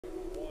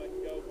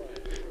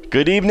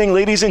Good evening,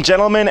 ladies and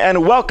gentlemen,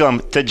 and welcome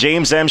to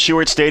James M.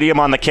 Stewart Stadium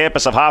on the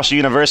campus of Hofstra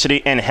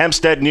University in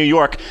Hempstead, New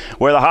York,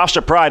 where the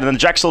Hofstra Pride and the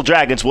Drexel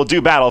Dragons will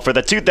do battle for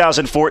the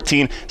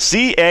 2014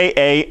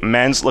 CAA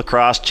Men's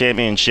Lacrosse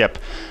Championship.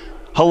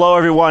 Hello,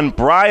 everyone.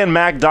 Brian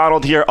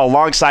MacDonald here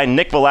alongside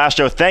Nick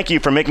Velastro. Thank you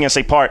for making us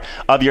a part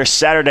of your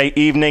Saturday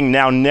evening.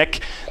 Now,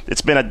 Nick,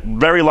 it's been a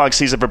very long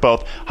season for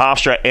both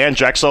Hofstra and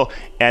Drexel,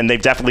 and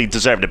they've definitely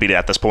deserved to be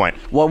at this point.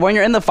 Well, when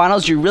you're in the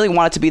finals, you really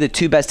want it to be the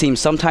two best teams.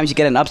 Sometimes you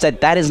get an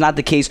upset. That is not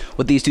the case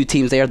with these two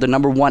teams. They are the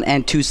number 1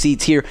 and 2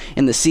 seeds here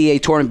in the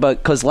CAA tournament,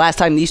 but because last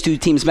time these two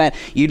teams met,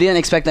 you didn't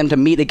expect them to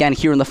meet again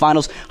here in the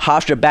finals.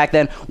 Hofstra back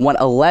then won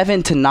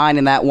 11-9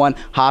 in that one.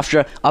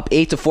 Hofstra up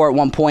 8-4 at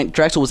one point.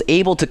 Drexel was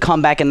able to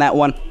come back in that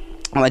one.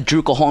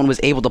 Drew Cajon was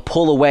able to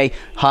pull away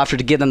Hofstra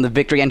to give them the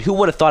victory, and who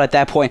would have thought at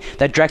that point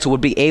that Drexel would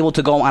be able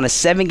to go on a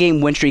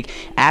 7-game win streak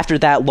after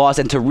that loss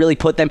and to really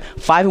put them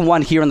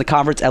 5-1 here in the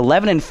conference,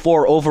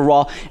 11-4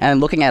 overall.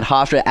 And looking at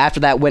Hofstra after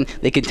that win,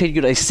 they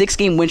continued a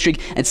 6-game win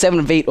streak and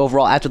 7-8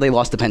 overall after they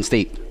lost to Penn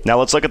State. Now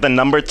let's look at the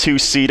number 2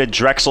 seeded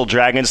Drexel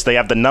Dragons. They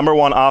have the number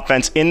 1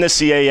 offense in the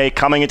CAA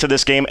coming into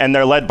this game, and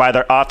they're led by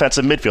their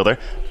offensive midfielder,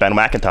 Ben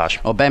McIntosh.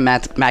 Oh, Ben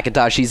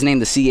McIntosh, he's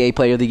named the CAA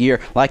Player of the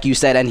Year, like you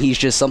said, and he's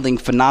just something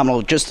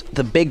phenomenal. Just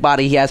the big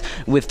body he has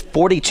with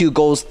 42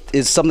 goals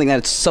is something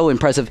that's so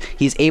impressive.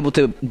 He's able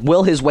to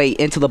will his way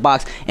into the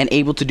box and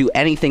able to do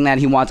anything that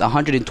he wants.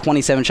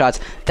 127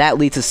 shots. That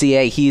leads to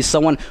CAA. He's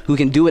someone who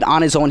can do it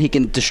on his own. He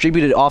can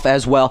distribute it off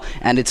as well,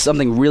 and it's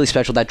something really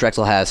special that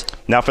Drexel has.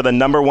 Now for the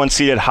number 1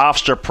 seeded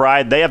Hofstra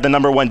Pride, they have the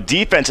number 1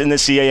 defense in the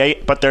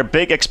CAA, but their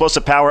big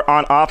explosive power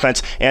on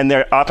offense and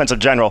their offensive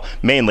general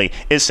mainly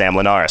is Sam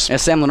Linares. And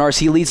Sam Linares,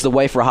 he leads the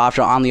way for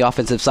Hofstra on the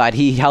offensive side.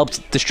 He helps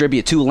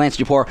distribute to Lance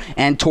Duport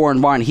and Torrin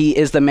Barn. He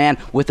is the man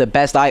with the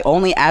best eye.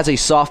 Only as a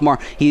sophomore,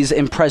 he's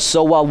impressed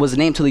so well. Was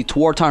named to the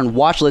Tuarton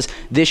watch list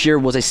this year.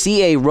 Was a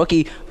CAA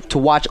rookie to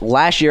watch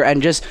last year,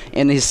 and just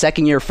in his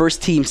second year,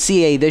 first team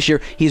CAA this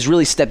year, he's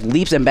really stepped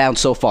leaps and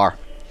bounds so far.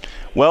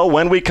 Well,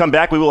 when we come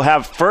back, we will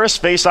have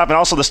first face-off and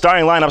also the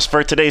starting lineups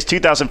for today's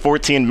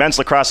 2014 Men's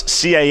Lacrosse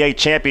CAA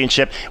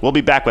Championship. We'll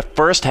be back with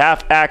first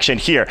half action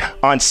here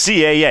on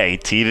CAA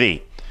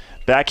TV.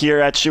 Back here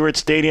at Stewart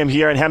Stadium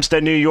here in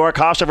Hempstead, New York,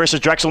 Hofstra versus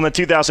Drexel in the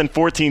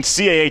 2014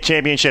 CAA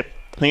Championship.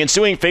 The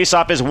ensuing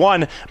face-off is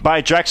won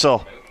by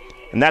Drexel,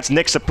 and that's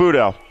Nick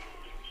Saputo.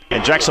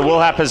 And Drexel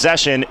will have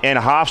possession in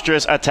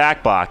Hofstra's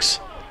attack box.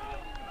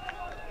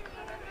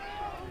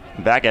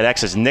 Back at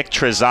X is Nick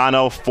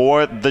Trezano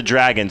for the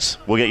Dragons.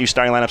 We'll get you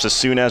starting lineups as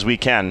soon as we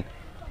can.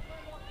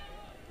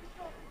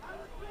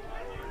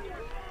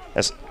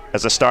 As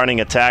the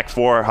starting attack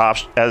for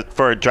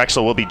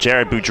Drexel will be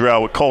Jared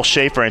Boudreau with Cole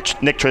Schaefer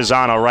and Nick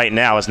Trezano right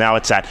now, as now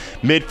it's at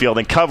midfield.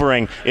 And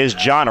covering is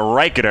John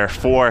Reicheter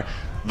for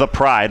the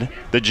Pride,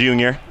 the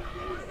junior.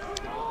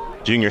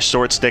 Junior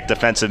short stick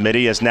defensive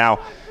midi is now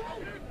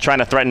trying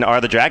to threaten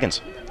the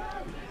Dragons.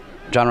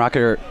 John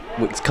Reicheter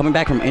coming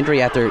back from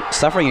injury after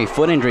suffering a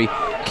foot injury,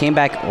 came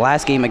back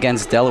last game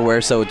against Delaware,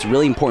 so it's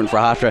really important for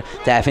Hofstra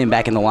to have him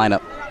back in the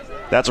lineup.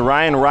 That's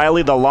Ryan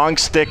Riley, the long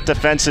stick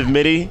defensive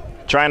midi,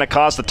 trying to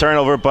cause the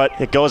turnover, but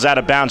it goes out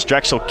of bounds.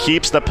 Drexel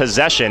keeps the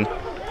possession.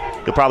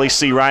 You'll probably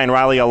see Ryan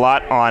Riley a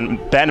lot on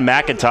Ben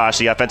McIntosh,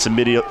 the offensive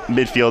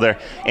midfielder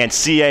and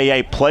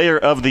CAA Player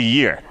of the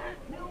Year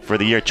for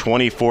the year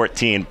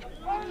 2014.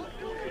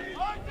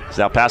 He's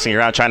now passing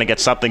around trying to get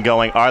something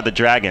going are the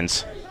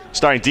Dragons.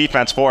 Starting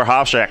defense for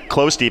Hofstra,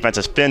 close defense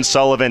is Finn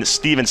Sullivan,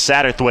 Steven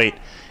Satterthwaite,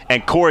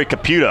 and Corey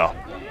Caputo.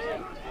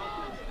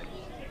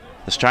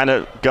 Just trying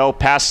to go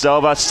past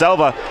Selva.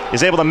 Selva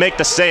is able to make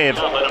the save,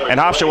 and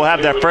Hofstra will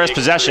have their first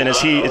possession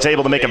as he is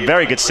able to make a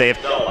very good save.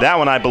 That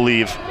one, I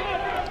believe,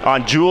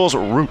 on Jules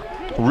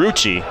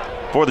Rucci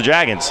for the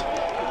Dragons.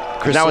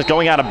 Now it's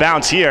going out of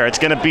bounds here. It's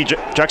going to be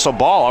Drexel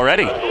ball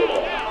already.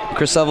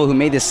 Chris Selva, who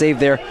made the save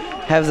there,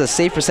 has a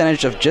save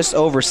percentage of just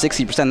over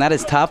 60%. That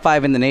is top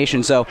 5 in the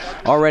nation, so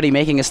already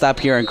making a stop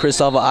here, and Chris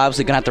Selva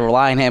obviously going to have to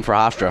rely on him for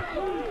Hofstra.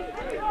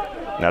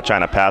 Now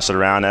trying to pass it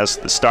around as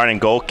the starting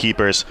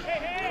goalkeepers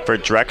for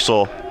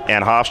Drexel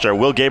and Hofstra.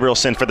 Will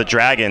Gabrielson for the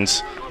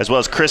Dragons, as well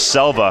as Chris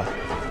Selva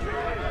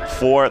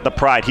for the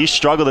Pride. He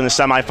struggled in the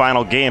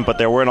semifinal game, but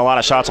there weren't a lot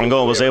of shots on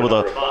goal. Was able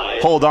to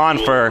hold on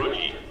for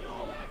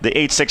the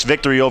 8-6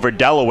 victory over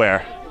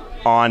Delaware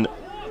on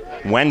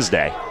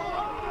Wednesday.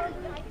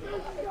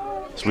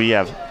 So we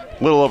have a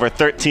little over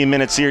 13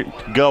 minutes here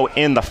to go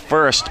in the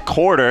first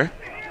quarter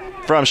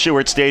from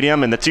Stewart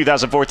Stadium in the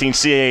 2014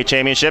 CAA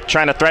Championship.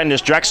 Trying to threaten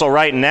this Drexel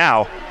right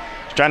now.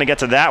 Trying to get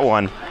to that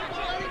one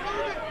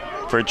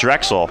for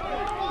Drexel.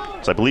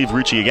 So I believe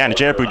Rucci again,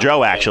 Jared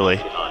Boudreau actually.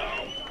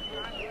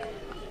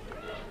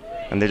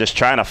 And they're just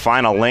trying to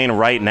find a lane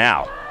right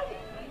now.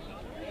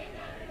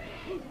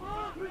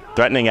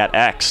 Threatening at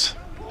X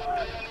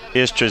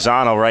is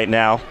Trezano right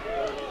now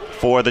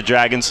for the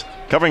Dragons.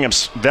 Covering him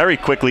very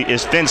quickly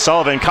is Finn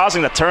Sullivan.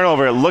 Causing the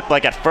turnover, it looked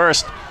like at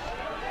first,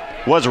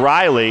 was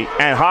Riley.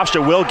 And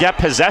Hofstra will get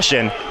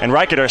possession. And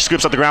Reicheter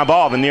scoops up the ground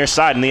ball on the near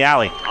side in the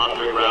alley.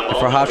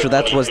 For Hofstra,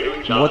 that's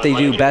what they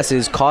do best,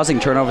 is causing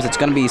turnovers. It's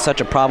going to be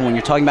such a problem when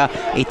you're talking about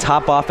a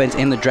top offense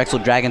in the Drexel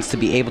Dragons to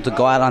be able to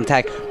go out on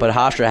attack, but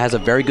Hofstra has a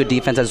very good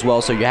defense as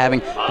well, so you're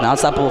having an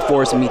unstoppable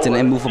force meets an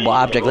immovable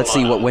object. Let's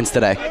see what wins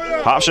today.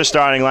 Hofstra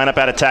starting lineup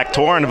at attack: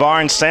 Torin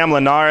Varn, Sam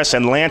Linares,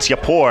 and Lance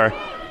Yapor.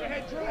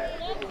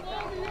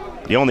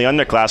 The only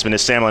underclassman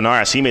is Sam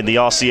Linares. He made the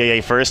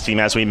All-CAA first team,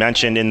 as we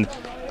mentioned in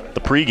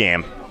the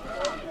pregame.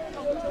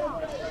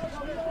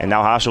 And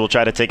now Hofstra will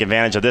try to take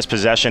advantage of this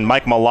possession.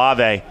 Mike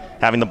Malave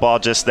having the ball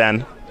just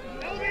then.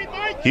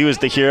 He was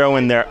the hero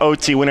in their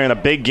OT winner in a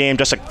big game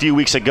just a few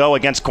weeks ago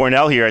against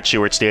Cornell here at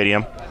Stewart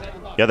Stadium.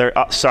 The other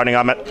starting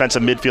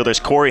offensive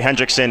midfielders, Corey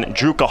Hendrickson,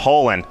 Drew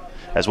Caholen,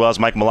 as well as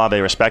Mike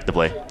Malave,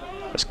 respectively.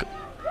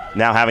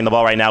 Now having the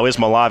ball right now is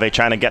Malave,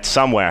 trying to get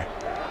somewhere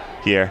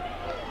here.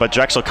 But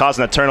Drexel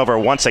causing a turnover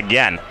once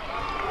again.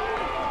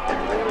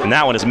 And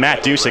that one is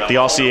Matt Dusick, the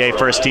All-CAA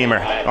first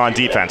teamer on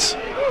defense,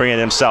 bringing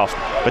it himself.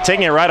 But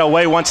taking it right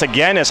away once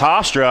again is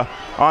Hofstra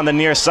on the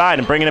near side,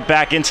 and bringing it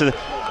back into the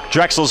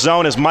Drexel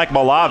zone is Mike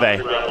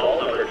Malave.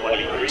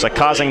 So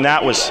causing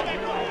that was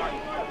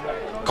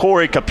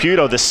Corey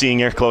Caputo, the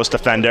senior close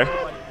defender.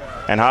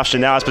 And Hofstra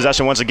now has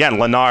possession once again.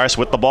 Linares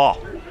with the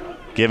ball,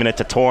 giving it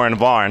to Torin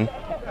Varn,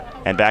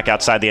 and back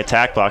outside the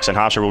attack box, and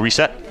Hofstra will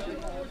reset.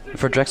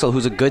 For Drexel,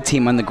 who's a good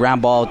team on the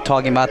ground ball,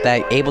 talking about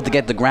that, able to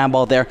get the ground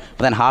ball there,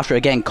 but then Hofstra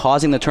again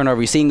causing the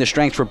turnover. You're seeing the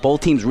strengths for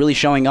both teams really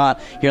showing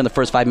out here in the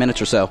first 5 minutes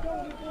or so.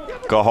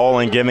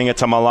 Caholen giving it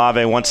to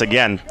Malave once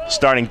again.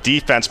 Starting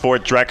defense for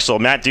Drexel: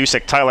 Matt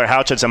Dusick, Tyler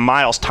Houchins, and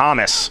Miles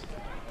Thomas.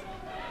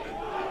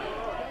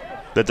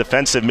 The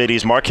defensive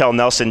middies: Markel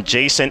Nelson,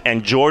 Jason,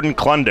 and Jordan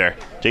Klunder.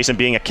 Jason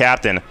being a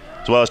captain,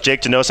 as well as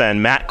Jake Genosa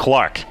and Matt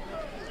Clark.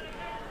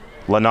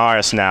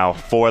 Linares now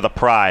for the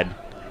Pride.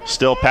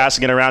 Still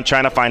passing it around,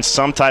 trying to find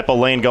some type of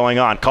lane going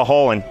on.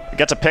 Caholen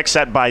gets a pick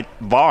set by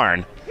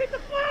Varn.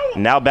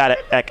 Now bad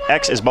at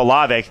X is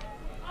Malave,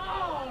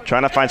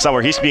 trying to find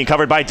somewhere. He's being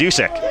covered by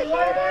Dusick.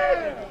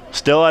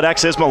 Still at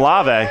X is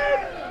Malave.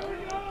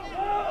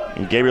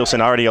 And Gabrielson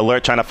already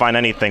alert, trying to find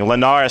anything.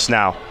 Linares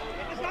now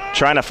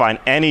trying to find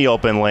any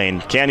open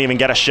lane. Can't even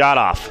get a shot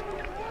off.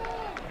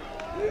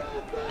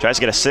 Tries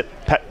to get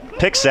a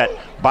pick set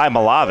by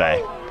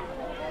Malave.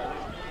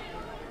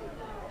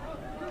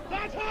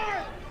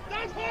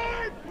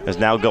 Is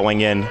now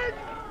going in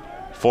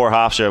for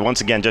Hofstra.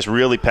 Once again, just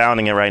really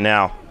pounding it right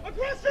now.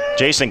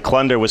 Jason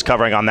Klunder was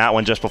covering on that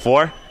one just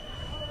before.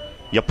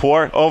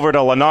 Yapor over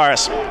to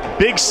Linares.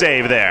 Big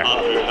save there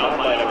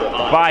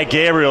by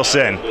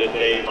Gabrielson.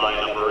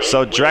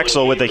 So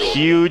Drexel with a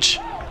huge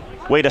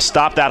way to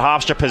stop that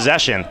Hofstra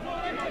possession.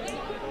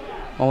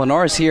 Well,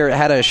 Linares here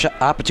had an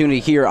opportunity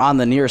here on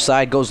the near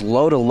side, goes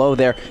low to low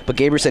there, but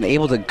Gabrielson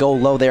able to go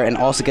low there and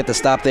also get the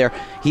stop there.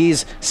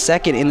 He's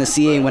second in the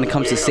CAA when it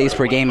comes to saves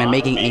per game, and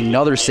making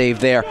another save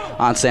there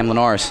on Sam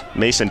Linares.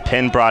 Mason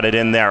Pinn brought it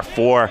in there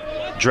for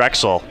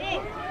Drexel,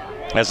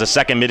 as the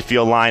second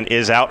midfield line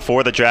is out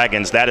for the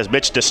Dragons. That is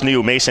Mitch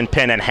Desnew, Mason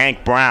Pinn, and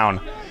Hank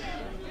Brown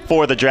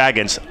for the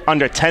Dragons.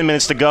 Under 10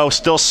 minutes to go,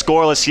 still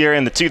scoreless here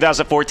in the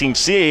 2014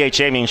 CAA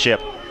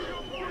Championship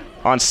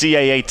on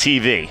CAA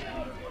TV.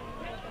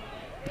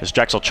 Is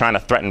Drexel trying to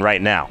threaten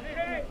right now?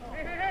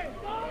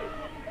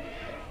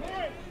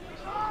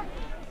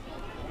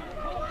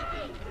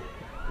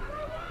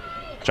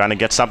 Trying to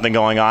get something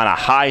going on. A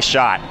high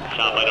shot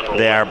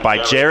there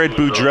by Jared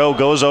Boudreau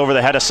goes over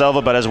the head of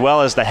Silva, but as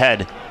well as the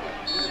head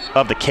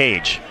of the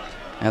cage.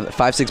 And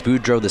 5'6"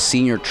 Boudreau, the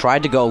senior,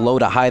 tried to go low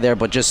to high there,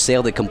 but just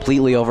sailed it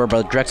completely over.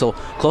 But Drexel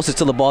closest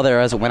to the ball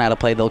there as it went out of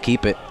play. They'll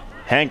keep it.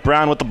 Hank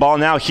Brown with the ball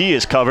now. He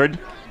is covered.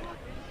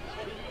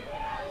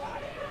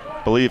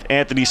 Believe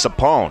Anthony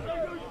Sapone.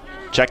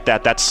 Check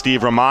that. That's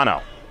Steve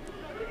Romano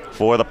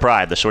for the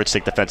Pride, the short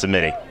stick defensive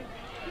midi.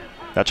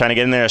 Now trying to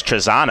get in there is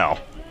Trezano.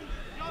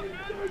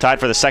 Tied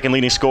for the second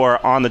leading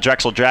scorer on the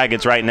Drexel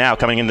Dragons right now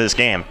coming into this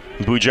game.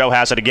 Boudreau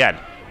has it again.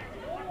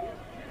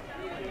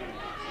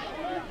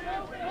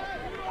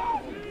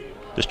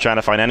 Just trying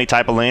to find any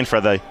type of lane for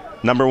the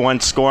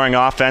 #1 scoring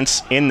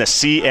offense in the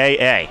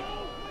CAA.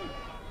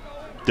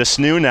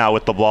 Desnew now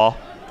with the ball.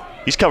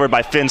 He's covered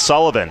by Finn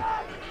Sullivan.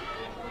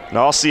 An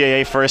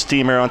All-CAA first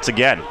teamer once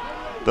again,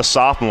 the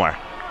sophomore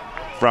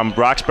from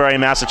Roxbury,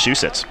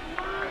 Massachusetts.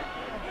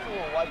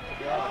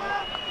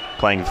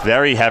 Playing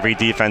very heavy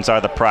defense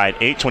are the Pride.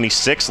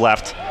 8:26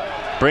 left,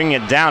 bringing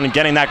it down and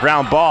getting that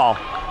ground ball.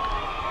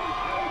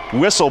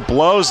 Whistle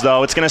blows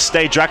though, it's going to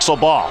stay Drexel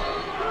ball.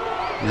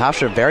 And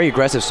Hofstra very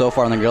aggressive so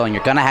far on the grill, and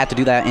you're going to have to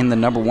do that in the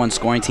 #1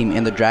 scoring team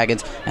in the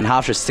Dragons. And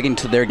Hofstra sticking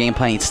to their game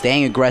plan,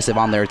 staying aggressive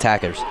on their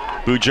attackers.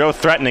 Boudreau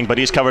threatening, but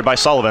he's covered by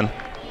Sullivan.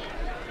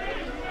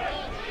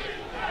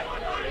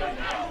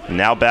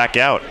 Now back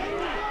out.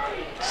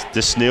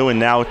 Desnew, and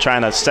now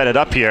trying to set it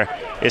up here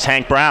is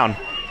Hank Brown.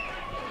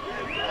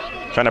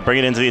 Trying to bring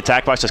it into the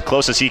attack box as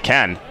close as he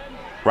can.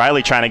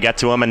 Riley trying to get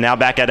to him, and now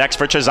back at X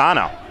for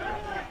Trezano.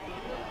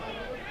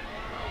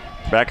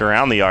 Back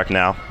around the arc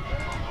now.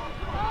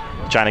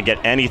 trying to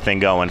get anything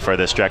going for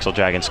this Drexel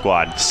Dragon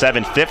squad.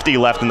 7:50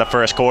 left in the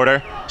first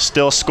quarter.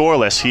 Still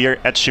scoreless here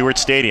at Stewart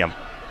Stadium.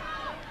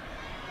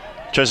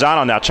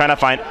 Trezano now trying to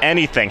find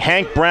anything.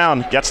 Hank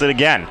Brown gets it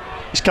again.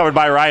 He's covered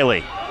by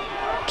Riley.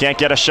 Can't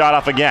get a shot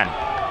off again.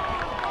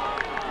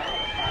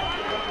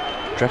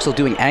 Drexel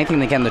doing anything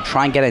they can to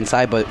try and get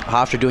inside, but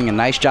Hofstra doing a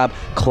nice job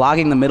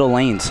clogging the middle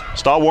lanes.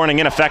 Stall warning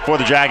in effect for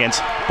the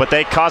Dragons, but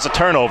they cause a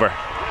turnover.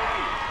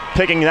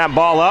 Picking that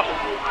ball up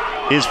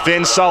is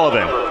Finn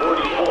Sullivan,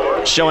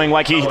 showing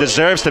like he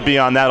deserves to be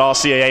on that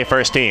All-CAA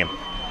first team.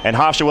 And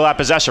Hofstra will have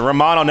possession.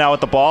 Romano now with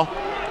the ball.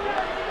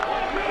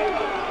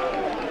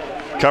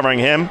 Covering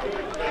him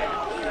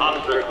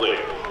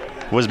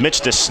was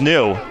Mitch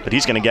DeSnew, but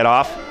he's going to get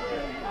off.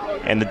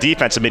 And the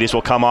defensive middies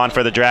will come on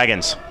for the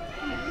Dragons.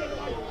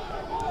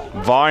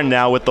 Varn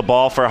now with the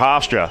ball for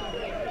Hofstra.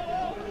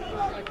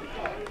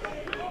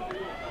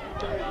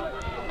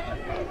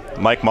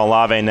 Mike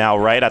Malave now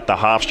right at the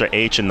Hofstra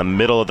H in the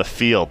middle of the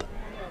field.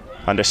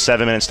 Under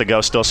 7 minutes to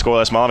go, still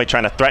scoreless. Malave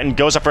trying to threaten,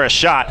 goes up for a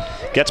shot,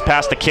 gets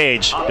past the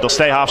cage. It'll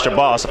stay Hofstra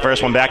ball. It's the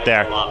first one back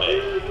there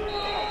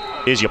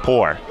is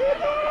Yapor.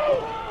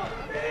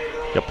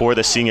 Yapor,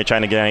 the senior,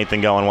 trying to get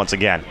anything going once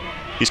again.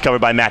 He's covered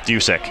by Matt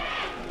Dusick,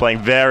 playing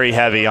very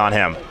heavy on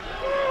him.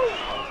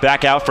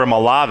 Back out for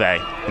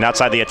Malave and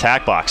outside the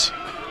attack box.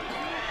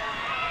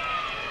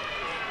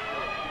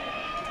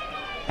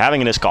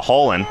 Having it is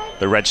Caholen,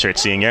 the redshirt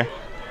senior.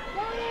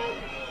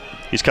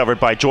 He's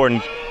covered by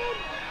Jordan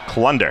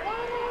Klunder.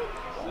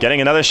 Getting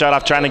another shot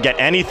off, trying to get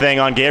anything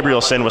on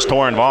Gabrielson was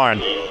Torin Varn.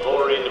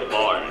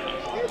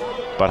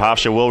 But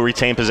Hofstra will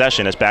retain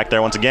possession as back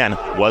there once again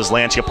was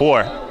Lance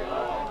Yapor.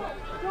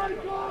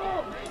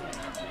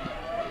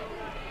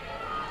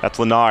 That's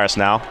Linares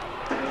now.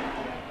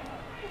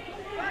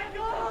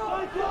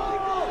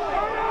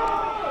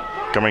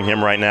 Covering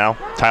him right now,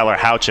 Tyler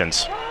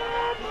Houchins,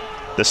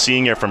 the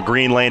senior from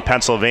Green Lane,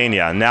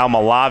 Pennsylvania. Now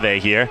Malave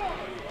here.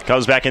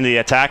 Comes back into the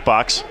attack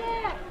box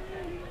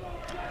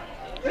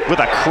with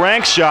a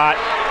crank shot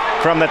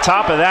from the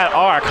top of that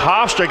arc.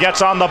 Hofstra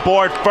gets on the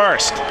board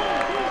first.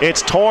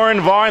 It's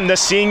Torin Varn, the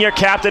senior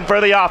captain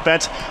for the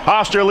offense.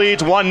 Hofstra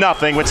leads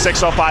 1-0 with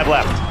 6:05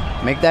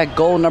 left. Make that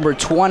goal number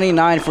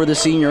 29 for the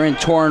senior in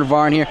Torin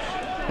Varn here.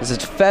 As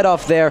it's fed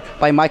off there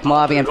by Mike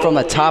Malave, and from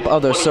the top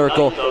of the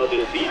circle,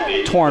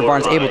 Torin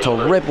Varn's able to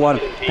rip one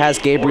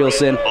past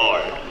Gabrielson.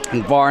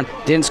 And Varn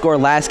didn't score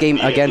last game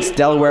against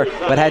Delaware,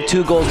 but had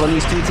 2 goals when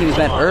these two teams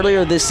met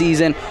earlier this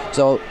season.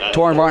 So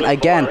Torin Varn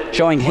again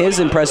showing his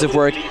impressive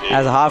work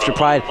as a Hofstra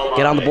Pride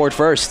get on the board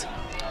first.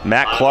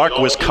 Matt Clark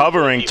was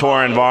covering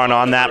Torin Varn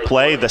on that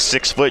play, the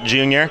 6-foot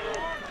junior.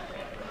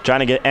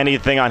 Trying to get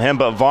anything on him,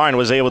 but Varn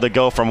was able to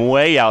go from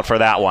way out for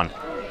that one.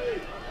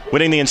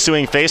 Winning the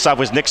ensuing faceoff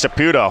was Nick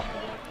Saputo.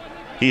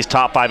 He's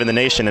top 5 in the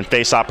nation in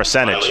faceoff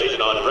percentage.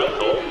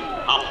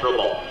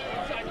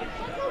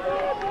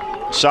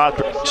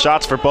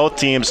 Shots for both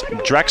teams.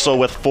 Drexel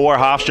with 4,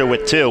 Hofstra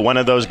with 2. One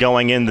of those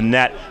going in the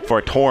net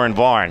for Torin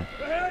Varn.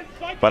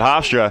 But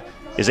Hofstra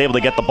is able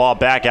to get the ball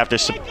back after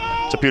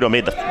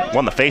Saputo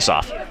won the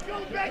faceoff.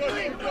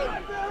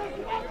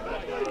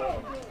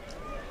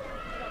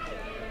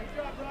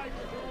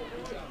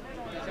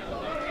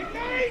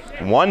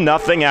 One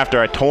 0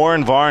 after a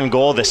Torin Varn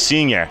goal, the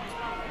senior.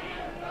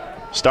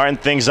 Starting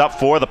things up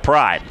for the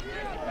Pride.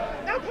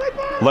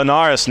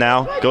 Linares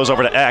now goes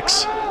over to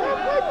X.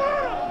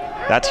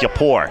 That's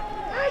Yapor.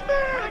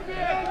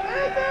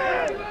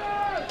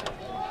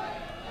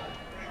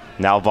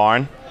 Now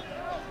Varn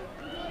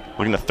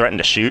looking to threaten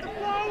to shoot,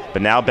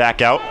 but now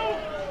back out.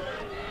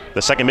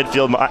 The second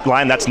midfield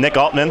line, that's Nick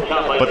Altman,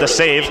 but the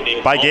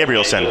save by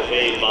Gabrielson.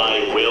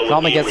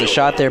 Altman gets the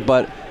shot there,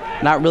 but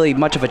not really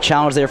much of a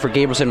challenge there for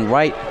Gabrielson,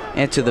 right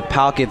into the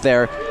pocket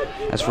there.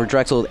 As for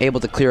Drexel, able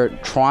to clear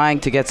it, trying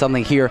to get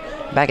something here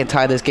back and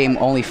tie this game.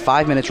 Only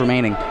 5 minutes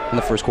remaining in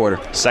the first quarter.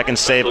 Second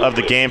save of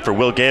the game for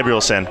Will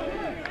Gabrielson.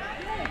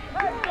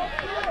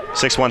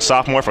 6'1"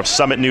 sophomore from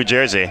Summit, New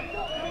Jersey.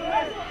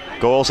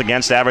 Goals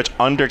against average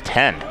under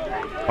 10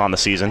 on the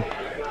season.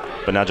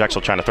 But now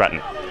Drexel trying to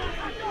threaten.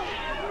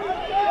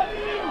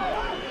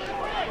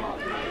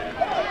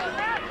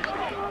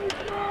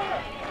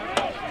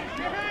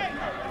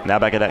 Now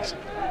back at X.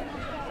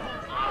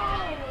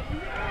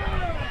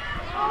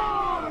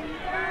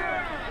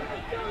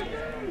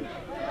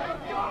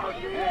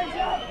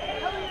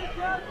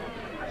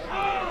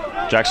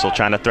 Drexel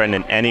trying to threaten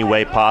in any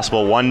way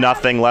possible.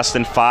 1-0, less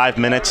than 5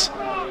 minutes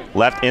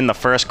left in the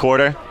first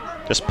quarter.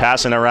 Just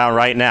passing around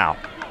right now.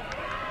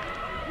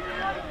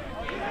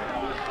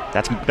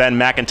 That's Ben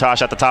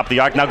McIntosh at the top of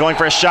the arc. Now going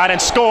for a shot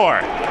and score.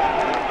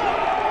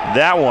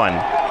 That one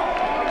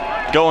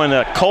going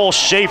to Cole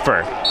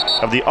Schaefer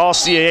of the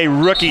All-CAA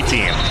rookie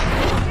team.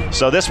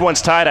 So this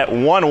one's tied at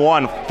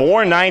 1-1,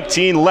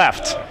 4:19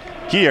 left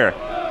here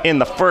in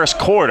the first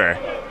quarter.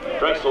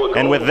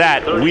 And with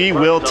that, we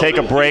will take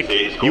a break.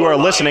 You're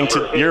watching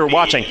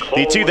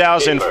the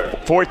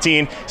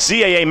 2014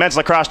 CAA Men's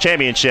Lacrosse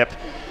Championship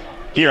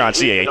here on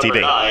CAA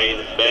TV.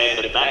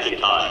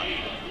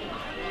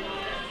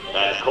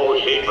 That's Cole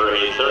Schaefer,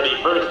 his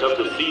 31st of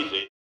the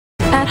season.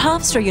 At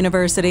Hofstra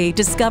University,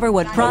 discover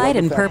what pride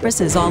and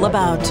purpose is all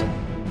about.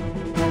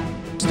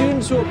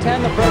 Students who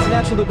attend the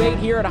presidential debate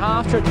here at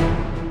Hofstra.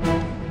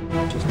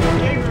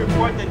 Today we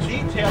report the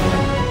details.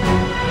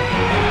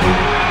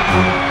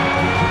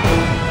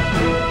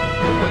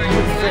 What do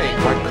you think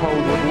my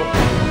code would look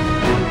like?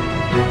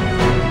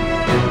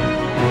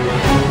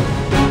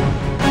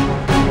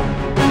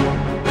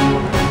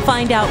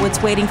 Find out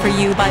what's waiting for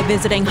you by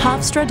visiting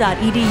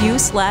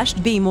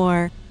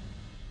hofstra.edu/bemore.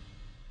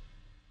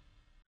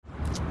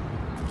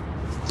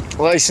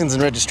 License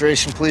and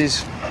registration,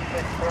 please.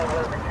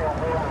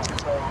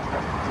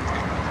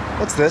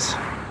 What's this?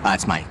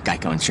 It's my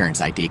Geico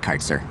Insurance ID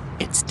card, sir.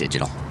 It's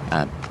digital.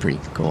 Pretty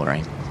cool,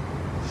 right?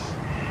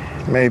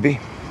 Maybe.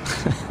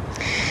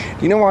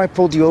 You know why I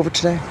pulled you over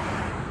today?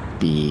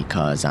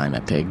 Because I'm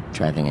a pig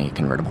driving a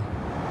convertible.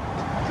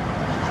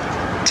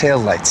 Tail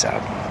lights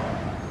out.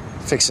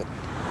 Fix it.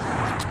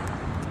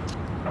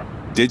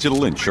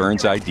 Digital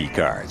insurance ID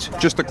cards.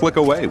 Just a click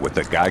away with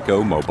the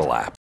Geico mobile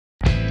app.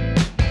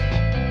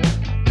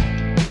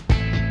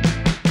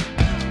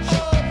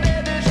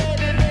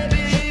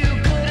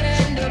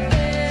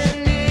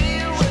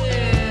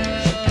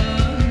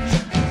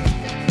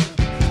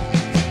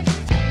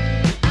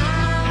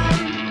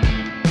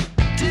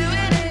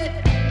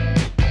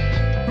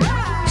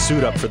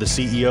 Suit up for the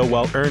CEO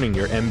while earning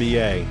your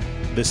MBA.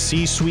 The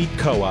C-Suite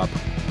Co-op,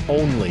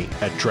 only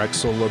at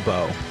Drexel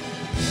LeBeau.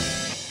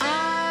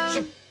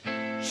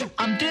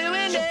 I'm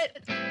doing it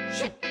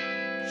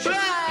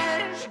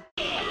right.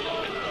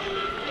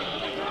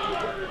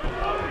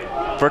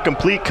 For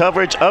complete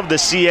coverage of the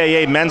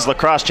CAA Men's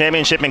Lacrosse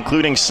Championship,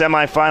 including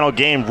semifinal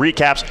game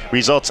recaps,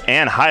 results,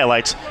 and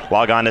highlights,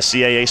 log on to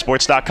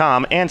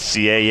CAAsports.com and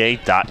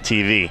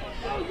CAA.tv.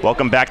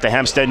 Welcome back to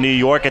Hempstead, New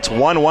York. It's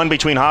 1-1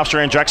 between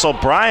Hofstra and Drexel.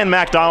 Brian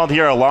MacDonald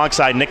here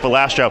alongside Nick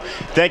Velastro.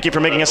 Thank you for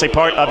making us a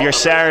part of your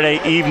Saturday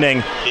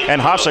evening.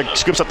 And Hofstra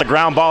scoops up the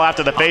ground ball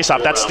after the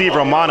faceoff. That's Steve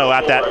Romano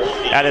at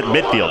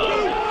midfield.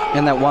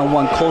 And that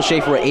 1-1, Cole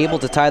Schaefer were able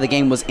to tie the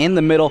game, was in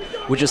the middle,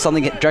 which is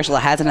something that Drexel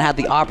hasn't had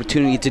the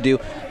opportunity to do.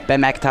 Ben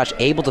McIntosh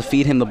able to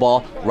feed him the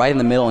ball right in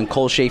the middle, and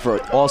Cole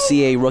Schaefer, all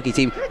CAA rookie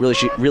team,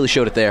 really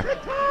showed it there.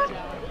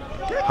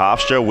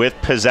 Hofstra with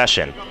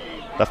possession.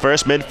 The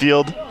first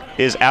midfield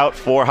is out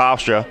for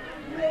Hofstra.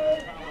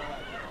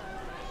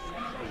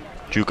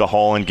 Juka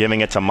Holland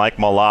giving it to Mike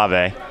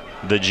Malave,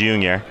 the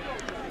junior.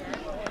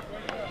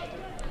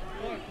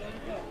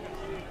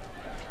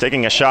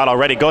 Taking a shot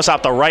already, goes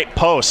out the right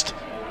post.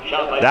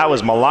 That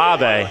was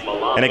Malave,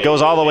 and it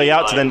goes all the way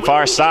out to the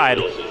far side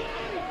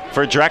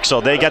for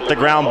Drexel. They get the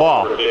ground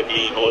ball,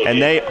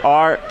 and they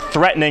are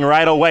threatening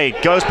right away.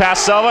 Goes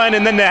past Silva and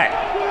in the net.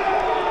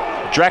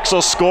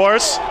 Drexel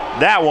scores.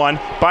 That one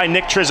by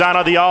Nick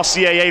Trezano, the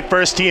All-CAA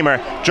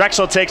first-teamer.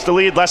 Drexel takes the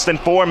lead, less than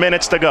 4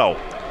 minutes to go.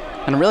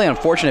 And a really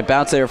unfortunate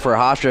bounce there for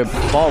Hofstra.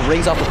 Ball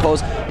rings off the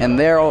post, and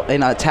there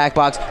in an attack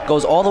box,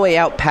 goes all the way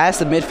out past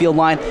the midfield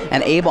line,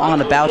 and able on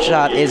the bounce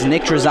shot is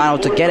Nick Trezano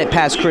to get it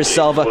past Chris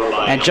Silva.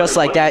 And just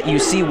like that, you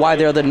see why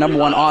they're the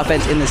 #1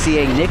 offense in the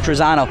CAA. Nick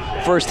Trezano,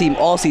 first-team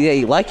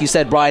All-CAA, like you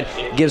said, Brian,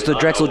 gives the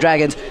Drexel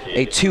Dragons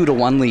a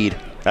 2-1 lead.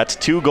 That's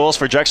 2 goals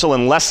for Drexel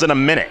in less than a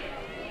minute.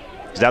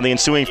 Now the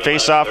ensuing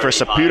face-off for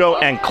Saputo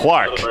and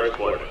Clark.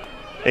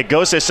 It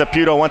goes to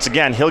Saputo once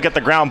again. He'll get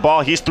the ground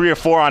ball. He's 3 or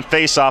 4 on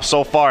face-off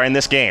so far in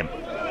this game.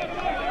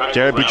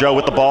 Jared Boudreau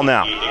with the ball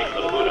now.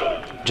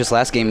 Just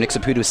last game, Nick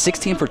Saputo was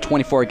 16 for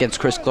 24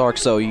 against Chris Clark,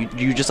 so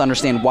you just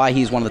understand why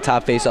he's one of the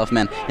top face-off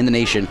men in the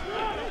nation.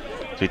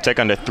 So you take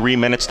under 3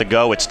 minutes to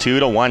go. It's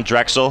 2-1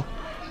 Drexel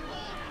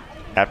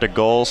after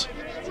goals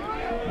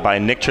by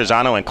Nick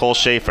Trezano and Cole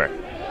Schaefer.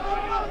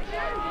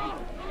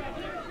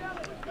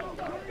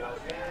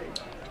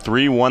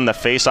 3-1 the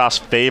face-offs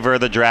favor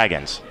the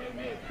Dragons.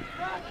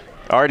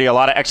 Already a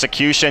lot of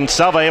execution.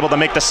 Silva able to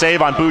make the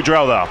save on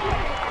Boudreau, though.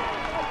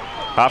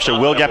 Hofstra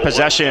will get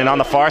possession, and on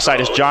the far side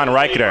is John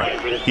Reicheter.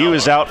 He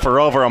was out for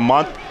over a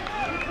month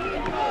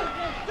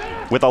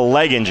with a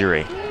leg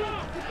injury.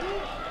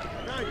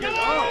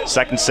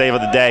 Second save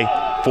of the day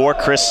for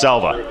Chris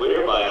Silva.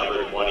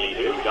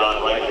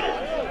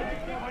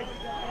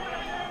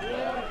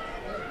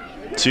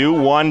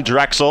 2-1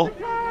 Drexel.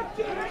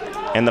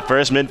 And the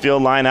first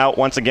midfield line out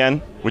once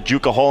again with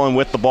Juka Holland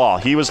with the ball.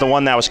 He was the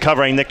one that was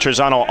covering Nick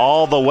Trezano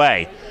all the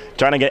way,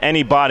 trying to get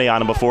any body on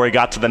him before he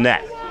got to the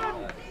net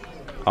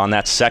on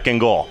that second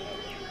goal.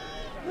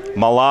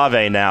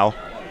 Malave now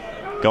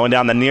going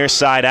down the near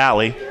side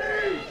alley.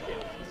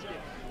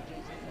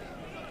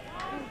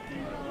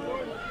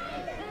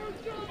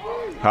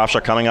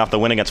 Hofstra coming off the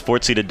win against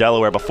fourth-seeded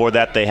Delaware. Before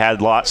that, they had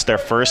lost their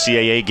first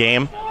CAA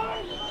game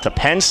to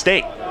Penn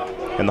State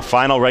in the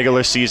final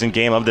regular season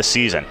game of the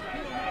season.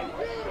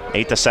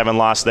 8-7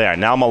 loss there.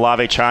 Now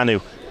Malave trying to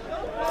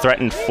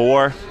threaten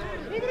for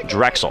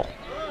Drexel.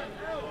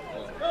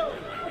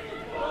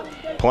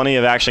 Plenty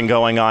of action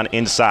going on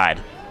inside.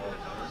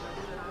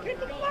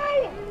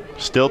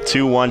 Still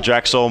 2-1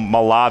 Drexel.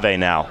 Malave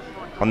now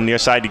on the near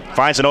side. He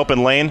finds an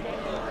open lane.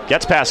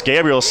 Gets past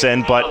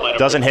Gabrielson, but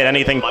doesn't hit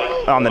anything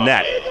on the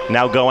net.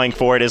 Now going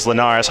for it is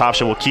Linares.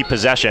 Hofstra will keep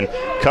possession.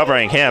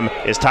 Covering him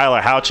is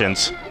Tyler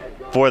Houchins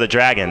for the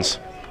Dragons.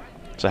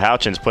 So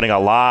Houchins putting a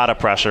lot of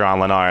pressure on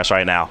Linares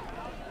right now.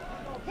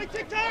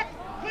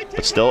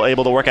 But still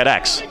able to work at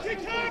X.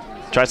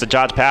 Tries to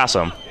dodge past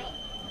him.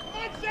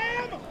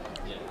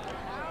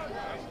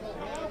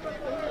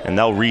 And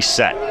they'll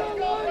reset.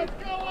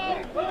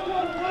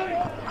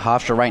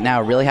 Hofstra right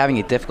now really having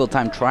a difficult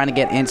time trying to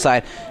get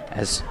inside,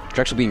 as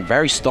Drexel being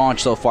very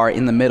staunch so far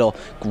in the middle,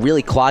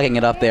 really clogging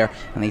it up there,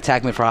 and the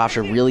attackman for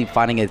Hofstra really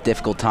finding a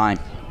difficult time.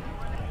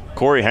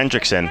 Corey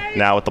Hendrickson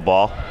now with the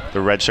ball, the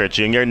redshirt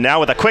junior, now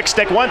with a quick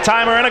stick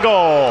one-timer and a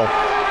goal.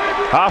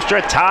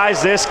 Hofstra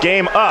ties this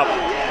game up.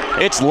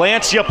 It's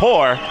Lance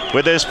Yapor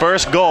with his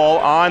first goal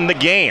on the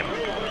game.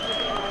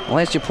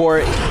 Lance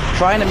Yapor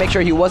trying to make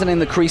sure he wasn't in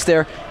the crease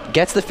there.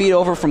 Gets the feed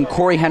over from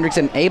Corey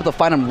Hendrickson, able to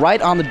find him right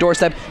on the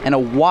doorstep, and a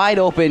wide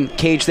open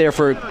cage there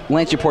for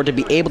Lance Yapor to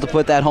be able to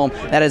put that home.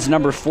 That is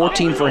number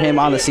 14 for him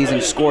on the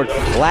season. Scored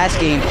last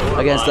game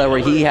against where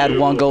he had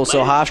 1 goal.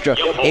 So Hofstra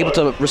able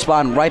to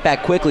respond right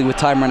back quickly with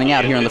time running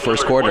out here in the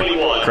first quarter.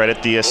 Credit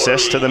the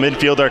assist to the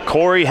midfielder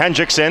Corey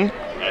Hendrickson.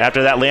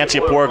 After that Lance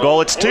Yapor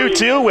goal, it's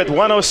 2-2 with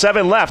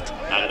 1:07 left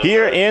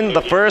here in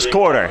the first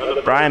quarter.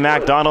 Brian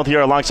MacDonald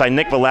here alongside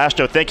Nick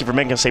Velasco. Thank you for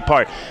making us a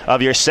part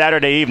of your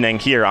Saturday evening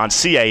here on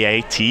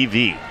CAA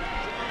TV.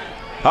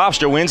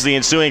 Hofstra wins the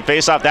ensuing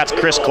faceoff. That's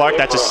Chris Clark.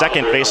 That's his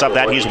second faceoff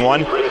that he's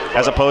won,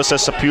 as opposed to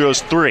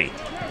Saputo's 3.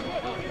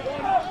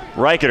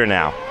 Reichert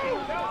now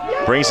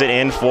brings it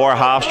in for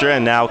Hofstra,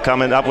 and now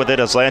coming up with it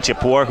is Lance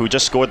Yapor, who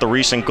just scored the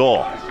recent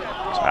goal.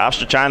 So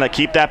Hofstra trying to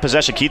keep that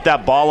possession, keep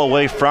that ball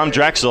away from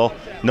Drexel,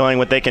 knowing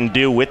what they can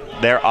do with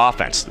their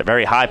offense, their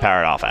very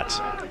high-powered offense.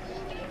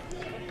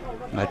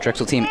 That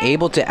Drexel team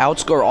able to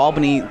outscore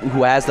Albany,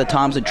 who has the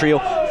Thompson trio,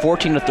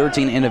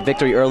 14-13 in a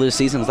victory earlier this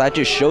season. So that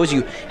just shows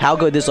you how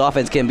good this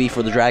offense can be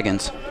for the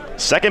Dragons.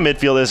 Second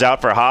midfield is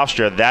out for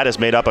Hofstra. That is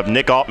made up of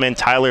Nick Altman,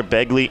 Tyler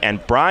Begley,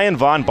 and Brian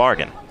Von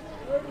Bargen.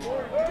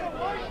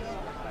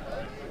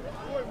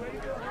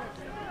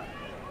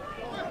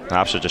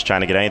 Hofstra just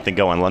trying to get anything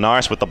going.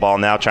 Linares with the ball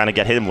now, trying to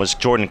get him was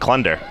Jordan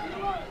Klunder.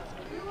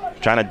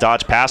 Trying to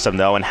dodge past him,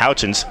 though, and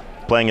Houchins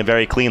playing it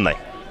very cleanly.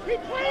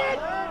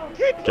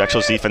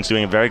 Drexel's defense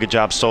doing a very good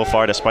job so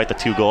far, despite the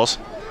 2 goals.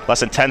 Less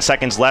than 10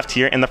 seconds left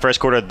here in the first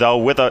quarter, though,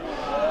 with a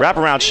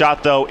wraparound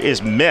shot, though,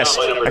 is missed.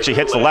 Actually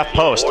hits the left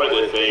post.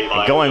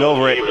 And going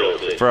over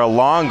it for a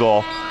long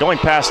goal, going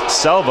past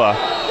Selva,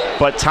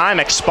 but time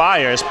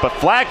expires, but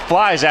flag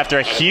flies after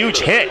a huge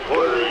hit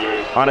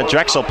on a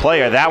Drexel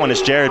player. That one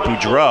is Jared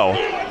Boudreau.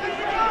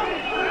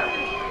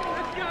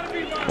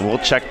 And we'll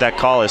check that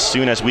call as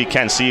soon as we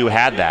can, see who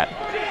had that.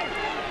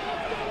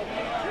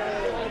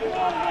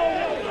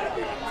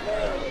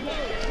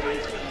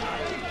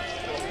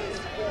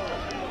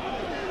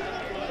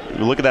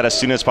 We'll look at that as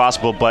soon as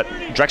possible, but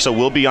Drexel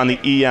will be on the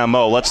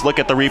EMO. Let's look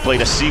at the replay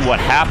to see what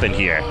happened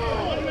here.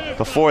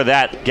 Before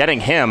that, getting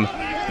him,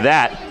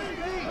 that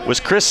was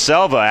Chris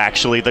Selva,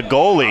 actually, the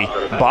goalie,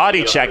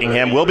 body checking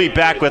him. We'll be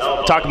back with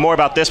talk more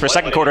about this for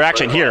second quarter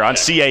action here on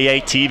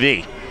CAA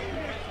TV.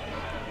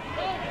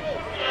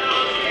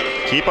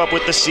 Keep up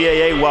with the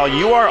CAA while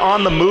you are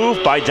on the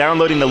move by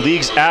downloading the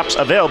league's apps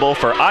available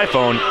for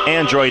iPhone,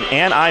 Android,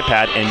 and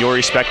iPad in your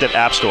respective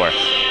app store.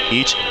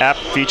 Each app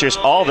features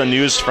all the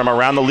news from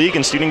around the league,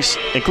 including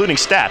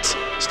stats,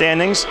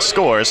 standings,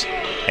 scores,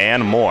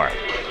 and more.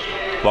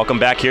 Welcome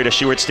back here to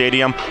Stewart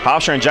Stadium.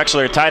 Hofstra and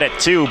Drexel are tied at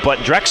 2, but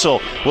Drexel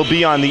will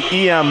be on the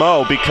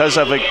EMO because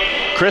of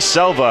Chris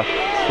Selva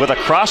with a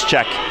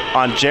cross-check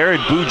on Jared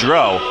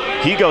Boudreau.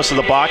 He goes to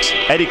the box.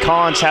 Eddie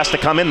Collins has to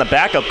come in, the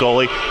backup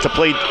goalie, to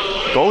play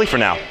goalie for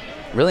now.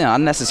 Really an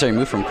unnecessary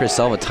move from Chris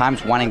Selva.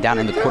 Time's winding down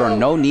in the quarter.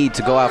 No need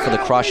to go out for the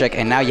cross-check,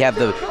 and now you have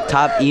the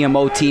top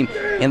EMO team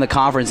in the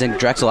conference in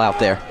Drexel out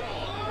there.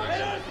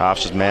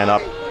 Hofstra's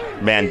man-up,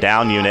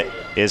 man-down unit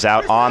is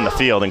out on the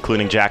field,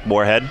 including Jack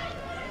Moorhead,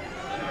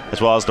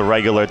 as well as the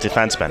regular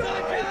defensemen.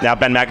 Now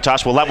Ben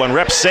McIntosh will let one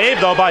rip.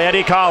 Saved, though, by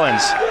Eddie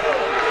Collins.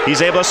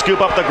 He's able to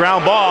scoop up the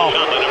ground ball.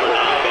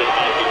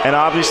 And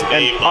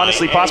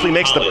honestly, possibly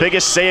makes the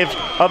biggest save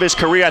of his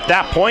career at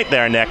that point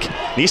there, Nick.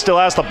 He still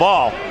has the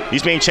ball.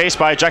 He's being chased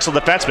by a Drexel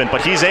defenseman,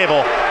 but he's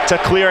able to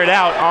clear it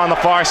out on the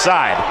far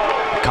side.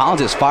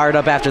 Collins is fired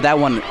up after that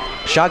one.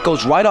 Shot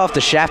goes right off the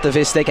shaft of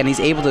his stick, and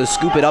he's able to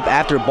scoop it up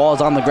after the ball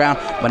is on the ground.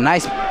 But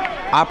nice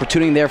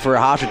opportunity there for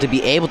Hofstra to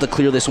be able to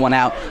clear this one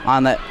out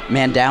on the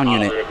man-down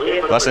unit.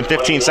 Less than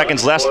 15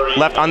 seconds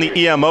left on the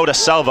EMO to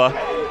Selva.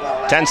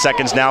 10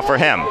 seconds now for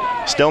him.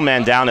 Still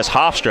man-down is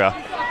Hofstra.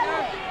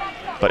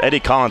 But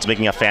Eddie Collins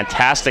making a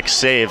fantastic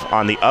save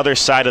on the other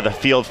side of the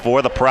field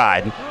for the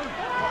Pride.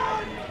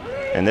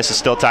 And this is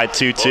still tied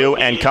 2-2,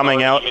 and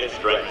coming out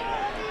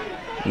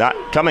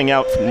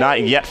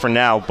not yet for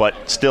now, but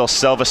still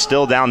Selva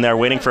still down there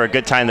waiting for a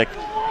good time to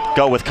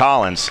go with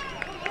Collins.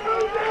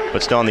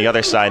 But still on the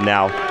other side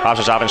now.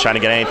 Hofstra's offense trying to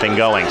get anything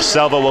going.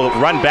 Selva will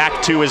run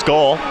back to his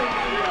goal.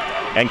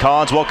 and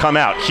Collins will come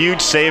out.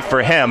 Huge save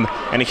for him,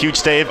 and a huge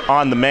save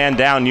on the man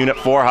down unit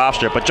for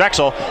Hofstra. But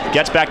Drexel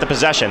gets back the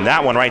possession.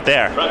 That one right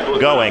there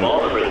going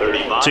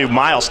to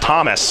Miles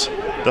Thomas,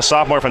 the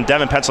sophomore from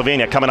Devon,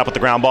 Pennsylvania, coming up with the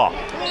ground ball.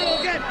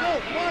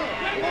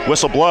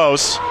 Whistle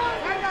blows.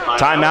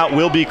 Timeout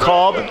will be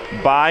called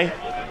by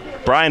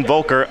Brian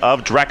Volker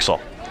of Drexel,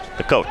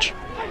 the coach.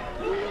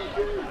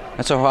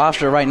 And so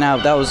Hofstra right now,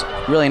 that was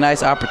really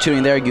nice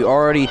opportunity there. You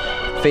already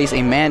face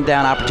a man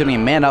down opportunity, a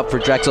man up for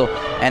Drexel,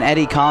 and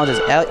Eddie Collins is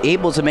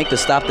able to make the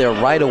stop there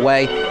right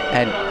away.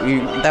 And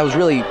that was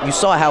really, you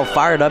saw how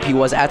fired up he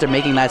was after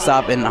making that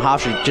stop, and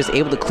Hofstra just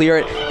able to clear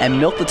it and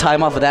milk the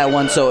time off of that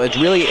one. So it's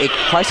really a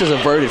crisis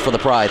averted for the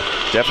Pride.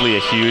 Definitely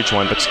a huge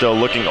one, but still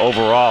looking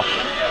overall.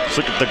 Let's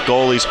look at the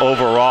goalies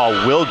overall.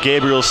 Will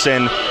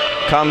Gabrielson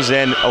comes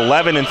in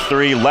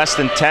 11-3, less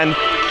than 10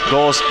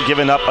 goals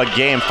given up a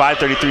game,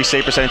 .533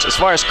 save percentage. As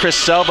far as Chris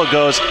Selva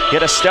goes, he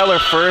had a stellar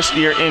first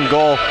year in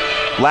goal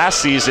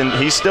last season.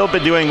 He's still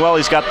been doing well.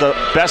 He's got the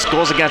best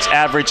goals against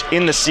average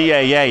in the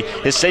CAA.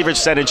 His save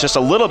percentage just a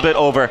little bit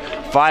over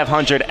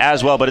 500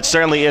 as well, but it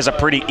certainly is a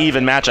pretty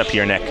even matchup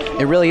here, Nick.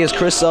 It really is.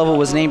 Chris Selva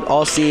was named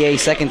All-CAA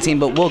second team,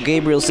 but Will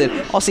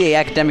Gabrielson, All-CAA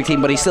academic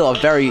team, but he's still a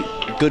very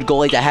good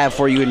goalie to have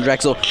for you in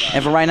Drexel.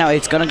 And for right now,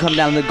 it's going to come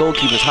down to the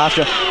goalkeepers.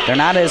 Hofstra, they're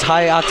not as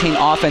high octane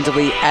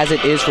offensively as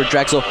it is for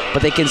Drexel,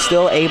 but they can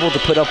still able to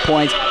put up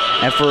points.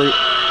 And for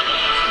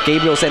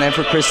Gabrielson and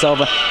for Chris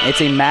Selva,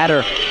 it's a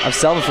matter of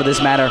Selva for this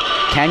matter.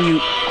 Can you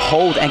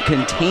hold and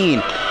contain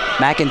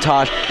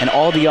McIntosh and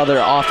all the other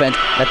offense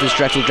that this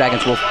Drexel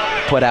Dragons will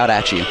put out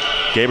at you?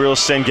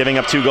 Gabrielson giving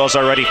up 2 goals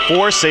already,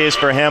 4 saves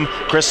for him.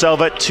 Chris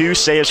Selva, 2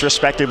 saves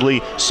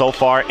respectively so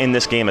far in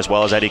this game, as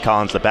well as Eddie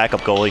Collins, the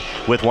backup goalie,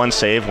 with 1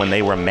 save when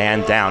they were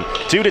man down.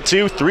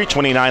 2-2,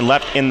 3:29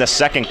 left in the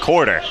second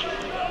quarter.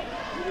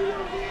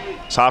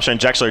 Hofstra and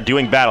Drexel are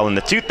doing battle in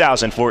the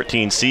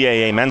 2014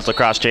 CAA Men's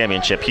Lacrosse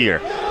Championship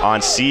here on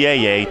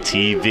CAA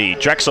TV.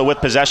 Drexel with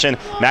possession,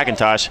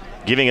 McIntosh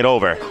giving it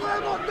over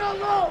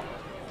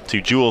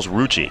to Jules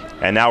Rucci.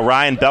 And now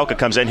Ryan Belka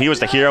comes in. He was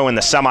the hero in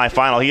the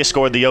semifinal. He has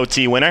scored the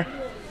OT winner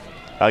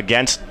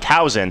against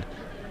Towson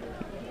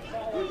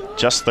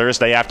just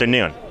Thursday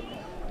afternoon.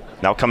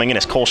 Now coming in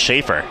is Cole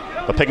Schaefer,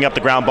 but picking up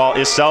the ground ball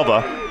is Selva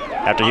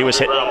after he was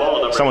hit.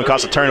 Someone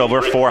caused a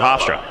turnover for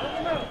Hofstra.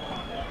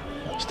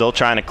 Still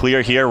trying to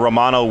clear here.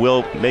 Romano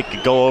will make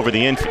it go over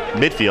the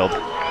midfield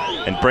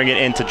and bring it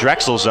into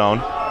Drexel zone.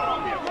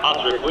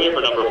 Hofstra clear for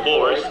number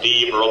 4,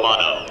 Steve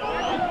Romano.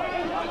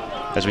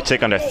 As we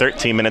take under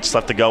 13 minutes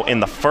left to go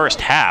in the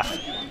first half.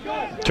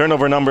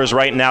 Turnover numbers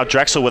right now,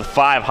 Drexel with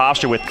 5,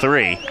 Hofstra with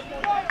 3.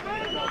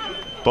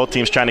 Both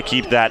teams trying to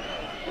keep that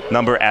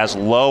number as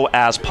low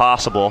as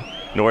possible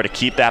in order to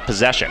keep that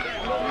possession.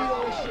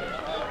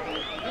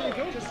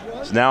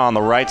 So now on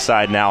the right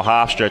side now,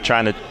 Hofstra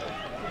trying to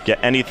get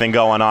anything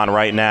going on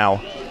right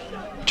now.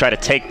 Try to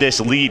take this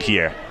lead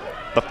here.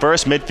 The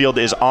first midfield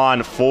is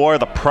on for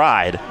the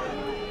Pride.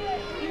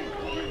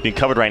 Being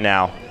covered right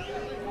now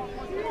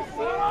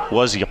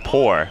was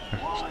Yapor.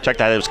 Check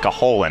that, it was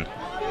Cajolan.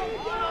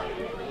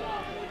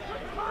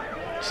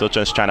 Still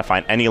just trying to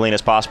find any lane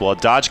as possible. A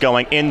dodge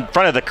going in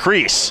front of the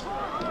crease.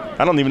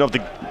 I don't even know if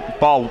the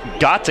ball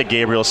got to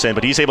Gabrielson,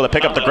 but he's able to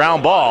pick up the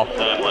ground ball.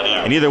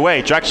 And either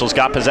way, Drexel's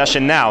got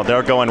possession now.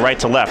 They're going right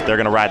to left. They're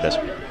going to ride this.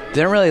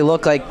 Didn't really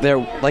look like they're,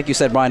 like you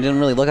said, Brian, didn't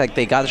really look like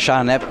they got the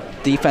shot on net.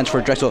 Defense for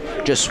Drexel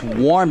just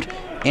swarmed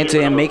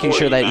into him, making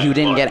sure that he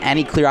didn't get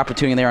any clear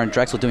opportunity there, and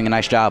Drexel doing a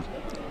nice job.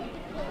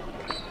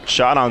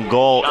 Shot on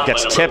goal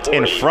gets tipped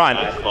in front.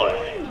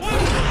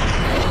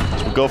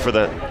 So we'll go for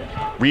the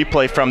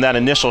replay from that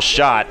initial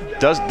shot.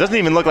 Doesn't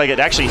even look like it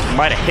actually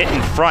might have hit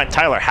in front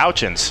Tyler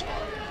Houchins,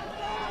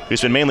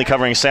 who's been mainly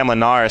covering Sam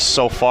Linares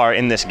so far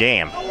in this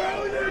game,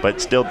 but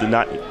still did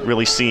not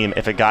really seem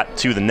if it got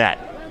to the net.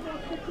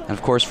 And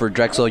of course, for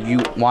Drexel,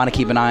 you want to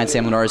keep an eye on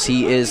Sam Linares.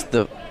 He is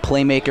the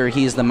playmaker.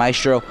 He is the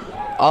maestro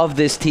of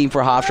this team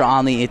for Hofstra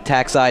on the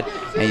attack side,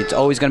 and it's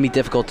always going to be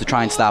difficult to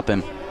try and stop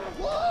him.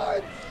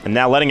 And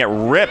now letting it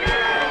rip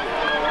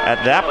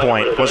at that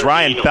point was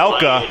Ryan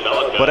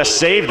Belka, but a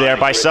save there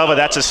by Selva.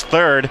 That's his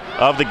 3rd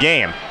of the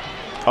game.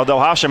 Although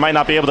Hofstra might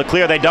not be able to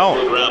clear, they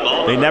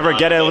don't. They never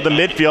get it over the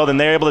midfield, and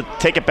they're able to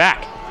take it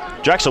back.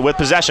 Drexel with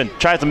possession,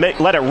 tries to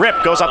let it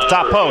rip, goes off the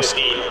top post.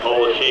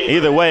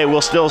 Either way, it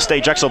will still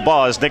stay Drexel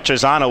ball as Nick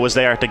Trezano was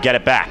there to get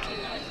it back.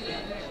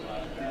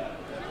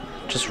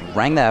 Just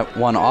rang that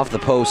one off the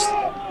post.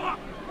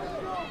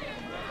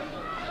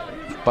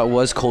 But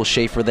was Cole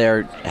Schaefer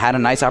there. Had a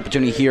nice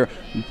opportunity here.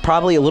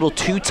 Probably a little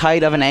too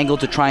tight of an angle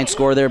to try and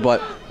score there,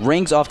 but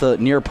rings off the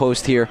near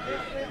post here,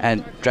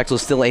 and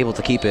Drexel's still able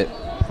to keep it.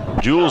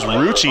 Jules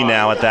Rucci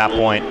now at that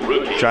point,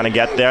 trying to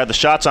get there. The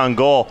shots on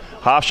goal.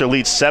 Hofstra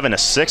leads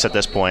 7-6 at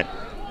this point.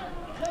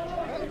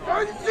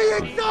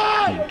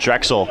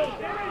 Drexel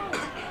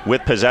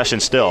with possession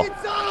still.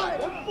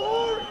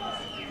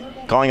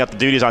 Calling up the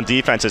duties on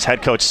defense is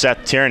head coach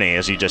Seth Tierney,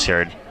 as you just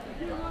heard.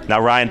 Now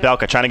Ryan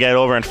Belka trying to get it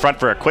over in front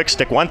for a quick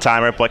stick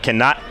one-timer, but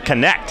cannot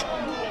connect.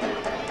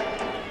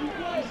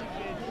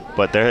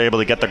 but they're able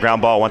to get the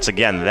ground ball once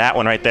again. That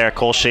one right there,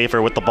 Cole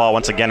Schaefer with the ball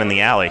once again in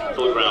the alley.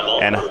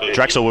 And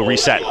Drexel will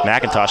reset.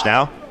 McIntosh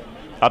now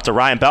up to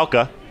Ryan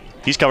Belka.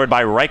 He's covered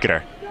by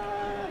Reicherter.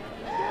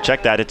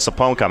 Check that, it's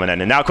Sapone coming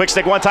in. And now quick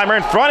stick one-timer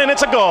in front, and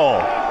it's a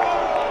goal.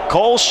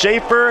 Cole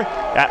Schaefer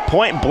at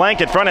point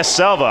blank in front of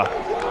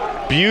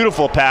Selva.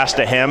 Beautiful pass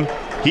to him.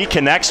 He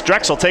connects.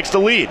 Drexel takes the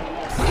lead.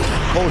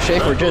 Cole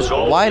Schaefer just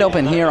wide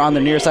open here on the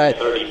near side.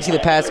 You see the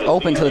pass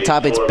open to the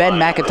top. It's Ben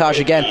McIntosh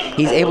again.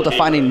 He's able to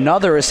find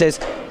another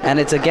assist, and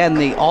it's again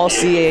the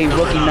All-CAA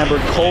rookie member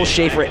Cole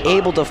Schaefer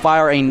able to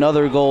fire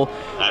another goal.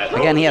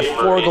 Again, he had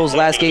 4 goals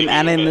last game,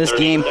 and in this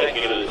game,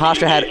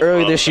 Hofstra had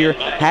earlier this year,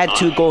 had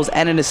 2 goals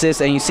and an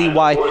assist, and you see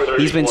why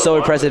he's been so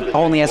impressive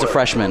only as a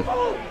freshman.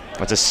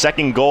 That's his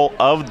second goal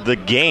of the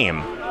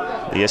game.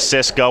 The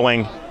assist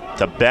going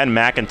to Ben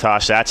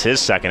McIntosh. That's his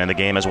second in the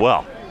game as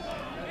well.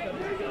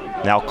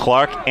 Now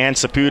Clark and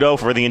Saputo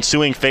for the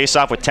ensuing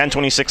faceoff with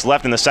 10:26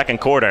 left in the second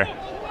quarter.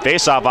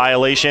 Faceoff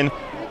violation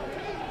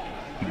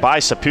by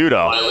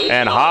Saputo,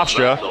 and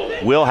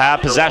Hofstra will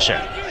have possession.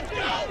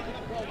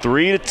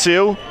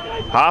 3-2,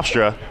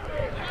 Hofstra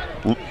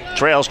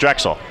trails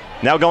Drexel.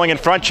 Now going in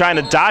front, trying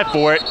to dive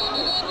for it.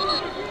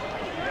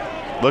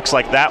 Looks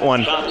like that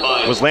one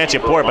was Lancia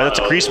Port, but that's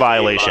a crease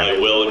violation.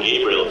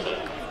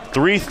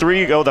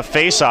 3-3 go the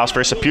faceoffs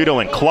for Saputo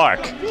and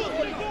Clark.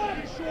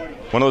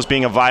 One of those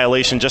being a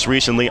violation just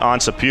recently on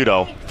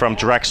Saputo from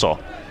Drexel.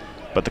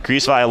 But the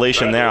crease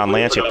violation there on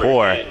Lancia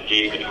Port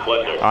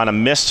on a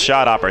missed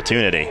shot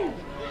opportunity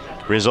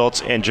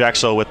results in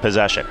Drexel with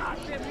possession.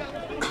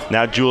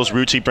 Now Jules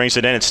Rucci brings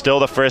it in. It's still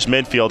the first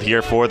midfield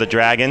here for the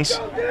Dragons.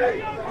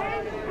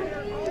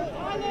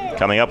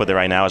 Coming up with it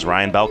right now is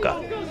Ryan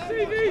Belka.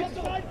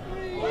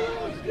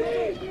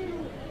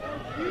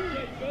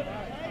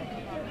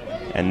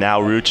 And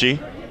now Rucci,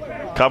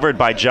 covered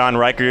by John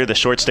Reicherter, the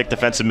short stick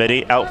defensive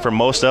midi, out for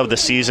most of the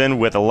season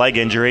with a leg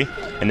injury.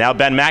 And now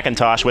Ben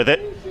McIntosh with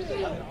it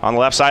on the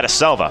left side of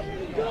Selva.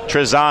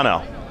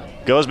 Trezano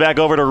goes back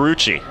over to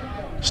Rucci,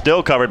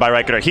 still covered by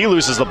Reicherter. He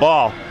loses the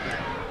ball,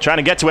 trying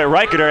to get to it.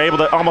 Reicherter able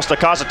to almost to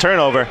cause a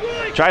turnover.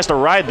 Tries to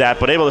ride that,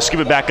 but able to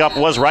scoop it back up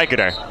was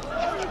Reicherter.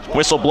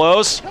 Whistle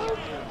blows.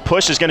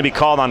 Push is going to be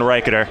called on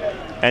Reicherter,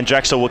 and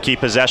Drexel will keep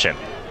possession.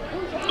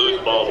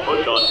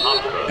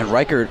 And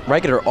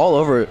Reicherter all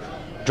over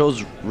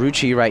Jules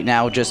Rucci right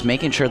now, just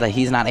making sure that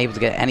he's not able to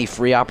get any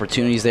free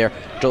opportunities there.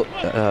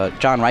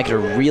 John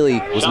Reicherter really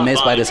was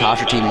missed by this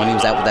Hofstra team when he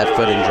was out with that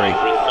foot injury.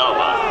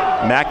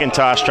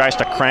 McIntosh tries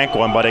to crank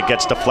one, but it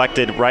gets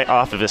deflected right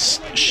off of his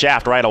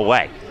shaft right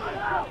away.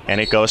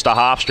 And it goes to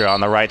Hofstra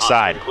on the right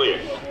side.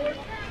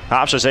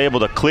 Hofstra's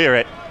able to clear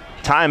it.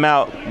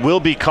 Timeout will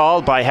be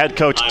called by head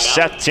coach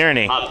Seth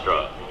Tierney.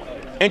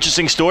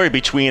 Interesting story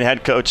between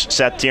head coach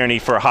Seth Tierney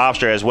for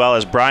Hofstra as well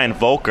as Brian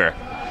Volker.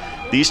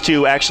 These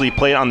two actually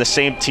played on the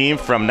same team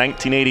from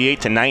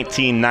 1988 to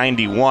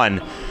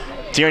 1991.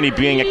 Tierney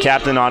being a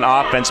captain on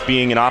offense,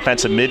 being an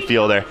offensive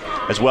midfielder,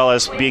 as well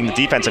as being the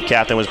defensive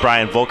captain was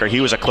Brian Volker.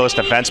 He was a close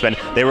defenseman.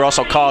 They were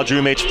also college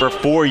roommates for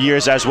 4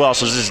 years as well.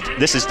 So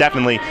this is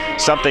definitely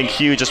something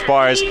huge as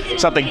far as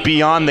something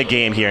beyond the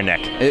game here,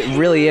 Nick. It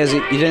really is.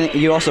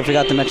 You also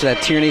forgot to mention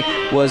that Tierney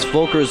was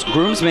Volker's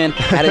groomsman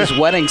at his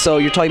wedding. So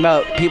you're talking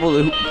about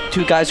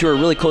two guys who are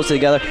really close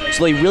together.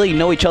 So they really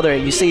know each other.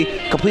 And you see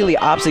completely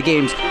opposite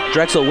games.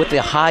 Drexel with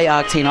the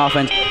high-octane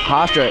offense.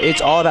 Hofstra,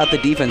 it's all about the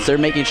defense. They're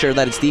making sure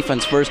that it's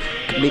defense first,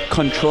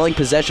 controlling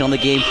possession on the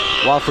game,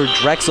 while for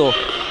Drexel,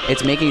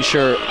 it's making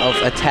sure of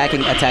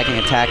attacking.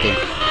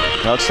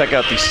 Now let's check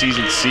out the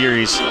season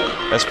series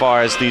as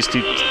far as these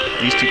two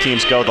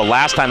teams go. The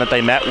last time that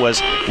they met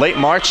was late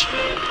March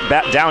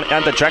down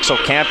at the Drexel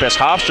campus.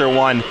 Hofstra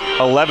won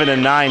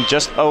 11-9,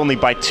 just only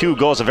by 2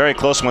 goals, a very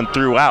close one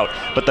throughout.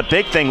 But the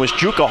big thing was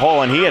Juka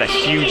Hole, and he had a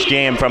huge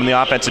game from the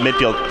offensive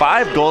midfield.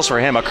 5 goals for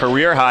him, a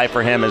career high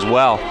for him as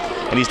well.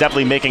 And he's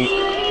definitely making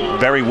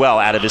very well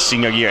out of his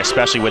senior year,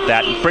 especially with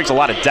that. He brings a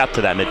lot of depth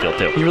to that midfield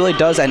too. He really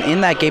does, and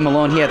in that game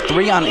alone, he had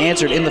 3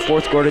 unanswered in the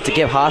fourth quarter to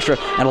give Hofstra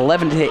an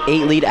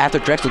 11-8 lead after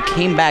Drexel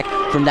came back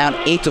from down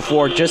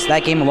 8-4. Just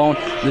that game alone,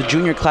 the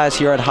junior class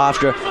here at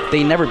Hofstra,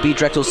 they never beat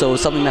Drexel, so it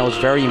was something that was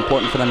very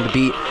important for them to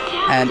beat,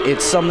 and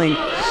it's something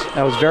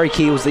that was very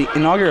key. It was the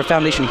inaugural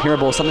Foundation Hero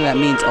Bowl, something that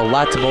means a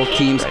lot to both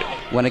teams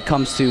when it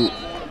comes to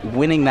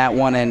winning that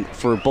one, and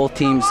for both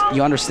teams,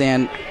 you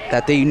understand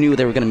that they knew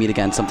they were going to meet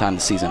again sometime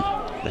this season.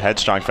 The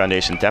Headstrong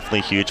Foundation, definitely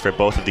huge for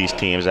both of these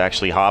teams.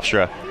 Actually,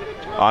 Hofstra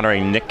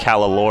honoring Nick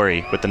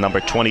Calalori with the number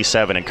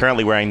 27, and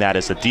currently wearing that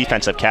as the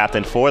defensive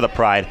captain for the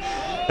Pride.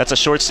 That's a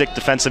short stick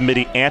defensive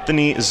midi,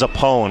 Anthony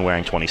Zappone,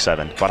 wearing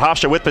 27. But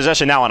Hofstra with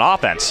possession now on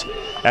offense,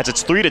 as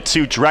it's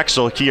 3-2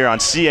 Drexel here on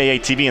CAA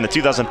TV in the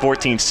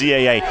 2014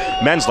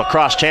 CAA Men's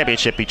Lacrosse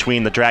Championship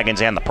between the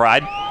Dragons and the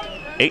Pride.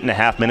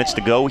 8.5 minutes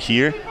to go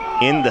here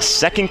in the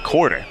second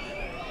quarter.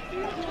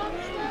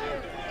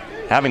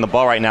 Having the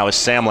ball right now is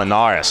Sam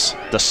Linares,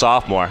 the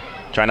sophomore,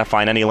 trying to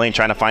find any lane,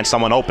 trying to find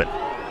someone open.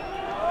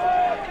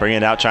 Bringing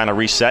it out, trying to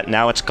reset.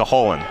 Now it's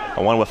Cajolan,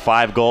 the one with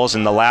 5 goals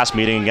in the last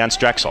meeting against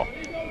Drexel.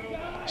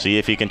 See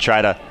if he can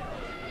try to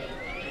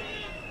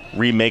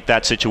remake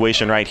that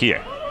situation right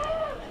here.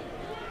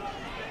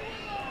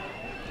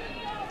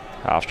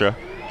 Hofstra.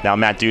 Now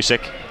Matt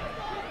Dusick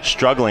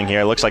struggling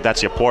here. Looks like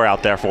that's your pour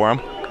out there for him.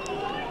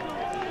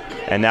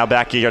 And now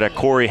back here to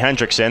Corey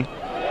Hendrickson.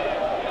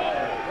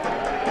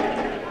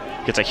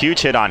 Gets a huge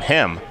hit on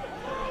him,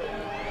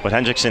 but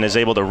Hendrickson is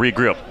able to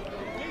regroup.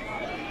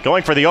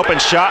 Going for the open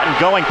shot and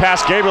going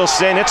past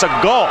Gabrielson. It's a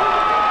goal.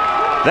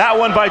 That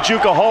one by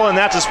Juka Holland.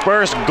 That's his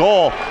first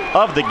goal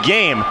of the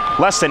game.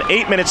 Less than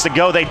 8 minutes to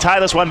go. They tie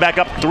this one back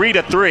up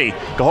 3-3.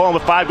 Caholen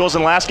with 5 goals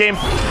in the last game,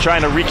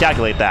 trying to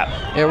recalculate that.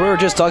 Yeah, we were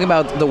just talking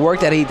about the work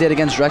that he did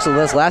against Drexel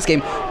this last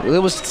game.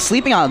 It was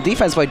sleeping on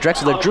defense by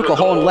Drexel. There, Drew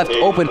Caholen left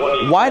open,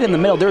 wide in the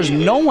middle. There's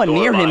no one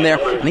near him there,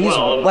 and he's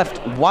left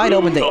wide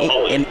open to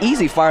an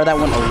easy fire. That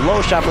one, a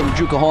low shot from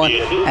Drew Caholen,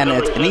 and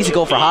it's an easy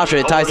goal for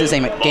Hofstra. It ties this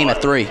game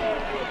at 3.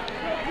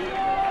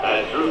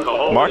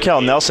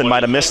 Markel Nelson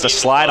might have missed a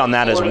slide on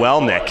that as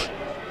well, Nick,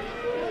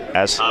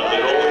 as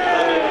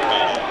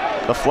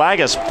the flag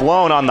has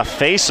flown on the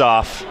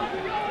face-off,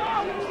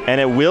 and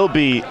it will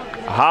be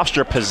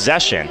Hofstra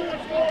possession.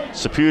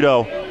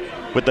 Saputo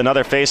with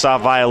another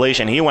face-off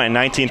violation. He went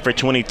 19 for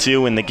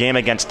 22 in the game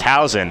against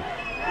Towson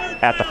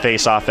at the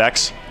face-off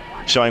X,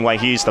 showing why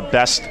he's the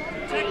best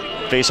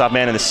face-off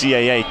man in the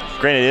CAA.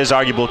 Granted, it is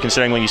arguable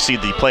considering when you see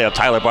the play of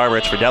Tyler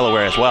Barbarich for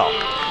Delaware as well.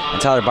 And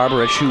Tyler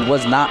Barbarich, who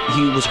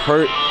was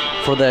hurt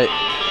for the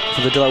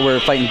Delaware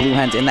Fighting Blue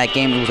Hens in that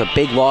game. It was a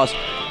big loss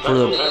for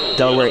the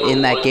Delaware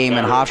in that game.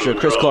 And Hofstra,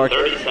 Chris Clark,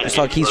 just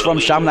like he's from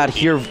Chaminade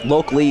here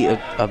locally,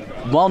 a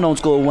well-known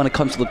school when it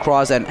comes to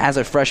lacrosse. And as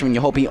a freshman,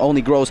 you hope he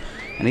only grows.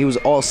 And he was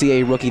all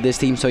CAA rookie this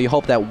team, so you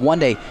hope that one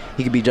day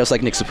he could be just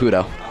like Nick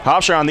Saputo.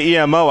 Hofstra on the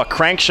EMO, a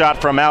crank shot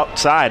from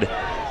outside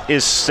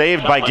is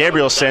saved by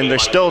Gabrielson. They're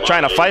still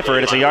trying to fight for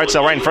it. It's a yard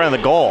sale right in front of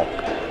the goal,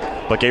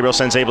 but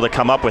Gabrielson's able to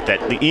come up with it.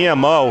 The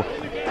EMO,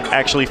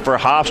 actually for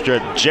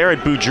Hofstra, Jared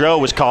Boudreau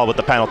was called with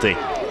the penalty.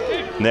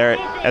 There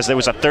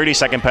was a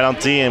 30-second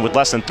penalty, and with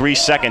less than 3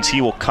 seconds,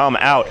 he will come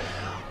out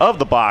of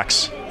the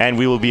box, and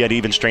we will be at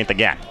even strength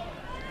again.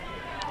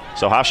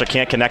 So Hofstra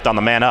can't connect on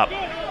the man up,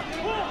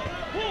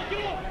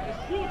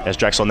 as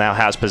Drexel now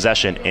has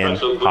possession in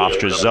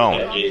Hofstra's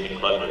zone.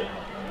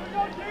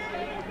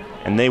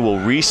 And they will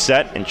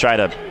reset and try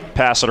to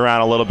pass it around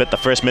a little bit. The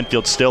first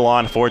midfield still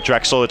on for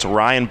Drexel. It's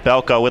Ryan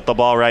Belko with the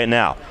ball right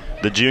now,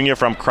 the junior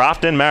from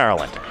Crofton,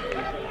 Maryland.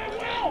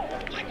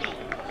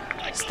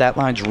 Stat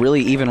line's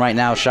really even right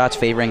now. Shots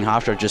favoring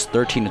Hofstra, just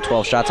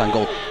 13-12 shots on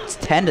goal. It's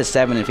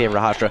 10-7 in favor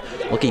of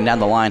Hofstra. Looking down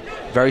the line,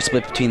 very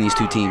split between these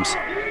two teams.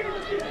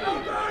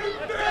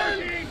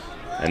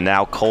 And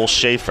now Cole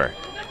Schaefer.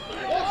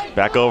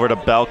 Back over to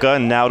Belka,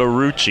 and now to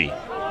Rucci.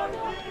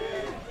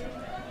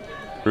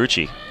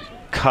 Rucci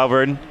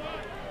covered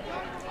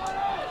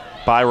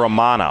by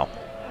Romano.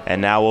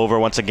 And now over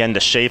once again to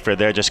Schaefer.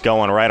 They're just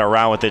going right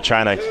around with it,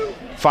 trying to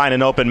find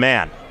an open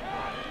man.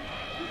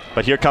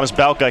 But here comes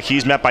Belka.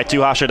 He's met by 2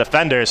 Hofstra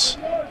defenders,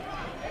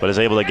 but is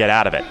able to get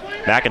out of it.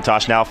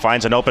 McIntosh now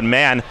finds an open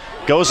man.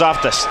 Goes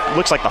off the,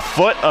 looks like the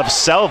foot of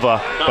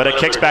Selva, but it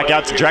kicks back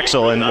out to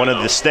Drexel in one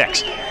of the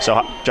sticks.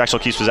 So Drexel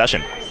keeps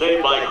possession.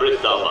 Saved by Chris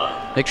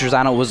Selva. Nick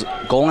Trezano was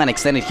goal line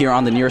extended here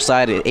on the near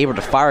side, able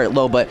to fire it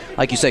low, but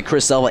like you said,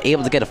 Chris Selva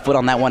able to get a foot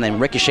on that one and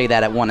ricochet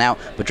that at 1 out,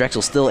 but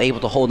Drexel still able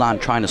to hold on,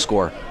 trying to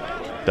score.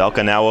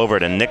 Belka now over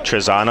to Nick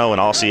Trezano, an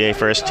All-CA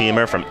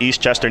first-teamer from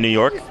Eastchester, New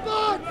York.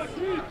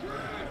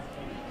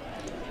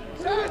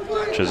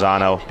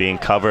 Trezano being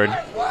covered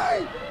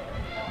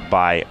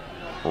by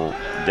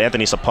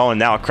Anthony Sapone.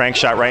 Now a crank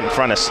shot right in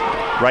front of us,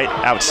 right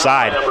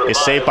outside, is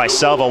saved by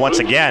Selva once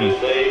again,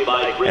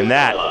 and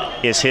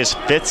that is his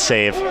 5th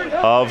save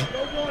of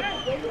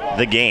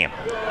the game.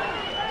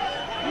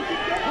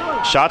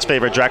 Shots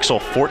favor Drexel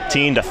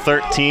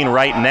 14-13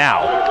 right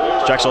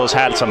now. Drexel has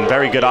had some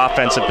very good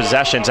offensive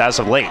possessions as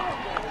of late.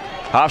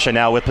 Hofstra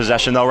now with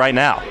possession though right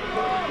now.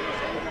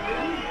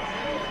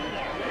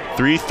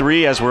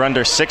 3-3 as we're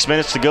under 6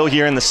 minutes to go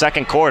here in the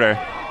second quarter.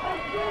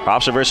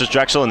 Hofstra versus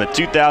Drexel in the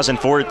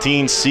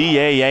 2014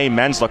 CAA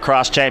Men's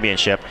Lacrosse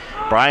Championship.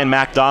 Brian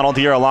MacDonald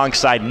here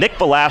alongside Nick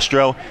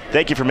Velastro.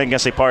 Thank you for making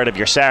us a part of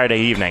your Saturday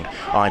evening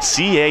on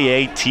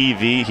CAA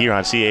TV here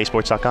on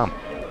CAAsports.com.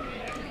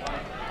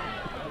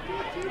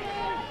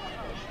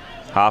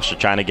 Hofstra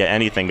trying to get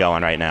anything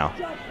going right now.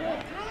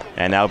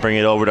 And now bring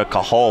it over to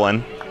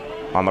Caholen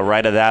on the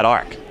right of that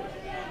arc.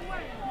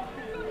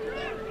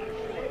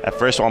 At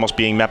first almost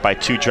being met by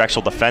 2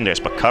 Drexel defenders,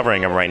 but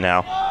covering him right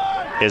now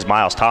is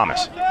Miles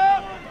Thomas.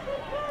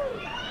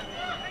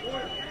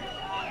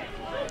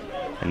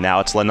 And now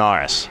it's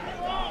Linares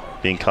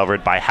being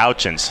covered by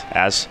Houchins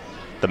as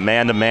the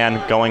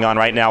man-to-man going on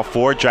right now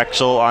for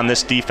Drexel on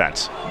this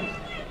defense.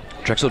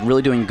 Drexel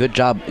really doing a good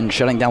job in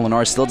shutting down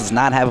Linares. Still does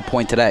not have a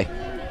point today.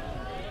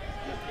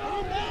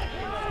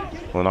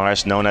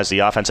 Linares, known as the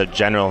offensive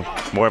general,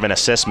 more of an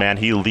assist man.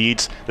 He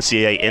leads the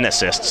CAA in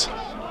assists.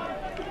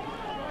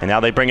 And now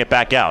they bring it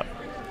back out,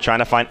 trying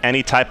to find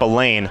any type of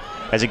lane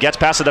as he gets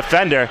past the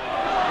defender,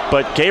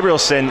 but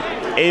Gabrielson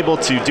able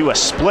to do a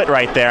split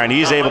right there, and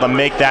he's able to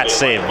make that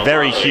save.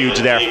 Very huge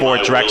there for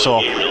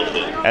Drexel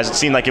as it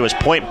seemed like it was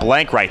point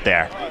blank right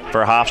there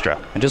for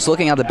Hofstra. And just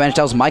looking at the bench,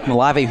 that was Mike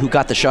Malave who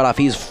got the shot off.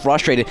 He's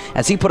frustrated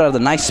as he put out a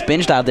nice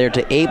spin dive there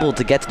to able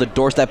to get to the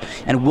doorstep,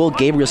 and Will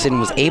Gabrielson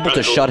was able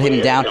to shut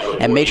him down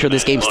and make sure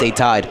this game stayed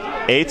tied.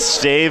 8th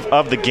save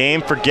of the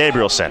game for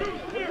Gabrielson.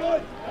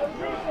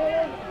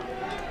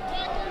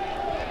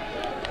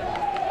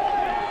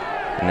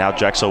 And now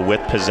Drexel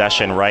with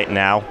possession right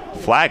now.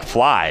 Flag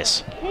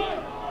flies.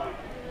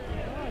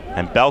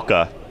 And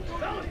Belka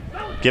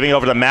giving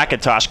over to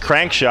McIntosh.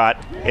 Crank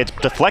shot. It's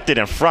deflected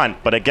in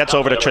front, but it gets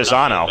over to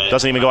Trezano.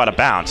 Doesn't even go out of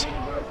bounds.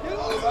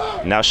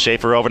 Now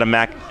Schaefer over to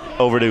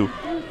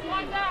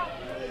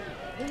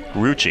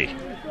Rucci.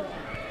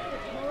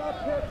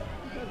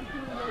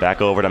 Back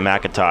over to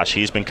McIntosh.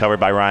 He's been covered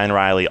by Ryan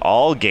Riley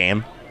all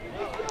game.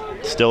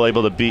 Still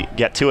able to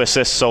get 2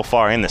 assists so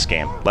far in this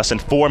game. Less than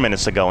 4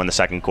 minutes to go in the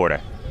second quarter.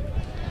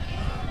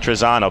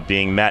 Trezano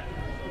being met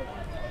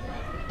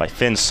by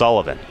Finn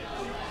Sullivan.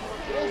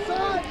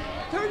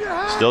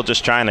 Still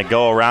just trying to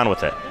go around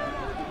with it.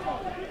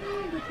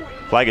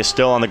 Flag is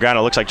still on the ground.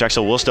 It looks like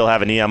Drexel will still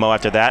have an EMO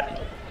after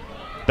that.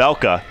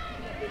 Belka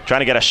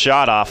trying to get a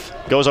shot off.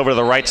 Goes over to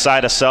the right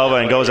side of Selva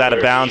and goes out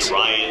of bounds.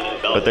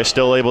 But they're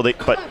still able to,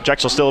 but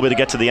Drexel's still able to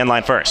get to the end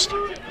line first.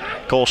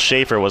 Cole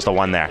Schaefer was the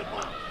one there.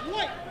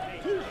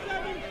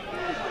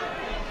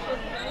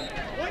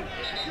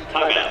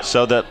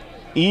 So the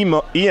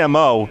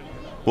EMO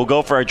will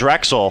go for a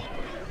Drexel,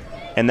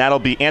 and that'll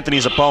be Anthony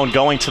Zappone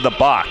going to the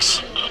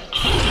box.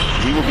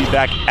 We will be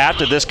back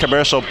after this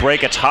commercial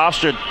break. It's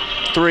Hofstra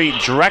 3,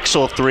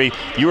 Drexel 3.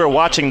 You are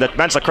watching the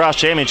Men's Lacrosse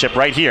Championship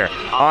right here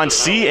on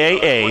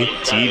CAA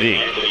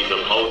TV.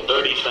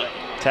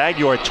 Tag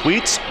your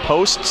tweets,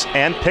 posts,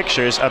 and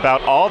pictures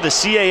about all the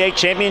CAA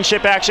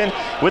Championship action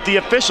with the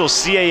official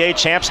CAA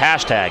Champs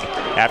hashtag.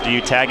 After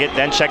you tag it,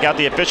 then check out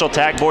the official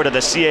tag board of the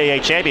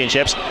CAA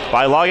Championships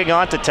by logging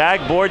on to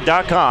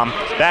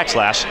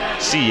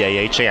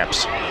tagboard.com/CAA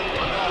Champs.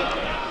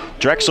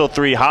 Drexel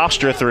 3,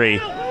 Hofstra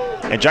 3.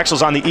 And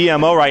Drexel's on the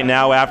EMO right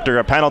now after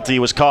a penalty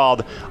was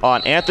called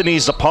on Anthony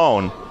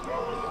Zappone.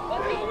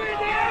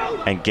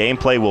 And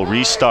gameplay will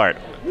restart.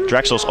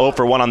 Drexel's 0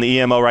 for 1 on the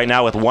EMO right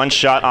now with 1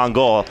 shot on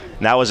goal.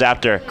 And that was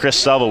after Chris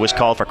Selva was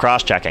called for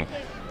cross-checking.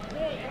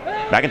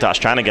 McIntosh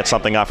trying to get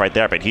something off right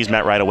there, but he's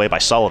met right away by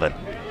Sullivan.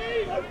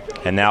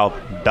 And now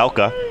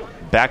Belka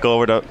back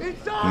over to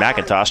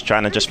McIntosh,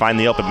 trying to just find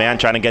the open man,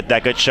 trying to get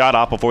that good shot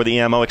off before the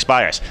EMO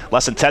expires.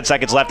 Less than 10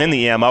 seconds left in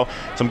the EMO.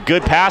 Some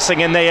good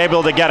passing, and they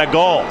able to get a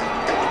goal.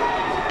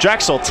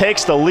 Drexel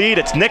takes the lead.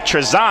 It's Nick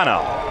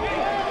Trezano.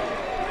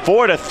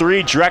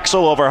 4-3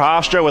 Drexel over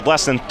Hofstra with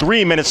less than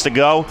 3 minutes to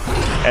go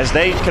as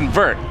they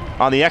convert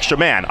on the extra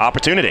man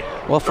opportunity.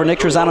 Well, for Nick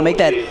Trezano, make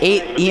that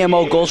 8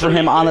 EMO goals for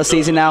him on the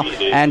season now.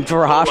 And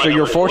for Hofstra,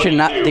 you're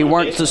fortunate they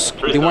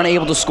weren't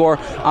able to score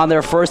on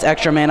their first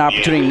extra man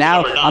opportunity.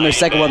 Now on their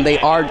second one, they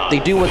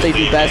do what they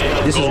do best.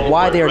 This is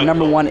why they are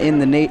 #1 in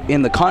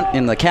the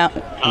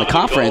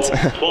conference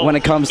when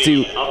it comes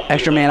to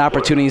extra man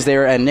opportunities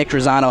there. And Nick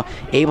Trezano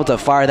able to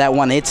fire that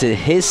one. It's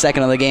his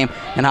second of the game,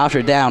 and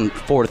Hofstra down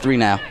 4-3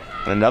 now.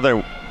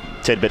 Another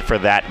tidbit for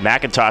that.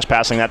 McIntosh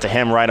passing that to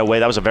him right away.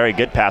 That was a very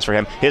good pass for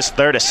him. His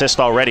 3rd assist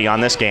already on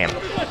this game.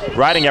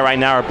 Riding it right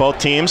now are both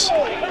teams.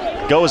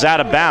 Goes out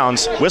of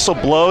bounds. Whistle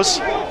blows.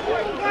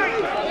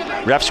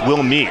 Refs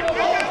will meet.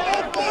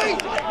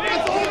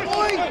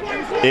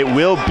 It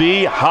will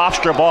be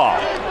Hofstra ball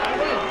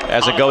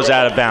as it goes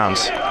out of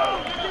bounds.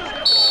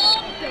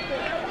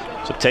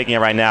 So taking it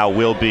right now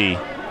will be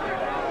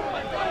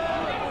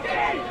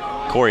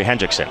Corey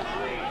Hendrickson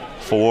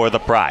for the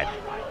Pride.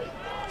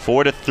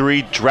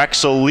 4-3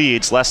 Drexel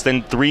leads, less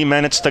than 3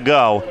 minutes to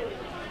go.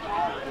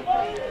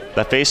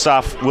 The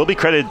faceoff will be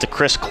credited to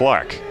Chris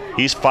Clark.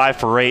 He's 5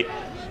 for 8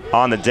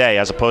 on the day,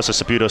 as opposed to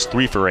Saputo's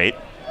 3 for 8.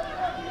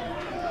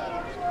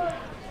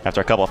 After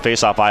a couple of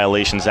faceoff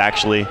violations,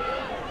 actually,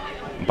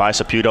 by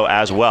Saputo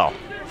as well.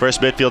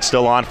 First midfield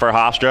still on for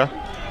Hofstra.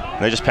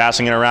 They're just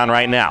passing it around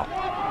right now.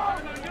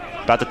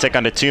 About to tick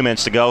under 2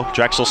 minutes to go.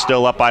 Drexel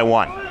still up by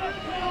 1.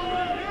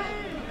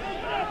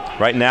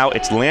 Right now,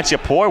 it's Lancia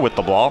Poor with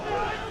the ball.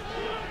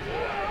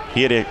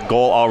 He had a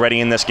goal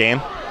already in this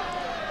game.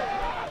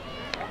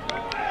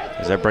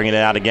 As they're bringing it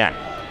out again.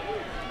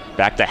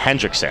 Back to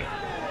Hendrickson.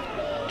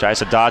 Tries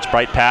to dodge,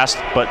 bright pass,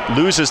 but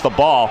loses the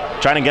ball.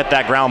 Trying to get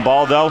that ground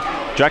ball, though.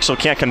 Drexel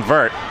can't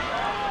convert.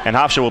 And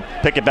Hofstra will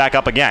pick it back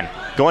up again.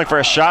 Going for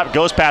a shot,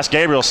 goes past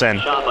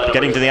Gabrielson.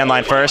 Getting to the end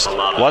line first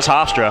was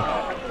Hofstra.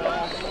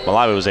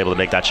 Malawi was able to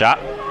make that shot.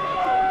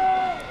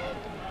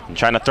 And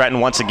trying to threaten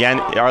once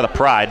again are the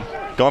Pride.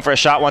 Going for a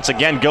shot once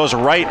again, goes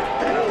right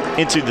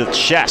into the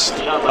chest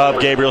of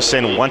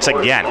Gabrielson once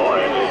again.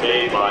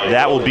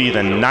 That will be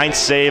the 9th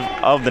save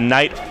of the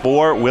night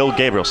for Will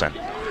Gabrielson.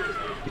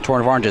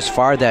 Tornvarn just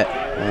fired that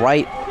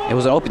right. It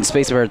was an open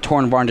space where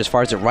Tornvarn just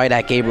fires it right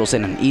at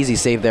Gabrielson. An easy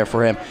save there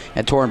for him.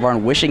 And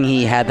Tornvarn wishing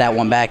he had that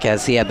one back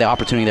as he had the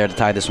opportunity there to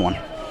tie this one.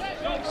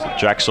 So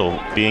Drexel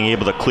being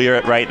able to clear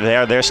it right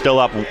there. They're still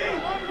up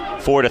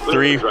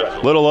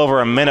 4-3. Little over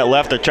a minute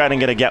left. They're trying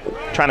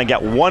to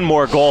get one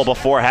more goal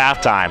before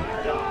halftime.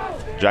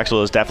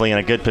 Drexel is definitely in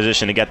a good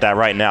position to get that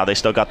right now. They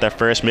still got their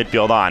first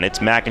midfield on. It's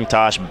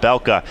McIntosh,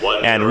 Belka,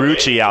 and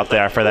Rucci out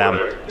there for them.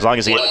 As well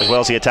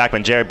as the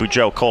attackman Jared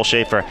Boudreau, Cole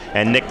Schaefer,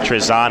 and Nick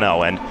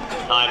Trezano. And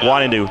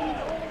wanting to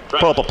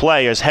pull up a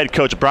play is head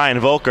coach Brian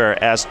Volker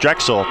as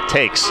Drexel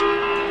takes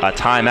a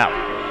timeout.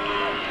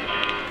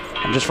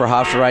 And just for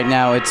Hofstra right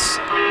now,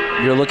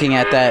 you're looking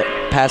at that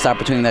pass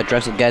opportunity that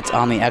Drexel gets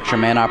on the extra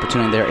man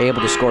opportunity. They're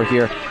able to score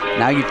here.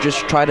 Now you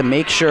just try to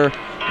make sure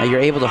you're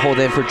able to hold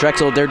in for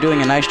Drexel. They're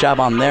doing a nice job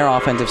on their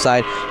offensive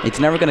side. It's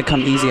never going to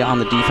come easy on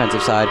the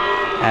defensive side.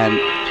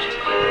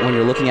 And when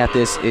you're looking at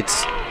this,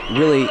 it's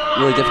really,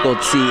 really difficult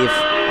to see if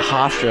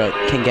Hofstra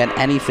can get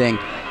anything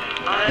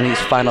in these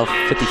final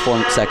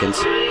 54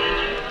 seconds.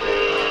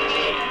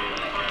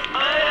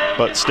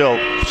 But still,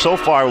 so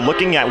far,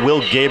 looking at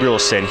Will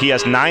Gabrielson, he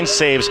has 9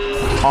 saves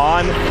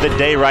on the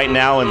day right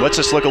now. And let's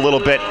just look a little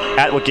bit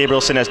at what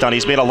Gabrielson has done.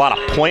 He's made a lot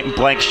of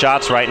point-blank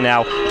shots right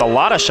now. A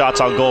lot of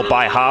shots on goal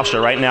by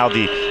Hofstra. Right now,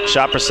 the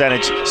shot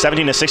percentage,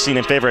 17-16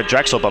 in favor of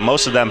Drexel, but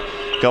most of them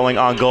going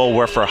on goal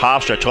were for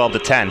Hofstra,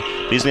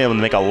 12-10. He's been able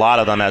to make a lot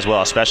of them as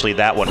well, especially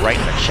that one right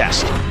in the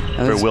chest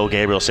for Will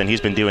Gabrielson.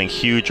 He's been doing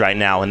huge right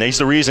now, and he's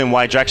the reason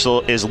why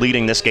Drexel is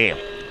leading this game.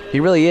 He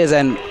really is,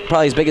 and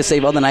probably his biggest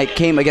save of the night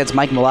came against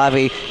Mike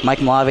Malavi. Mike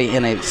Malavi,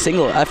 in a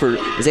single effort,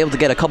 is able to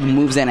get a couple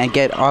moves in and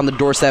get on the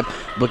doorstep,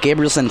 but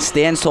Gabrielson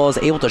stands tall, is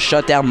able to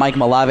shut down Mike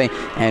Malavi,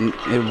 and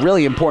a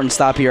really important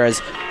stop here,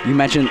 as you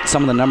mentioned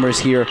some of the numbers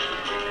here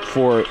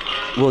for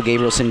Will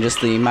Gabrielson,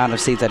 just the amount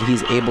of saves that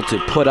he's able to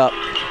put up,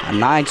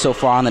 9 so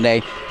far on the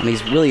day, and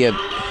he's really a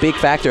big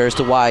factor as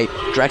to why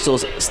Drexel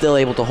is still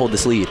able to hold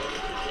this lead.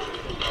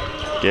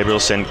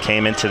 Gabrielson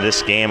came into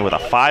this game with a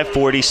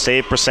 .540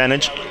 save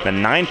percentage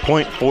and a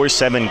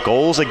 9.47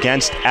 goals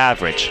against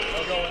average.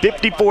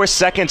 54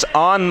 seconds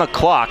on the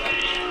clock.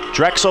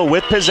 Drexel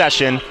with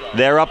possession.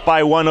 They're up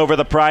by 1 over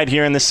the Pride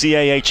here in the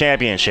CAA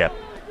Championship.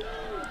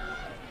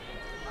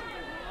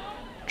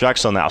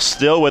 Drexel now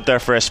still with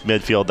their first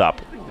midfield up.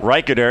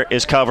 Reicherter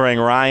is covering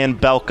Ryan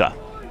Belka.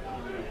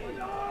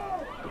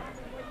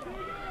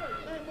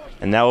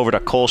 And now over to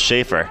Cole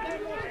Schaefer.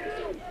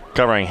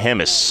 Covering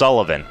him is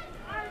Sullivan.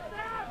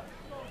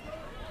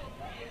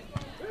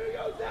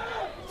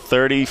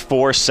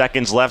 34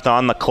 seconds left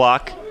on the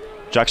clock.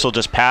 Drexel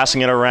just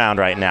passing it around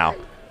right now.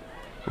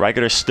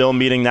 Reicherter still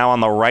meeting now on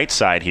the right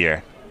side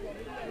here.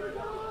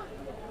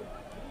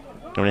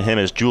 Over to him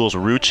is Jules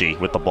Rucci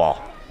with the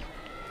ball.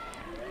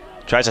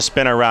 Tries to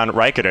spin around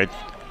Reicherter.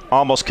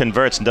 Almost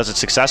converts and does it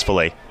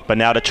successfully. But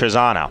now to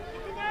Trezano.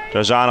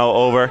 Trezano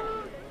over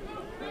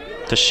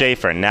to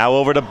Schaefer. Now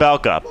over to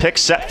Belka. Pick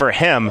set for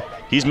him.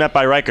 He's met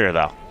by Reicherter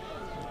though.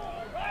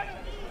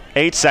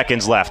 8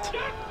 seconds left.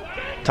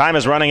 Time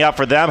is running out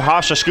for them.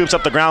 Hofstra scoops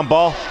up the ground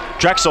ball.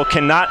 Drexel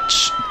cannot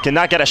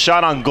get a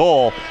shot on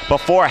goal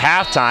before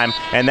halftime,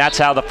 and that's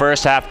how the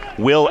first half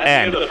will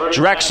end.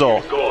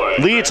 Drexel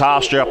leads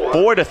Hofstra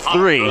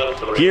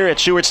 4-3 here at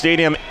Stewart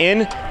Stadium in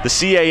the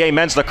CAA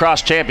Men's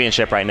Lacrosse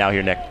Championship right now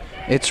here, Nick.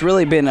 It's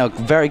really been a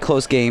very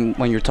close game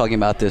when you're talking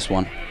about this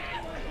one.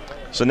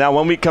 So now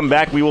when we come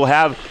back, we will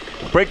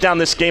break down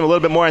this game a little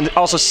bit more and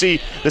also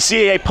see the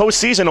CAA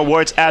postseason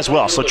awards as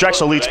well. So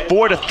Drexel leads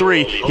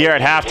 4-3 here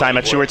at halftime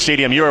at Stewart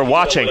Stadium. You are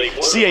watching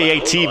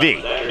CAA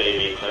TV.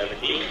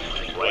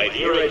 Right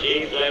here at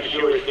James M.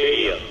 Stewart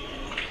Stadium.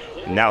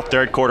 Now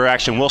third quarter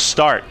action will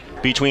start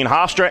between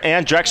Hofstra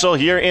and Drexel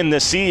here in the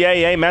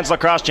CAA Men's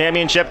Lacrosse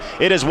Championship.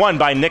 It is won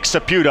by Nick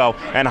Saputo,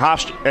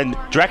 and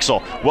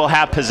Drexel will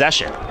have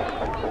possession.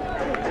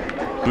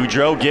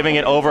 Boudreau giving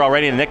it over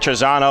already to Nick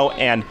Trezano,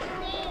 and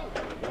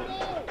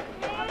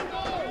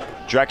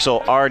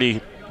Drexel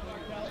already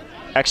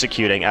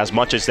executing as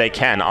much as they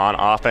can on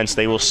offense.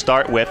 They will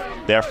start with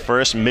their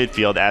first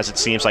midfield, as it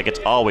seems like it's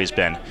always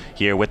been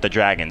here with the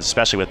Dragons,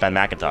 especially with Ben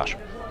McIntosh.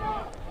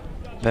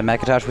 Ben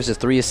McIntosh with his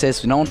 3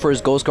 assists, known for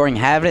his goal scoring.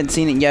 Haven't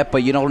seen it yet,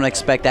 but you don't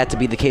expect that to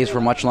be the case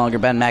for much longer.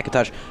 Ben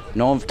McIntosh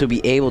known to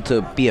be able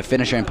to be a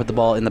finisher and put the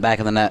ball in the back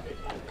of the net.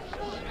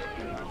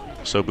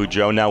 So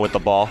Boudreau now with the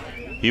ball.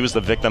 He was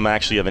the victim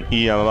actually of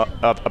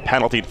a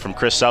penalty from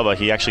Chris Selva.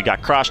 He actually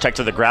got cross-checked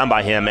to the ground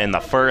by him in the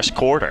first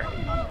quarter.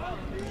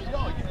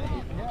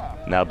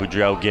 Now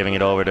Boudreau giving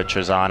it over to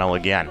Trezano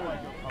again.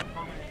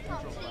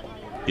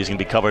 He's going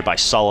to be covered by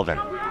Sullivan.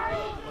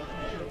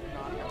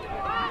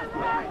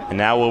 And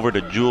now over to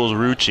Jules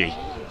Rucci.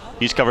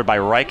 He's covered by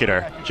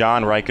Reicherter,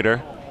 John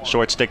Reicherter,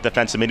 short stick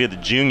defensive mid, the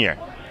junior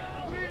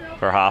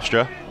for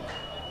Hofstra.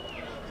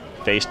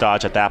 Face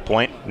dodge at that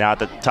point. Now at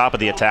the top of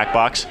the attack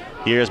box.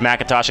 Here's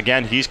McIntosh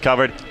again. He's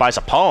covered by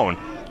Sapone.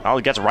 Oh,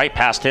 he gets right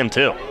past him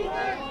too.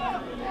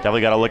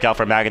 Definitely got to look out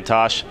for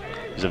McIntosh.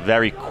 He's a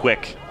very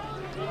quick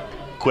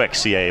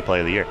CAA Player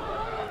of the Year.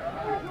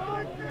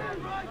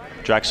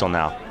 Drexel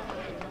now.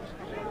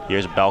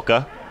 Here's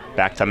Belka.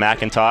 Back to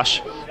McIntosh.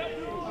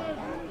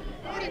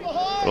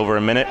 Over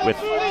a minute with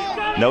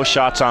no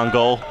shots on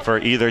goal for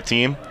either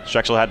team.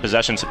 Drexel had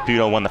possession.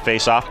 Saputo won the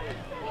face-off.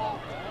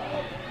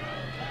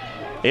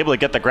 Able to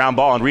get the ground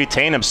ball and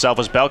retain himself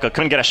as Belka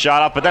couldn't get a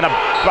shot off, but then a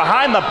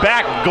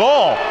behind-the-back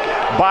goal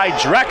by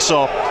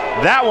Drexel.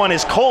 That one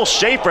is Cole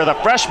Schaefer, the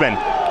freshman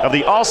of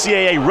the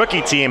All-CAA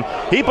rookie team.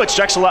 He puts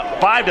Drexel up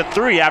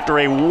 5-3 after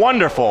a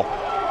wonderful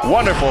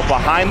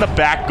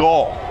behind-the-back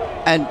goal.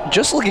 And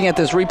just looking at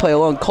this replay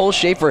alone, Cole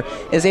Schaefer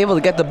is able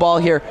to get the ball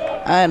here.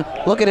 And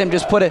look at him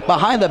just put it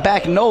behind the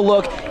back, no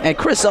look. And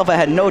Chris Selfa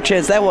had no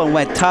chance. That one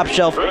went top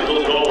shelf.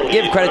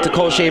 Give credit to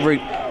Cole Schaefer.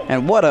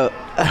 And what a...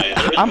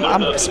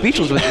 I'm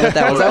speechless with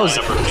that one. That was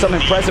some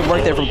impressive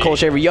work there from Cole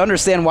Schaefer. You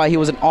understand why he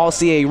was an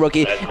All-CAA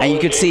rookie, and you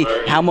could see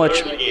how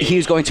much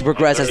he's going to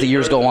progress as the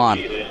years go on.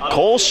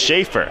 Cole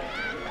Schaefer,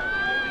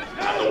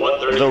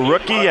 the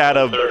rookie out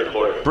of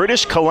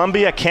British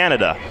Columbia,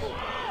 Canada.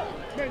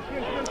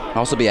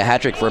 Also be a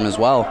hat trick for him as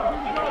well.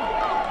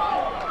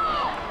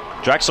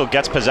 Drexel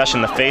gets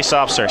possession. The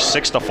faceoffs are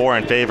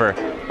 6-4 in favor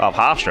of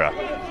Hofstra.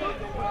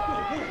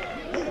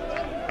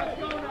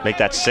 Make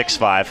that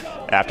 6-5.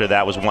 After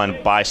that was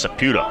won by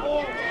Saputo.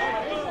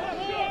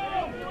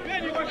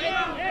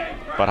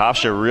 But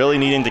Hofstra really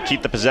needing to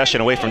keep the possession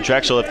away from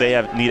Drexel if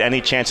they need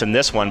any chance in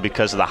this one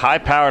because of the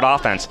high-powered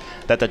offense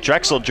that the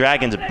Drexel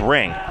Dragons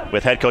bring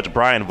with head coach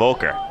Brian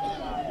Volker.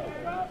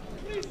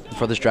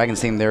 For this Dragons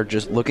team, they're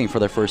just looking for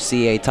their first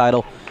CAA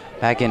title.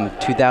 Back in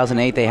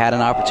 2008, they had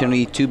an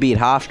opportunity to beat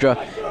Hofstra.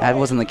 That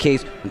wasn't the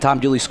case. And Tom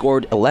Dooley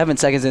scored 11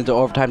 seconds into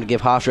overtime to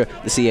give Hofstra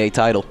the CAA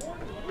title.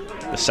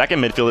 The second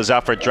midfield is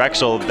out for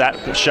Drexel.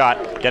 That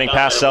shot getting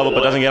past Selva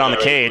but doesn't get on the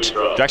cage.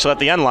 Drexel at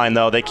the end line,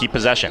 though, they keep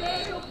possession.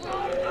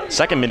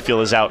 Second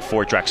midfield is out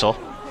for Drexel.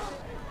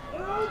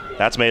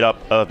 That's made up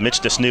of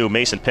Mitch Desnew,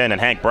 Mason Penn,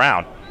 and Hank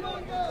Brown.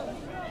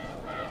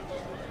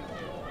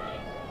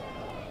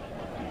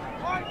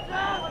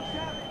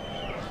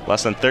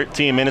 Less than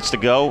 13 minutes to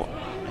go.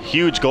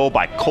 Huge goal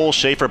by Cole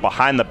Schaefer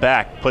behind the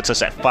back. Puts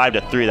us at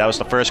 5-3. That was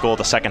the first goal of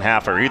the second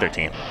half for either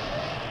team.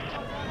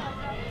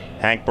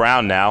 Hank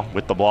Brown now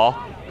with the ball.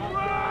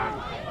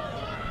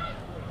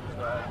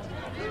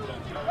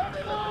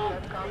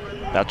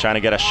 Now trying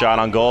to get a shot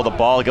on goal. The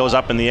ball goes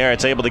up in the air.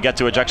 It's able to get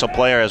to a Drexel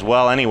player as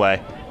well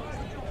anyway.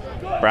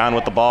 Brown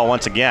with the ball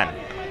once again.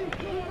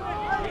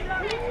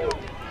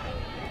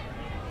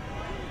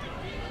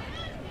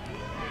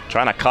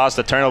 Trying to cause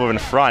the turnover in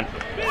front.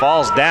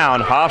 Falls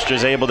down. Hofstra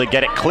is able to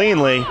get it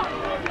cleanly.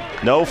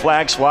 No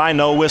flags fly,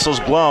 no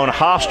whistles blown.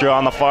 Hofstra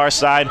on the far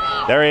side,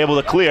 they're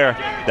able to clear.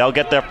 They'll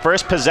get their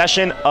first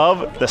possession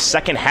of the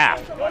second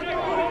half.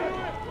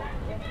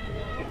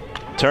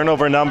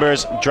 Turnover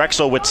numbers,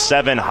 Drexel with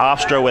 7,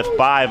 Hofstra with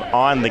 5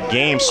 on the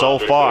game so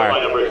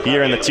far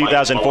here in the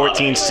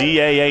 2014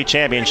 CAA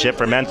Championship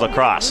for men's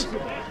lacrosse.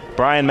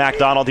 Brian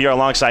MacDonald here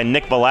alongside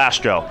Nick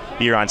Velastro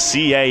here on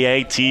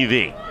CAA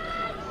TV.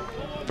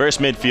 First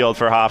midfield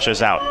for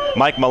Hofstra's out.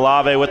 Mike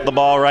Malave with the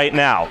ball right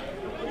now.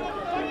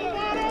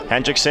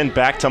 Hendrickson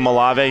back to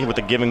Malave with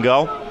the give and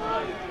go.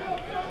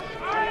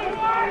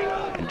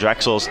 And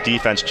Drexel's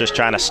defense just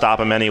trying to stop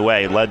him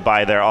anyway, led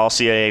by their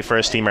All-CAA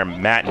first teamer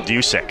Matt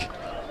Dusick,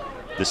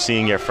 the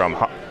senior from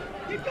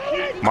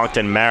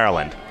Moncton,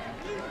 Maryland.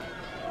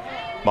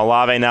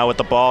 Malave now with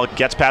the ball,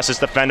 gets past his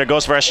defender,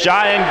 goes for a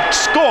shot and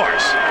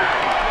scores.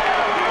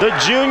 The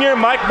junior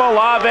Mike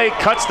Malave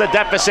cuts the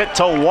deficit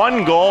to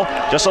 1 goal.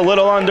 Just a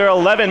little under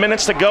 11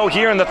 minutes to go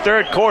here in the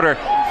third quarter.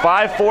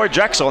 5-4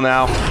 Drexel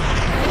now.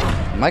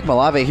 Mike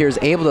Malave here is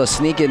able to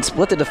sneak in,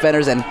 split the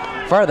defenders, and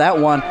for that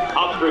one,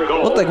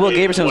 looked like Will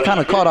Gaberson was kind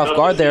of caught off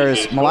guard there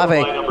as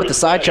Malave with the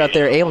side shot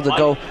there, able to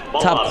go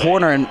top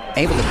corner and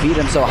able to beat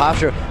him. So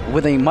Hofstra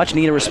with a much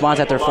needed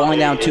response after falling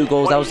down 2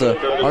 goals. That was the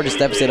largest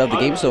deficit of the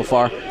game so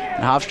far.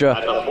 And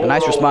Hofstra, a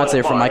nice response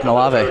there from Mike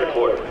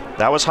Malave.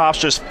 That was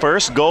Hofstra's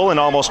first goal in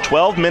almost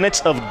 12 minutes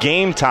of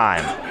game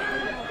time.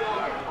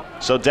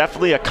 So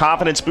definitely a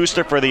confidence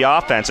booster for the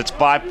offense. It's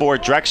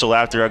 5-4 Drexel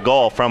after a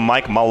goal from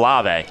Mike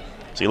Malave.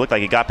 So he looked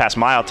like he got past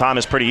Mile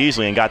Thomas pretty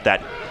easily and got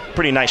that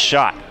pretty nice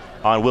shot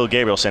on Will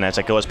Gabrielson as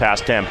it goes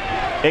past him.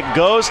 It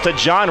goes to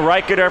John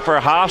Reicherter for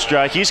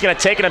Hofstra. He's going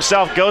to take it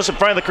himself, goes in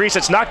front of the crease.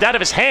 It's knocked out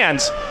of his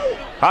hands.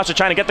 Hofstra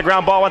trying to get the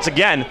ground ball once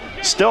again.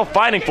 Still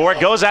fighting for it.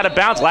 Goes out of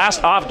bounds.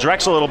 Last off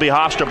Drexel, it'll be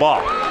Hofstra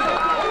ball.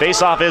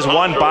 Face-off is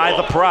won by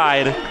the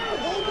Pride.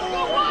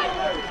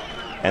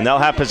 And they'll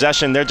have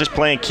possession. They're just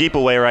playing keep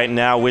away right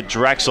now with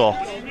Drexel.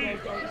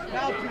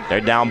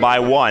 They're down by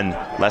 1.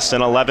 Less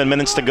than 11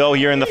 minutes to go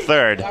here in the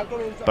third.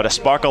 But a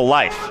spark of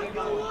life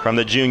from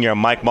the junior,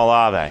 Mike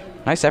Malave.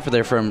 Nice effort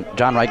there from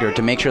John Reicher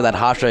to make sure that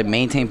Hofstra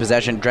maintained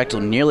possession.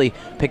 Drexel nearly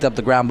picked up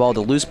the ground ball, the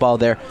loose ball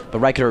there,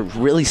 but Reicher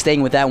really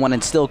staying with that one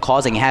and still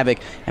causing havoc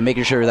and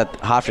making sure that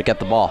Hofstra kept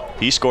the ball.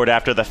 He scored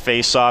after the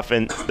face-off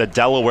in the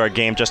Delaware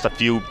game just a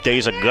few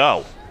days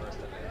ago.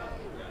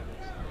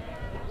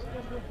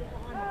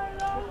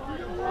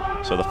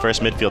 So the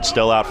first midfield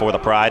still out for the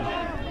Pride.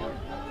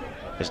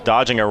 Is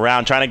dodging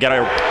around, trying to get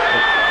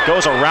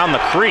goes around the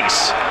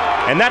crease.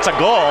 And that's a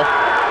goal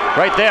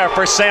right there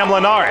for Sam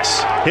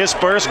Linares. His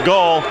first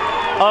goal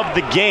of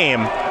the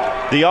game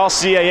the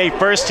All-CAA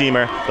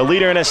first-teamer, the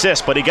leader in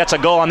assists, but he gets a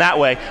goal on that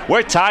way.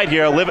 We're tied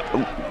here, a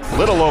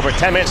little over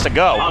 10 minutes to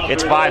go.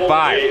 It's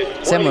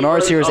 5-5. Sam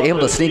Linares here is able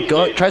to sneak,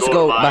 tries to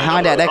go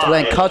behind that X, but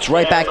then cuts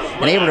right back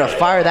and able to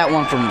fire that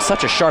one from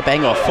such a sharp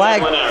angle. A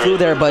flag flew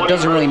there, but it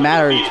doesn't really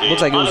matter. It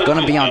looks like it was going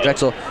to be on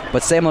Drexel,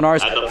 but Sam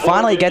Linares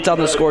finally gets on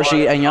the score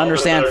sheet, and you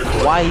understand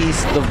why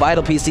he's the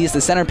vital piece. He's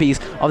the centerpiece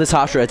of this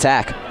Hofstra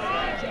attack.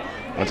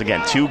 Once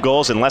again, 2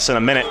 goals in less than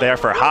a minute there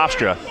for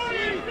Hofstra.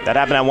 That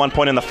happened at one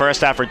point in the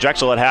first half for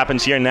Drexel. It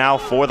happens here now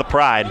for the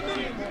Pride.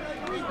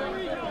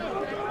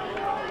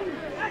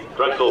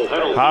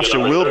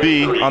 Hofstra will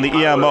be on the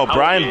EMO.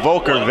 Brian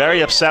Volker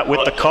very upset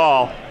with the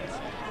call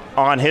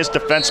on his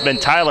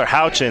defenseman Tyler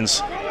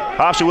Houchins.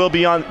 Hofstra will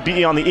be on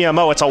the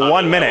EMO. It's a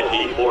 1 minute.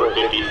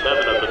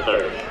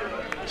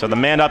 So the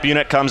man-up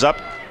unit comes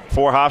up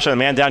for Hofstra. The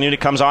man-down unit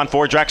comes on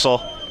for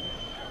Drexel.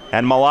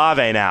 And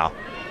Malave now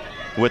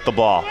with the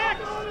ball,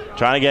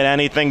 trying to get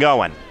anything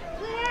going.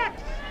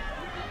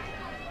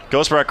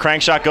 Goes for a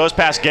crank shot, goes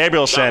past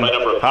Gabrielson.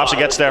 Hofstra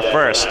gets there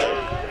first.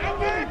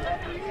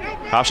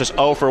 Hofstra's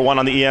 0 for 1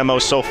 on the EMO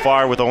so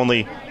far with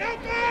only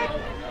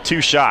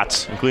 2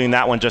 shots, including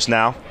that one just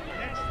now.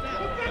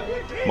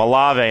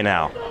 Malave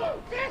now.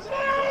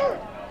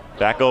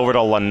 Back over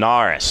to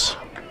Linares.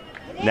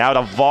 Now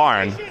to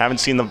Varn. Haven't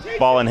seen the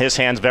ball in his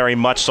hands very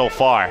much so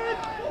far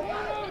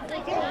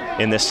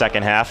in this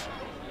second half.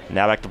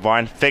 Now back to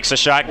Varn. Fakes a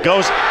shot,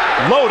 goes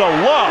low to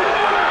low,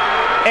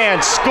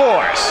 and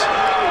scores.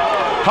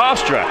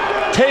 Hofstra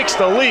takes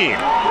the lead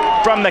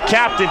from the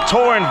captain,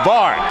 Torin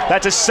Varn.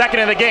 That's his second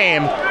of the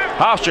game.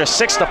 Hofstra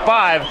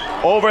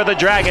 6-5 over the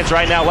Dragons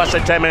right now, less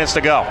than 10 minutes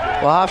to go.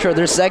 Well, Hofstra,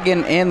 they're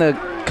second in the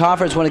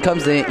conference when it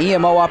comes to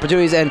EMO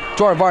opportunities, and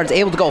Torin Varn's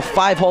able to go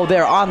 5-hole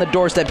there on the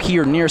doorstep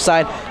here near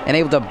side and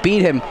able to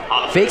beat him.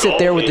 Fakes it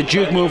there with the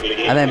juke move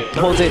and then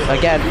pulls it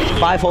again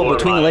 5-hole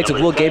between the legs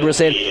of Will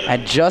Gabrielson,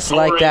 and just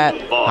like that,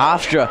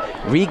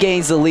 Hofstra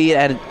regains the lead,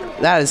 and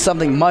that is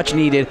something much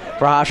needed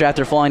for Hofstra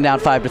after falling down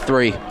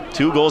 5-3.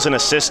 2 goals and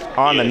assists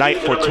on the night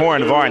for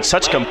Torin Varn.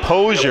 Such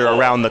composure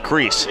around the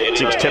crease.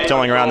 He was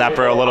tiptoeing around that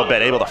for a little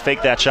bit, able to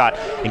fake that shot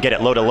and get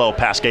it low to low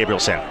past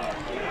Gabrielson.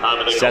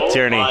 Seth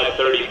Tierney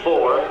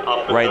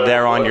right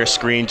there on your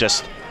screen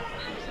just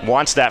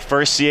wants that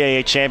first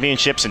CAA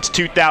championship since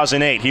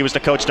 2008. He was the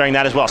coach during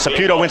that as well.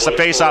 Saputo wins the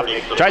faceoff,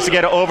 tries to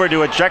get it over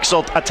to a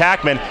Drexel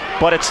attackman,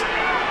 but it's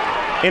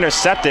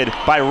intercepted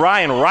by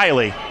Ryan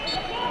Riley.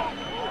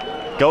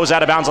 Goes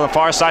out of bounds on the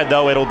far side,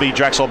 though. It'll be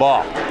Drexel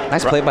ball.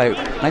 Nice play by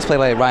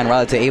Ryan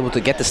Riley to able to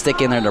get the stick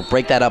in there to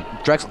break that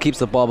up. Drexel keeps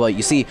the ball, but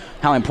you see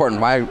how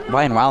important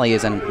Ryan Riley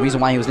is and the reason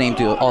why he was named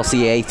to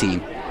All-CAA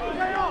team.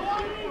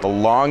 The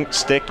long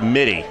stick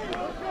midi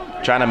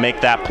trying to make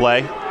that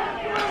play.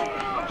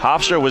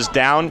 Hofstra was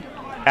down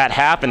at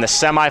half in the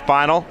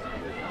semifinal.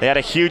 They had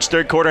a huge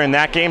third quarter in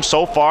that game.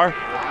 So far,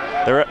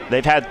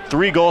 they've had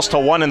 3 goals to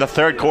 1 in the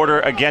third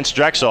quarter against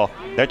Drexel.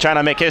 They're trying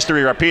to make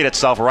history repeat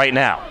itself right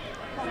now.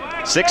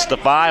 6-5,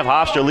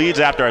 Hofstra leads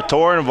after a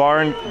Torin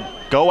Varn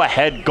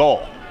go-ahead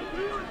goal.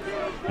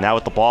 Now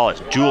with the ball is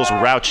Jules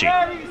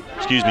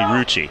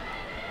Rucci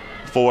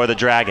for the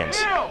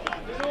Dragons.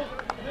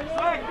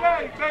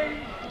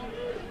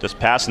 Just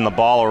passing the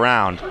ball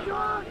around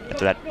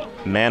into that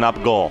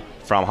man-up goal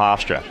from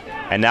Hofstra.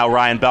 And now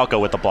Ryan Belko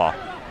with the ball.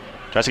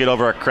 Tries to get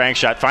over a crank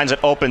shot, finds an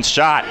open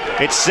shot.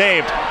 It's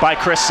saved by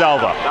Chris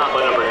Selva.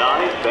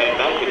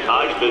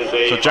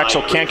 So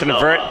Drexel can't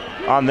convert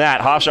on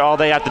that. Hofstra, all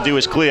they have to do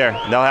is clear.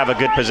 They'll have a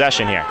good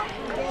possession here.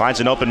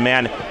 Finds an open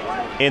man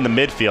in the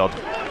midfield.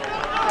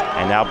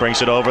 And now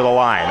brings it over the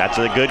line. That's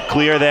a good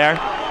clear there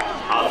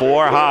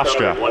for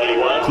Hofstra.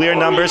 Clear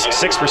numbers,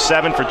 6 for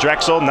 7 for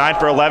Drexel, 9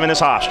 for 11 is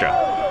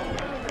Hofstra.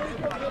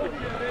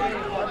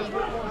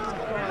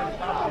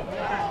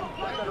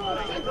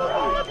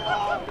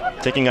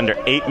 Taking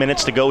under 8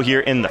 minutes to go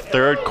here in the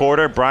third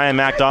quarter. Brian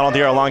McDonald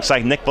here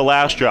alongside Nick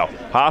Velastro.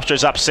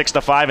 Hofstra's up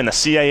 6-5 in the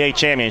CAA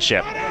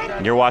championship.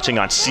 And you're watching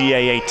on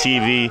CAA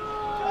TV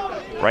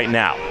right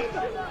now.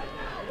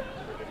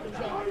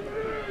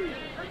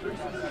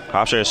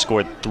 Hofstra has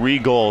scored 3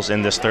 goals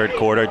in this third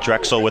quarter.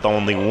 Drexel with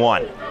only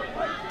 1.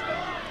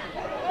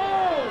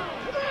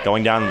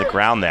 Going down to the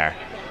ground there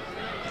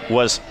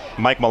was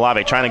Mike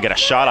Malave trying to get a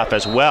shot off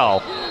as well.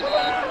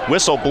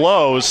 Whistle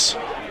blows.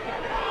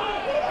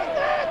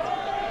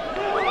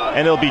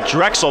 And it'll be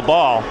Drexel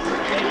ball.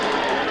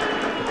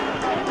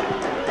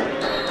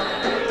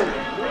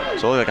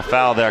 So it looked like a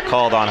foul there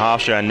called on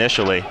Hofstra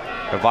initially,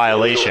 a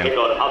violation,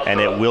 and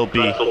it will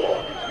be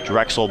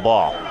Drexel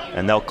ball.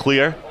 And they'll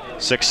clear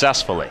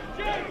successfully.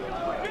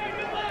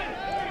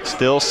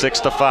 Still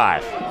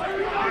 6-5.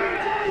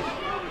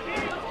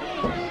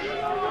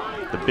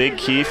 The big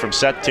key from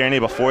Seth Tierney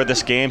before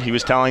this game, he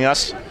was telling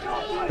us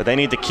that they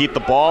need to keep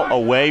the ball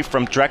away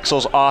from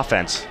Drexel's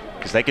offense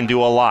because they can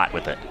do a lot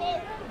with it.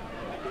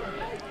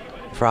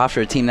 For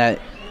Hofstra, a team that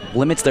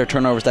limits their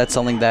turnovers, that's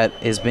something that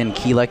has been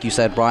key, like you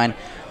said, Brian.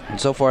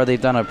 And so far, they've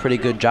done a pretty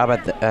good job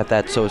at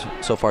that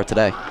so far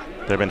today.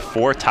 There have been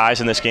 4 ties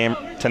in this game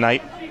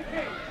tonight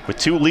with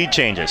 2 lead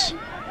changes.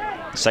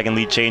 Second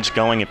lead change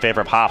going in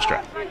favor of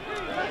Hofstra.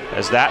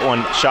 As that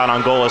one shot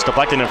on goal is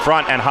deflected in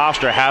front, and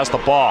Hofstra has the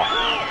ball.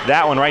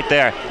 That one right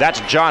there,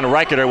 that's John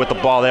Reicherter with the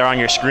ball there on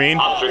your screen.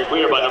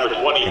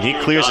 And he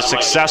clears it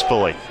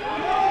successfully.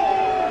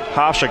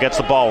 Hofstra gets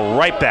the ball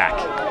right back.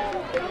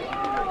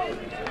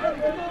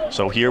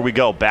 So here we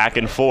go, back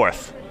and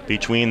forth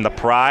between the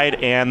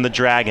Pride and the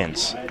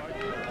Dragons.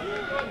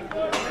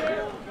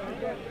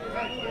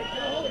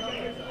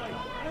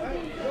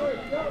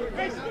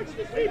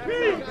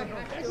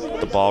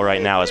 The ball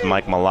right now is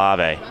Mike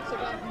Malave.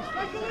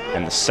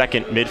 And the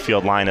second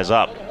midfield line is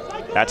up.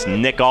 That's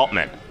Nick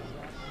Altman.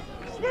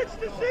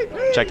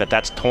 Check that,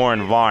 that's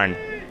Torin Varn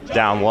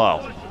down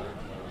low.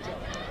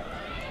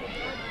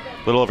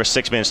 A little over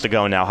 6 minutes to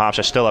go now.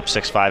 Hofstra still up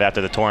 6-5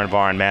 after the Torin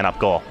Varn man-up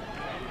goal.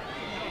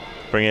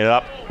 Bringing it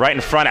up right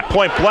in front at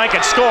point blank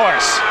and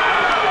scores.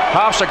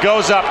 Hofstra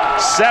goes up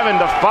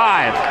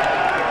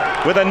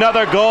 7-5 with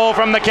another goal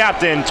from the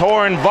captain,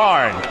 Torin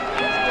Varn.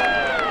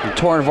 And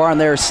Torin Varn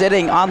there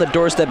sitting on the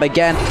doorstep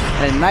again.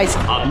 And a nice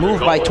move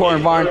by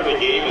Torin Varn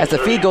as the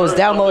feed goes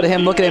down low to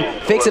him. Look at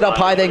him, fix it up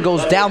high, then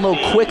goes down low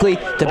quickly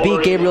to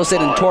beat Gabrielson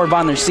and Torin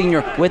Varn, their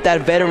senior, with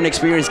that veteran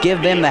experience.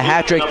 Give them the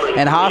hat trick,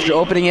 and Hofstra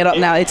opening it up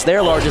now. It's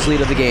their largest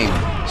lead of the game.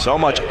 So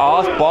much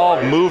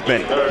off-ball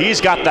movement.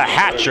 He's got the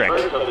hat trick.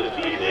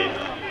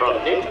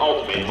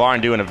 And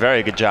Varn doing a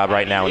very good job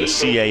right now in the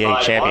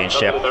CAA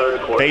championship.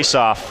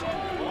 Face-off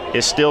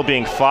is still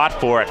being fought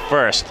for at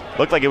first.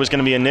 Looked like it was going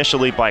to be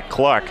initially by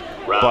Clark,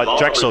 but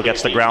Drexel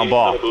gets the ground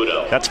ball.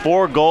 That's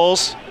 4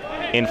 goals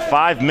in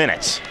 5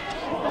 minutes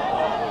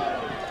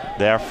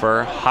there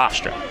for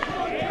Hofstra.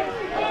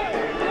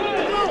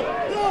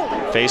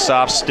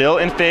 Face-off still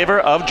in favor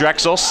of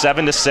Drexel,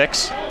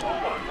 7-6.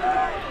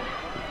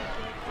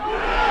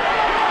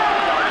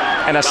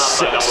 And a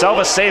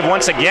Selva save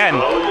once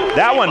again.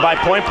 That one by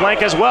point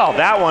blank as well.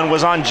 That one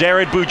was on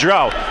Jared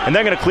Boudreau. And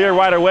they're going to clear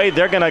right away.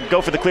 They're going to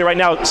go for the clear right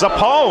now.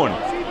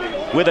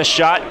 Zapone with a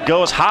shot,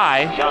 goes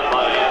high.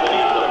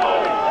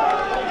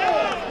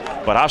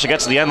 But Hofstra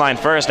gets to the end line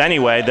first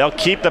anyway. They'll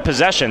keep the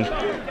possession.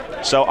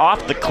 So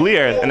off the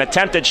clear, an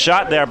attempted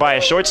shot there by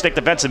a short stick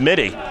defensive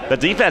midi. The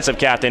defensive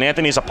captain,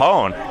 Anthony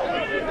Zapone.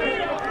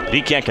 But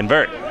he can't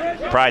convert.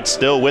 Pride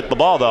still with the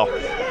ball though.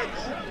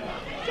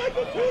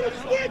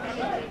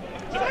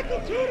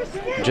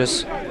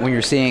 Just when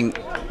you're seeing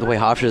the way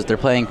Hofstra is, they're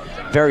playing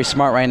very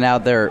smart right now.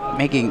 They're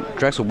making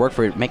Drexel work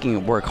for it, making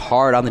it work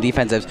hard on the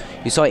defensives.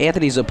 You saw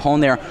Anthony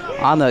Zapone there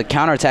on the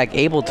counterattack,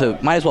 able to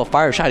might as well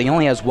fire a shot. He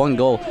only has 1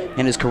 goal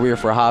in his career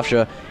for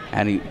Hofstra,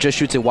 and he just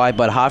shoots it wide.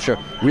 But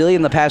Hofstra really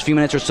in the past few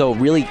minutes or so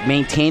really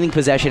maintaining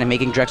possession and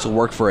making Drexel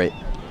work for it.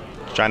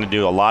 Trying to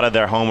do a lot of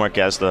their homework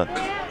as the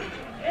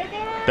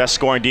best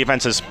scoring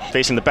defense is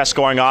facing the best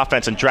scoring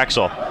offense in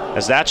Drexel.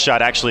 As that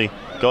shot actually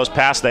goes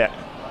past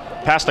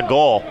the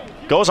goal.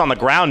 Goes on the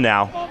ground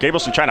now.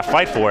 Gabrielson trying to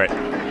fight for it.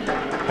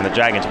 And the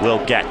Dragons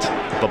will get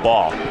the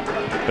ball.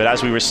 But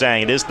as we were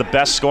saying, it is the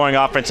best scoring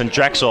offense in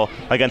Drexel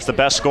against the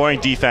best scoring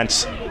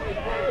defense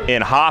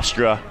in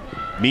Hofstra.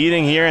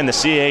 Meeting here in the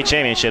CAA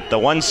championship. The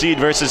 1 seed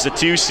versus the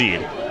 2 seed.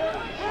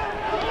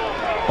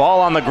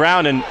 Ball on the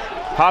ground in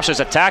Hofstra's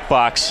attack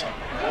box.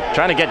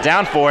 Trying to get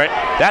down for it.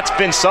 That's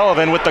Finn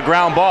Sullivan with the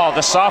ground ball.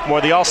 The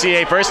sophomore, the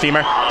All-CAA first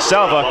teamer.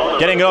 Selva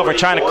getting over,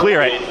 trying to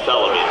clear it.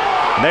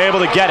 And they're able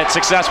to get it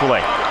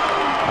successfully.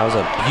 That was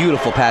a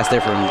beautiful pass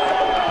there from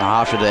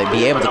Hofstra to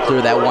be able to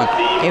clear that one,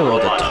 able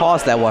to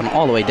toss that one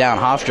all the way down.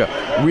 Hofstra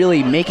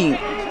really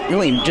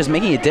just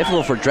making it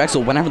difficult for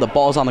Drexel whenever the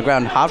ball's on the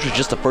ground. Hofstra's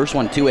just the first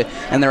one to it,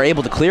 and they're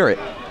able to clear it.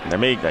 They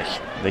made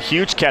the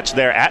huge catch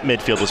there at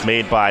midfield was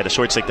made by the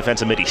short stick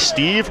defensive midi,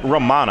 Steve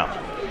Romano,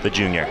 the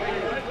junior,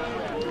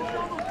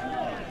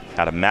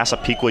 out of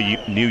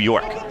Massapequa, New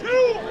York.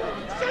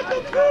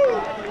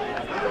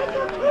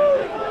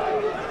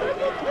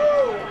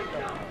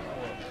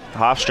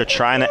 Hofstra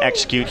trying to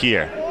execute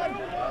here.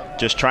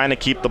 Just trying to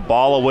keep the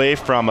ball away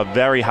from a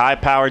very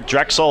high-powered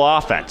Drexel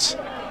offense.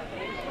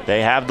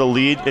 They have the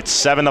lead. It's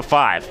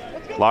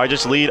 7-5.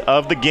 Largest lead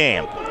of the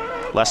game.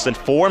 Less than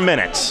 4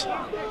 minutes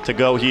to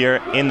go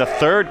here in the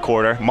third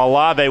quarter.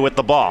 Malave with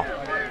the ball.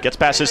 Gets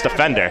past his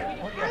defender.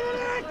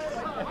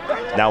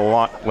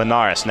 Now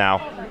Linares now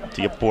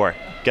to Yapur.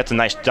 Gets a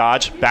nice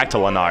dodge. Back to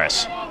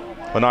Linares.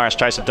 Linares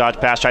tries to dodge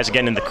pass, tries to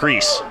get in the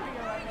crease.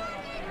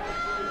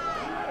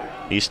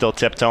 He's still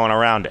tiptoeing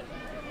around it.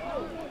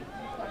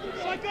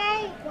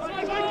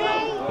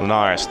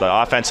 Linares, the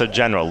offensive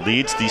general,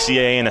 leads the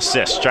CAA in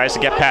assists. Tries to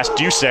get past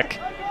Dusick,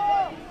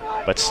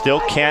 but still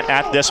can't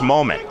at this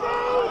moment.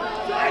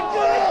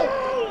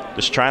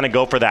 Just trying to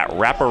go for that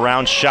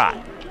wraparound shot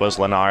was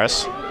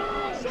Linares.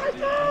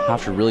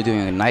 Hofstra really doing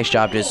a nice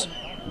job just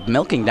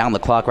milking down the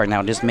clock right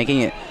now, just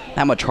making it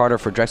that much harder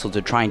for Drexel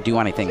to try and do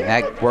anything.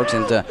 That works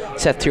into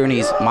Seth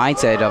Tierney's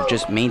mindset of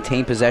just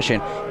maintain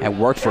possession and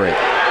work for it.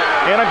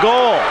 And a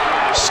goal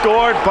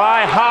scored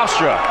by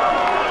Hofstra.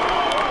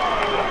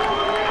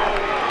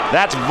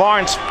 That's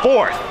Varn's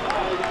 4th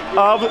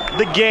of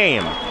the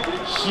game.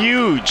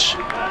 Huge.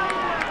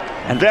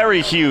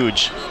 Very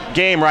huge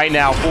game right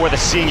now for the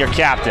senior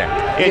captain.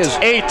 It's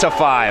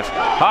 8-5.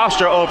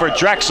 Hofstra over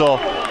Drexel.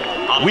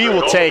 We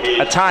will take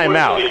a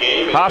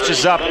timeout.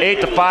 Hofstra's up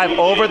 8-5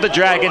 over the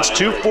Dragons.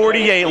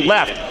 2:48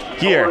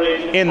 left here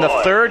in the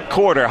third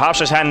quarter.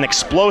 Hofstra's had an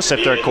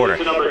explosive third quarter.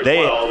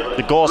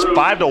 The goal is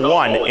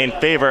 5-1 in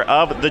favor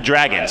of the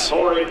Dragons.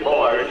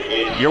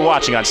 You're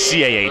watching on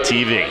CAA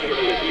TV.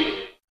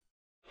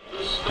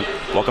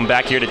 Welcome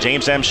back here to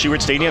James M.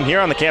 Stewart Stadium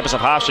here on the campus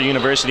of Hofstra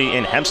University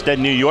in Hempstead,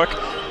 New York.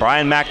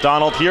 Brian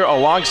McDonald here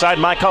alongside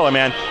my color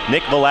man,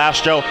 Nick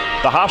Velastro.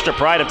 The Hofstra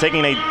pride of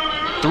taking a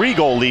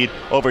 3-goal lead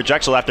over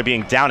Drexel after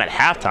being down at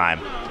halftime.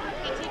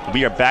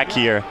 We are back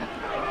here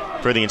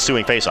for the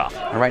ensuing faceoff.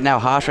 Right now,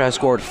 Hofstra has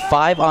scored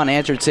 5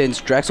 unanswered since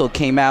Drexel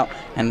came out,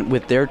 and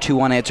with their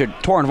 2 unanswered,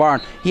 Torin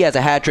Varn, he has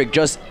a hat trick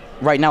just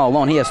right now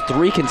alone. He has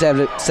 3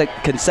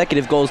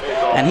 consecutive goals,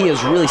 and he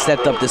has really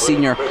stepped up the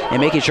senior in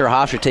making sure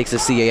Hofstra takes the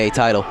CAA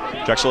title.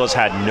 Drexel has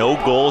had no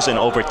goals in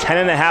over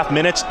 10.5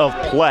 minutes of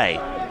play.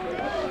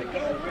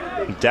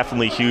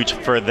 Definitely huge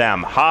for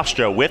them.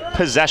 Hofstra with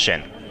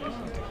possession.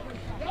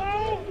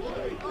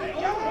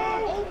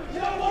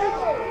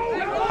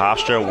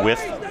 Hofstra with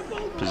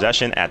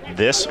possession at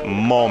this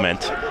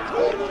moment.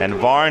 And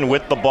Varn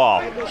with the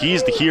ball.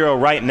 He's the hero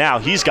right now.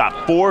 He's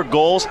got 4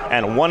 goals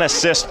and 1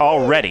 assist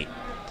already.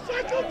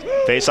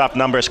 Face-off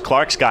numbers,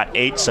 Clark's got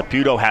 8,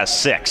 Saputo has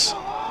 6.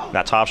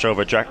 That's Hofstra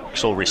over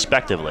Drexel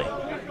respectively.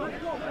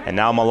 And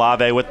now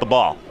Malave with the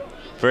ball.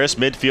 First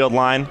midfield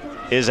line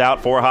is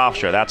out for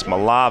Hofstra. That's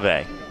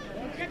Malave,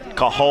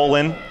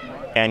 Cajolan,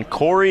 and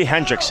Corey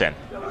Hendrickson.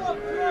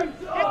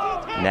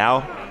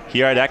 Now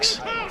here at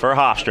X for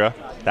Hofstra,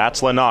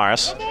 that's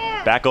Linares.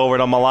 Back over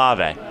to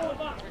Malave.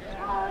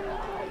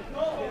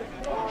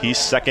 He's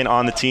second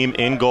on the team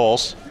in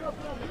goals.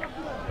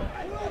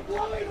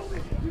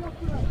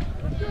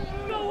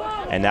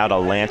 And now to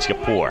Lance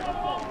Yapur.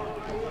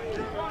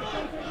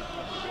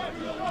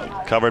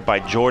 Covered by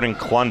Jordan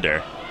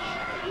Klunder.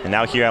 And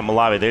now here at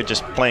Malave, they're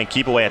just playing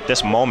keep away at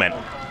this moment.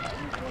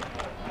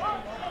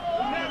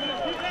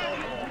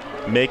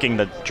 Making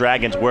the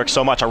Dragons work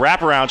so much. A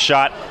wraparound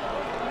shot.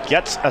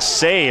 Gets a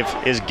save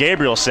is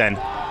Gabrielson.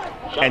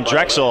 And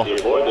Drexel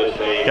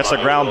gets the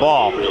ground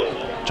ball.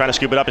 Trying to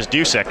scoop it up is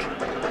Dusick.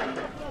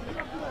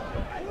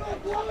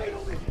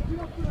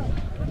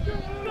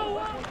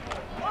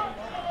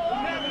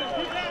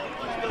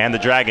 And the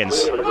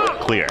Dragons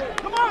clear.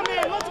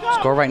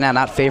 Score right now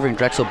not favoring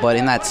Drexel, but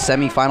in that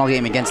semifinal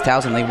game against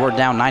Towson, they were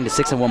down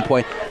 9-6 at one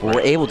point. But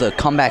were able to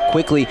come back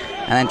quickly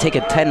and then take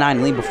a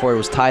 10-9 lead before it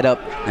was tied up,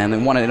 and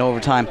then won it in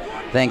overtime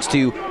thanks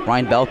to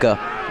Ryan Belka.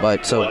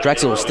 But so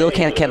Drexel still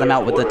can't get them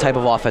out with the type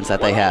of offense that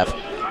they have.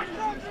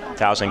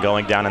 Towson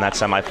going down in that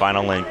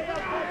semifinal and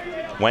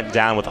went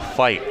down with a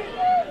fight,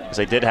 because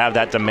they did have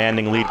that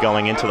demanding lead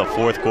going into the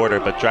fourth quarter,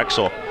 but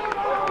Drexel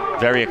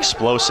very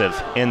explosive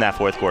in that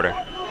fourth quarter.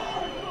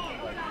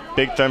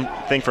 Big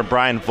thing for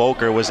Brian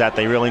Volker was that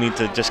they really need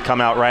to just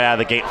come out right out of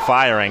the gate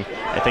firing.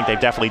 I think they've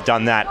definitely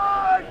done that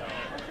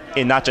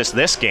in not just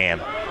this game,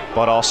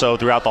 but also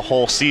throughout the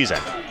whole season.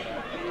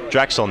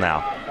 Drexel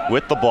now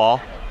with the ball.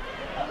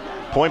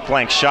 Point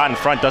blank shot in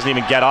front, doesn't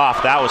even get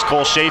off. That was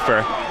Cole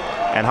Schaefer.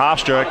 And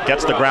Hofstra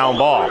gets the ground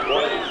ball.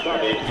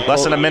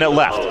 Less than a minute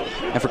left.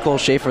 And for Cole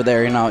Schaefer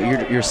there, you know,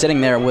 you're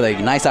sitting there with a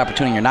nice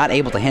opportunity. You're not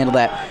able to handle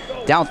that.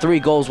 Down 3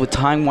 goals with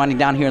time winding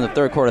down here in the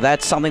third quarter.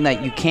 That's something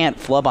that you can't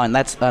flub on.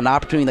 That's an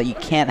opportunity that you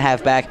can't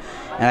have back.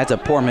 And that's a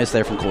poor miss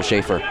there from Cole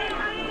Schaefer.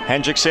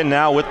 Hendrickson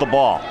now with the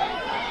ball.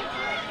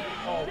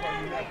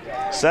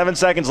 7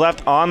 seconds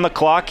left on the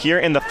clock here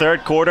in the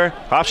third quarter.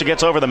 Hofstra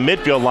gets over the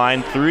midfield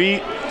line. 3,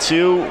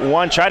 2,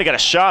 1. Try to get a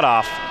shot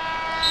off.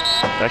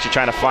 They're actually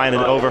trying to find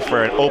it over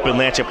for an open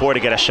Lance Yapur to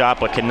get a shot,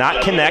 but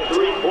cannot connect.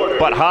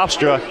 But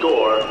Hofstra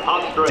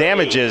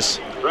damages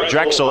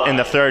Drexel in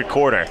the third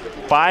quarter.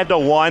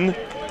 5-1.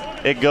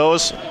 It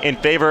goes in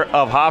favor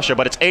of Hofstra,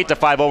 but it's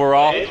 8-5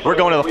 overall. We're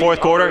going to the fourth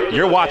quarter.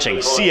 You're watching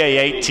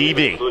CAA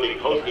TV.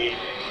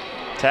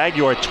 Tag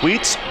your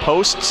tweets,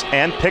 posts,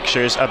 and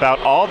pictures about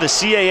all the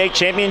CAA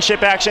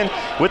championship action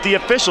with the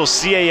official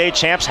CAA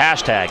Champs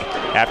hashtag.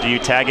 After you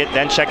tag it,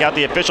 then check out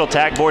the official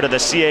tag board of the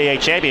CAA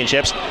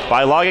Championships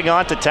by logging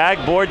on to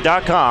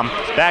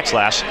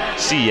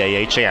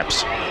tagboard.com/CAA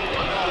Champs.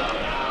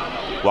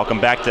 Welcome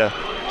back to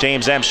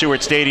James M.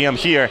 Stewart Stadium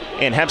here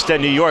in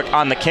Hempstead, New York,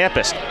 on the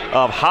campus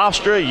of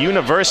Hofstra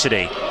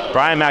University.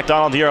 Brian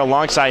McDonald here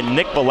alongside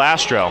Nick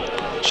Velastro.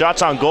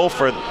 Shots on goal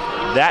for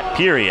that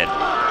period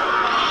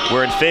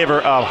were in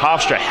favor of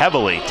Hofstra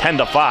heavily,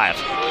 10-5,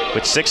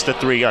 with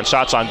 6-3 on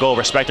shots on goal,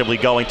 respectively,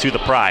 going to the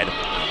Pride.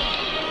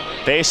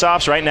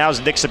 Face-offs right now is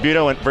Nick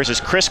Sabuto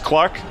versus Chris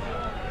Clark,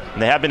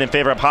 and they have been in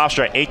favor of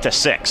Hofstra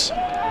 8-6.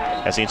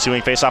 As the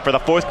ensuing face-off for the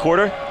fourth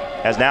quarter,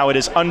 as now it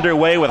is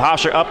underway with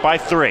Hofstra up by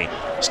 3.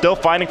 Still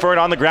fighting for it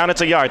on the ground. It's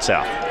a yard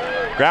south.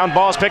 Ground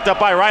ball is picked up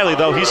by Riley,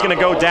 though. He's going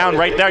to go down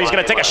right there. He's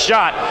going to take a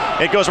shot.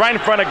 It goes right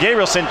in front of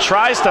Gabrielson.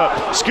 Tries to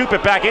scoop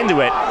it back into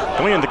it.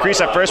 Coming in the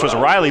crease at first was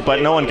Riley,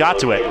 but no one got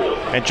to it.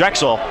 And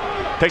Drexel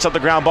picks up the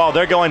ground ball.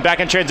 They're going back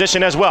in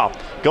transition as well.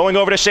 Going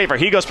over to Schaefer.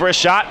 He goes for a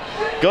shot.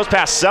 Goes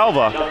past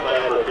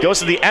Selva. Goes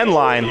to the end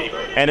line.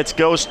 And it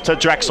goes to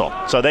Drexel.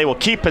 So they will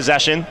keep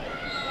possession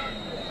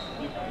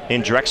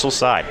in Drexel's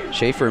side.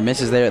 Schaefer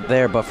misses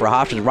there, but for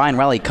Hofstra, Ryan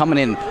Riley coming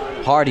in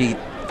hard. He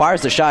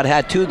fires the shot.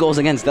 Had 2 goals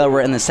against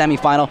Delaware in the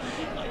semifinal.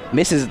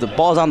 Misses, the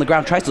ball's on the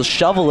ground, tries to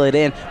shovel it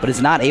in, but is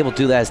not able to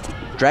do that.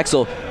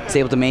 Drexel is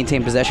able to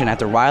maintain possession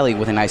after Riley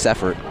with a nice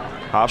effort.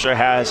 Hofstra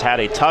has had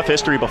a tough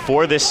history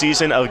before this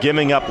season of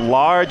giving up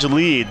large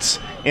leads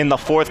in the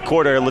 4th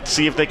quarter. Let's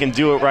see if they can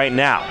do it right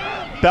now.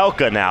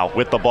 Belka now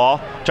with the ball.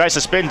 Tries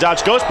to spin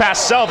dodge, goes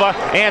past Selva,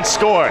 and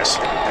scores.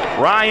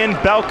 Ryan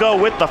Belka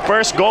with the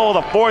first goal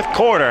of the 4th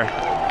quarter.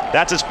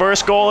 That's his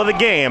first goal of the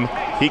game.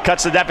 He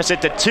cuts the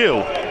deficit to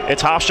 2.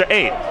 It's Hofstra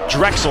 8,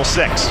 Drexel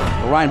 6.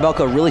 Ryan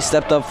Belka really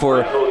stepped up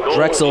for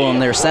Drexel in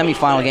their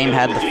semifinal game,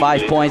 had the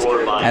 5 points.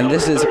 And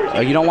this is,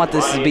 you don't want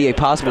this to be a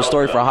possible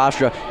story for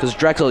Hofstra, because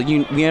Drexel,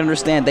 we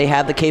understand they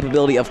have the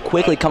capability of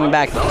quickly coming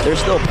back. There's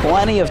still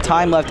plenty of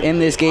time left in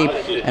this game,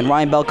 and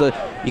Ryan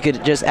Belka, you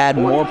could just add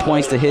more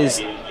points to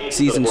his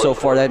season so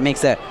far. That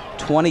makes that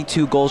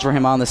 22 goals for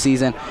him on the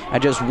season,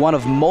 and just one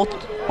of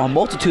a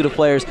multitude of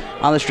players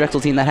on this Drexel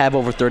team that have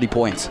over 30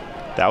 points.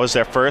 That was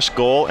their first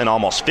goal in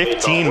almost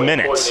 15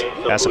 minutes.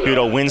 As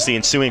Saputo wins the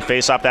ensuing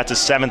faceoff, that's his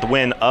 7th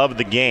win of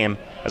the game,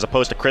 as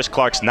opposed to Chris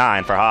Clark's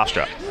 9 for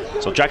Hofstra.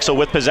 So Drexel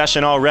with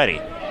possession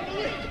already.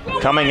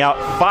 Coming out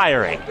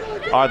firing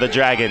are the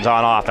Dragons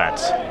on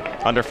offense.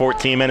 Under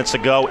 14 minutes to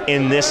go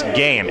in this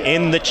game,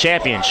 in the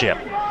championship.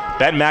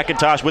 Ben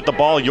McIntosh with the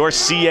ball, your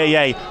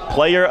CAA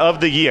Player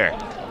of the Year.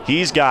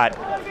 He's got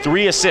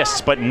 3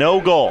 assists, but no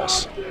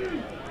goals.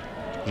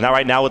 Now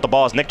right now with the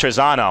ball is Nick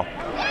Trezano,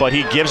 but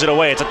he gives it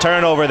away. It's a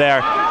turnover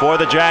there for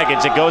the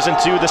Dragons. It goes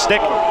into the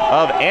stick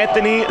of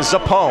Anthony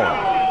Zappone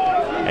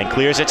and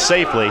clears it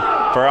safely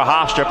for a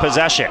Hofstra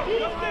possession.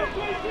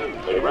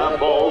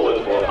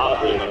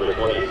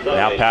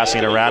 Now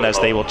passing it around as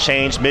they will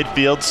change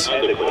midfields.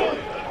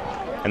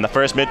 And the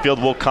first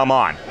midfield will come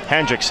on.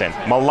 Hendrickson,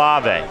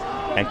 Malave,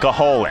 and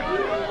Cajolan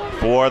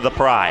for the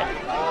Pride.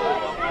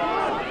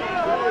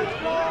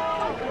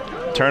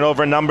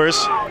 Turnover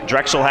numbers,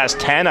 Drexel has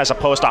 10 as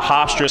opposed to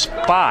Hofstra's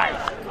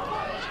 5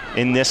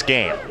 in this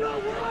game.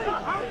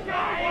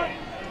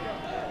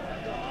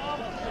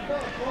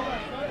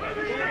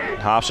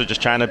 Hofstra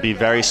just trying to be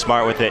very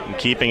smart with it and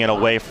keeping it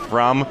away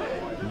from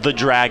the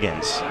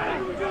Dragons.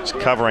 Just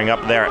covering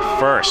up there at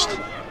first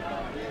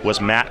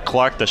was Matt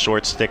Clark, the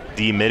short stick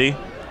D midi.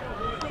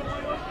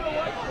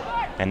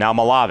 And now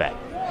Malave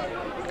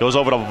goes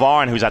over to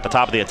Varn, who's at the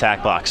top of the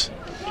attack box.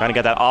 Trying to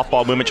get that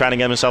off-ball movement, trying to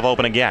get himself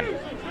open again.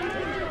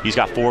 He's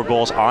got 4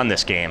 goals on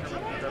this game.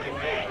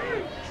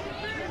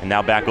 And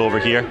now back over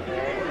here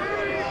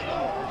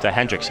to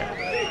Hendrickson.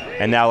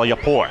 And now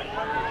Yapor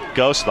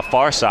goes to the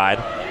far side.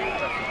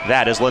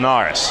 That is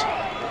Linares.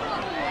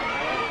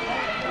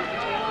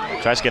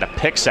 Tries to get a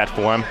pick set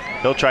for him.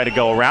 He'll try to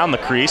go around the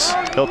crease.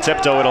 He'll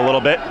tiptoe it a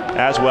little bit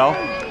as well.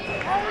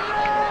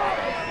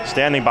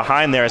 Standing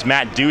behind there is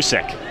Matt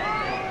Dusick.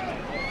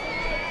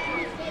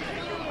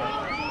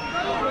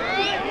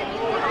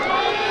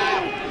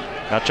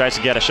 Now tries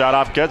to get a shot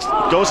off.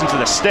 Goes into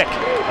the stick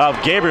of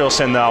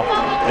Gabrielson, though.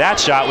 That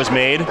shot was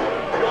made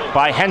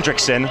by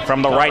Hendrickson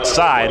from the right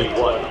side.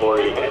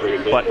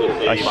 But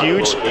a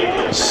huge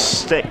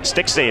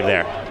stick save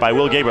there by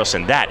Will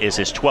Gabrielson. That is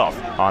his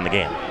 12th on the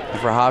game.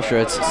 For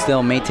Hofstra, it's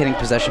still maintaining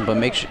possession, but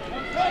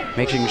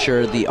making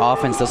sure the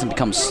offense doesn't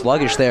become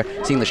sluggish there.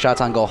 Seeing the shots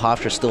on goal,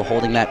 Hofstra still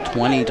holding that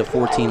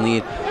 20-14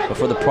 lead. But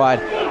for the Pride,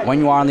 when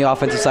you are on the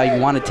offensive side,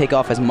 you want to take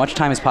off as much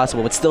time as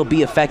possible, but still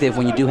be effective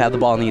when you do have the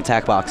ball in the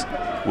attack box.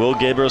 Will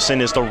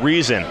Gabrielson is the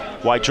reason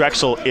why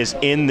Drexel is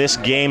in this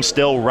game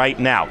still right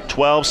now.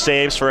 12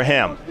 saves for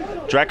him.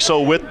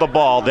 Drexel with the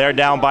ball. They're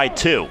down by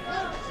 2.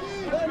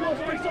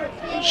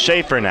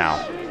 Schaefer now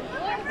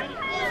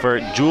for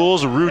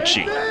Jules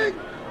Rucci.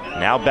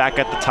 Now back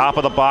at the top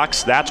of the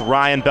box. That's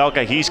Ryan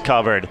Belka. He's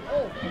covered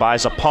by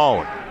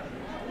Zappone.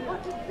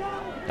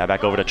 Now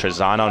back over to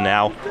Trezano.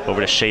 Now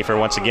over to Schaefer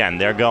once again.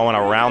 They're going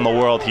around the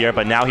world here,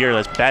 but now here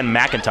is Ben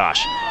McIntosh.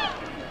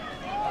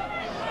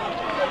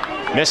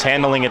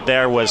 Mishandling it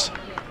there was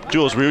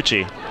Jules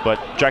Rucci, but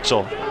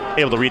Drexel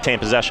able to retain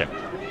possession.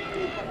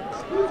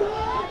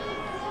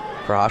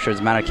 For Hofstra,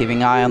 it's a matter of keeping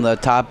an eye on the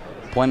top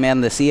point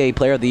man, the CAA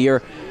Player of the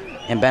Year,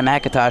 and Ben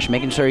McIntosh,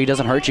 making sure he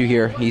doesn't hurt you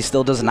here. He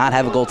still does not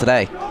have a goal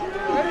today.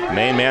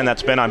 Main man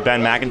that's been on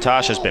Ben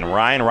McIntosh has been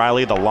Ryan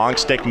Riley, the long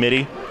stick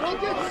midi.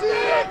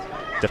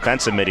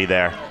 Defensive midi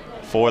there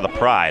for the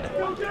Pride.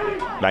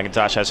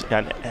 McIntosh hasn't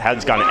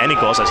gotten any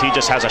goals as he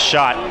just has a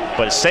shot,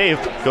 but his save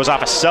goes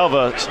off of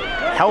Selva's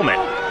helmet.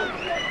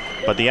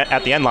 But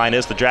at the end line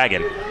is the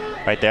Dragon.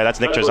 Right there, that's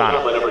Nick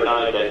Trezano.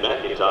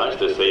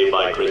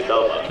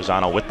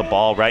 Trezano with the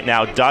ball right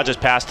now, dodges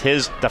past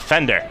his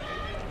defender.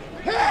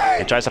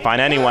 He tries to find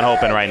anyone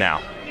open right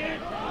now.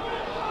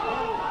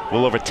 A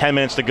little over 10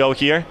 minutes to go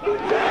here.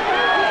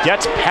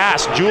 Gets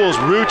past Jules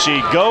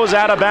Rucci, goes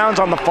out of bounds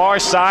on the far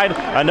side.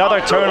 Another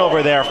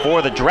turnover there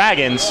for the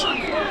Dragons.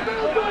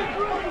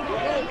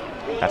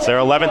 That's their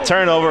 11th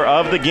turnover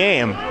of the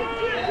game.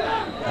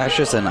 That's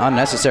just an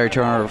unnecessary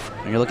turnover.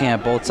 You're looking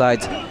at both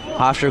sides.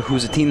 Hofstra,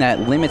 who's a team that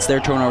limits their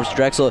turnovers.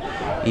 Drexel,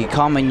 you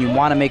come and you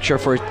want to make sure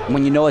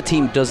when you know a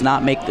team does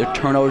not make their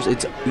turnovers,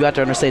 you have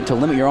to understand to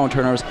limit your own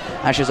turnovers.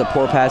 That's just a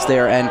poor pass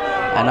there and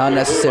an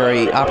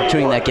unnecessary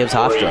opportunity that gives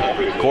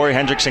Hofstra. Corey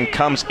Hendrickson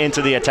comes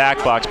into the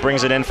attack box,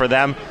 brings it in for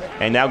them,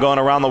 and now going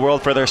around the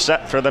world for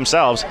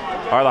themselves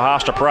are the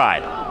Hofstra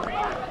Pride.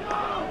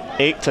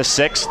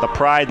 8-6, the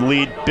Pride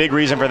lead. Big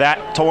reason for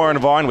that. Torrin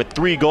Vaughn with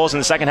 3 goals in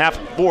the second half,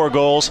 4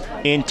 goals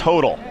in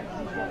total.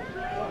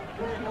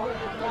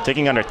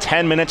 Taking under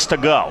 10 minutes to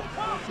go.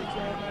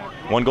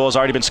 1 goal has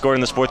already been scored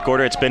in this fourth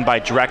quarter. It's been by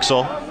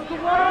Drexel.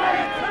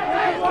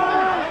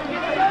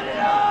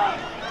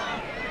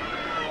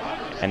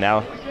 And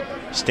now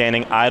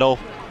standing idle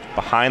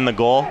behind the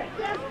goal.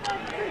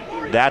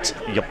 That's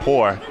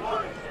Yapor.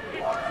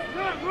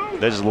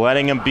 They're just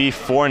letting him be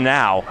for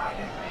now.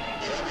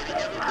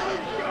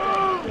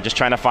 They're just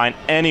trying to find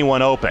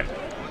anyone open.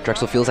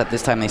 Drexel feels at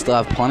this time they still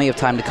have plenty of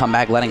time to come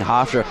back, letting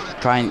Hofstra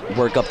try and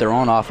work up their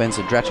own offense.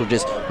 And Drexel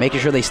just making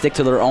sure they stick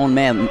to their own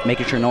man,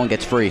 making sure no one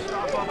gets free.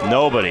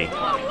 Nobody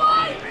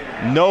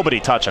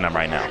touching him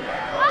right now.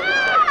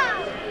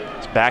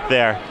 It's back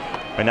there.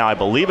 Right now, I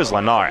believe is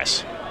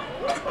Linares.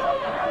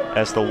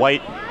 As the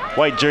white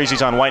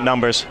jerseys on white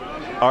numbers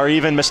are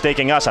even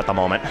mistaking us at the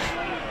moment.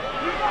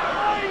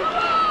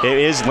 It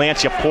is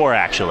Lance Yapor,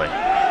 actually.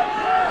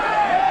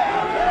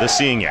 The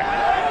senior.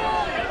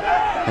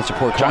 Lance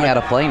Yapor coming out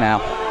of play now.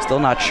 Still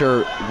not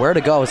sure where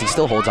to go as he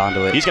still holds on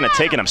to it. He's going to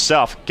take it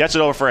himself. Gets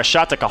it over for a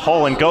shot to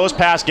Cajolan. Goes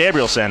past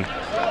Gabrielson.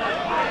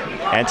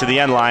 And to the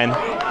end line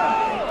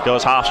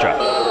goes Hofstra.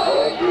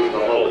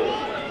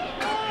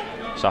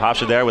 So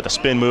Hofstra there with a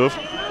spin move.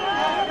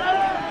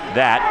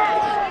 That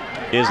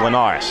is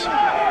Linares.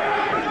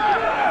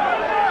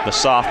 The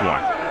sophomore.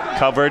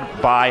 Covered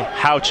by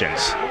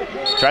Houchins.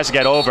 Tries to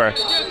get over.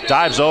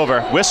 Dives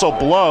over. Whistle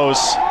blows.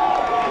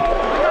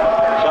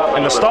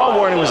 And the stall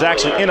warning was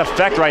actually in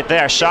effect right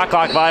there. Shot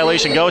clock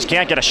violation goes.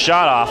 Can't get a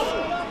shot off.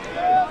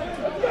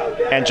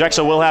 And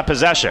Drexel will have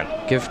possession.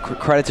 Give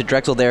credit to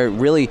Drexel there,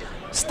 really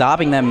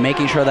stopping them,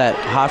 making sure that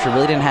Hofstra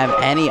really didn't have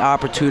any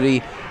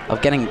opportunity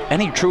of getting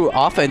any true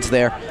offense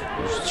there.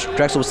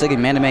 Drexel was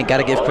sticking man-to-man. Got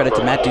to give credit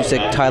to Matt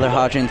Dusick, Tyler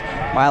Hodgins,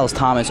 Miles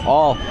Thomas,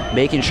 all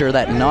making sure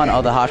that none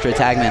of the Hofstra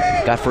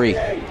attackmen got free.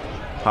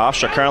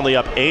 Hofstra currently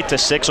up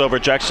 8-6 over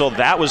Drexel.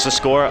 That was the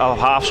score of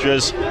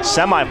Hofstra's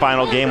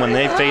semifinal game when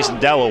they faced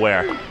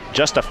Delaware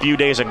just a few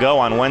days ago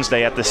on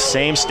Wednesday at the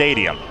same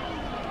stadium.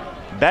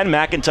 Ben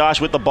McIntosh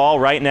with the ball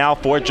right now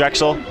for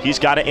Drexel. He's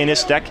got it in his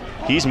stick.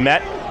 He's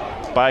met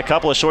by a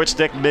couple of short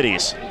stick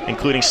middies,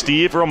 including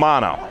Steve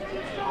Romano.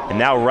 And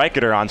now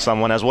Reicherter on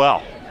someone as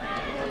well.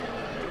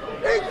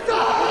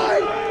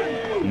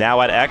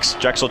 Now at X,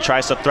 Drexel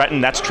tries to threaten.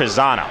 That's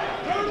Trezano.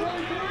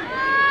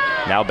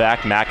 Now back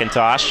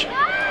McIntosh.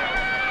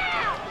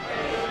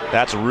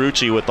 That's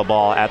Rucci with the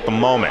ball at the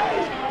moment.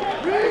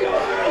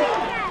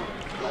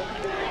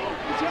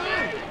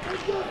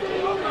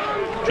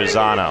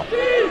 Trezano.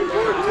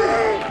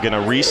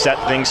 Gonna reset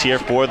things here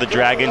for the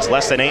Dragons.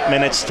 Less than 8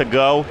 minutes to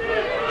go.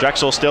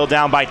 Drexel still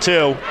down by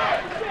 2.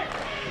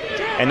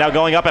 And now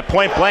going up at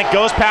point blank,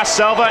 goes past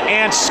Selva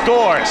and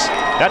scores.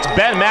 That's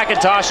Ben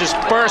McIntosh's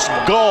first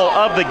goal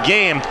of the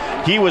game.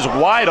 He was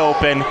wide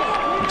open.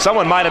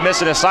 Someone might have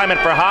missed an assignment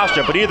for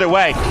Hofstra, but either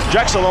way,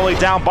 Drexel only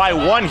down by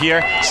 1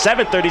 here.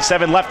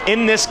 7:37 left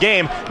in this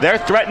game. They're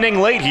threatening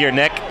late here,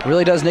 Nick.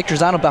 Really does. Nick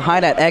Trezano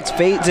behind at X,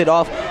 fades it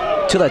off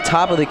to the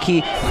top of the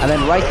key, and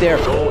then right there,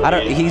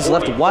 he's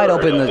left wide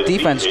open. The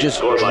defense just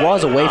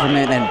draws away from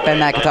it, and Ben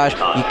McIntosh,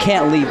 you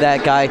can't leave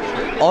that guy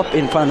up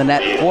in front of the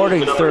net.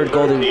 43rd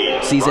goal of the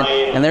season,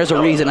 and there's a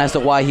reason as to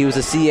why he was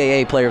the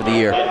CAA Player of the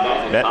Year.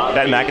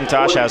 Ben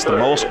McIntosh has the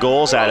most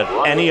goals out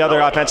of any other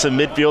offensive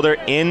midfielder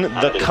in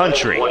the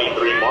country.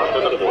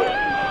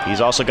 He's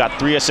also got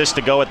 3 assists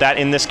to go with that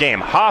in this game.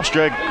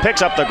 Hofstra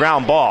picks up the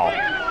ground ball.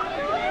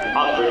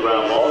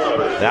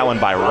 That one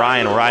by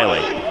Ryan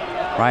Riley.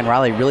 Ryan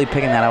Riley really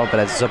picking that out, but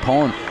as his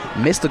opponent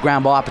missed the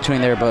ground ball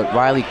opportunity there, but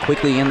Riley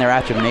quickly in there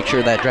after to make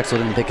sure that Drexel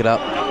didn't pick it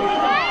up.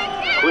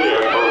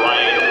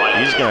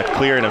 He's going to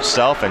clear it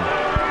himself and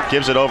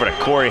gives it over to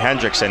Corey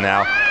Hendrickson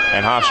now,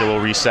 and Hofstra will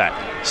reset.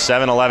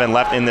 7:11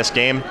 left in this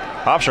game.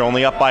 Hofstra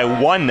only up by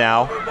 1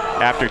 now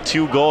after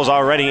 2 goals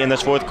already in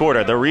this fourth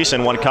quarter. The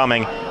recent one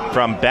coming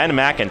from Ben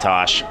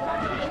McIntosh.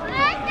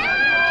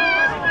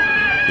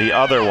 The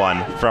other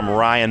one from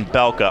Ryan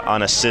Belka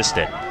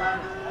unassisted.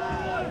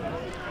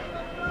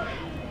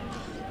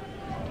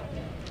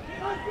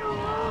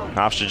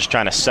 Hofstra just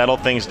trying to settle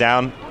things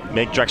down,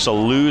 make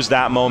Drexel lose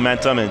that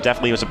momentum, and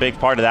definitely was a big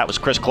part of that was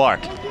Chris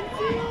Clark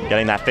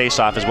getting that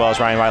face-off as well as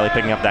Ryan Riley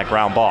picking up that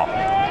ground ball.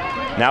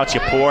 Now it's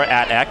Yapor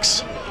at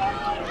X.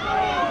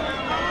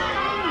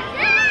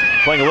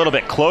 Playing a little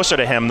bit closer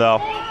to him,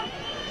 though.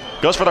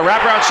 Goes for the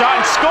wraparound shot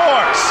and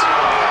scores!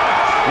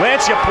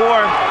 Lance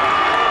Yapor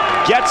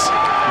gets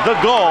the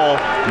goal.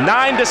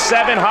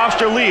 9-7,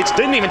 Hofstra leads.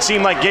 Didn't even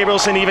seem like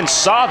Gabrielson even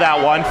saw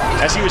that one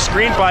as he was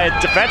screened by a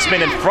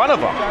defenseman in front of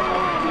him.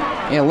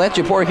 Yeah,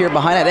 Lechipor here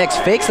behind that X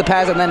fakes the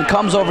pass and then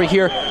comes over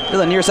here to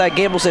the near side.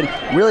 Gabrielson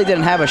really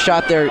didn't have a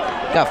shot there.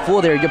 Got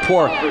fooled there.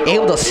 Yapor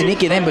able to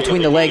sneak it in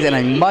between the legs, and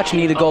a much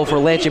needed goal for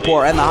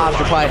Lechipor and the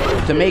Hofstra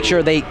Pride to make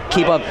sure they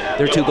keep up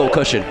their 2-goal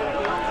cushion.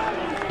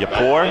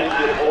 Yapor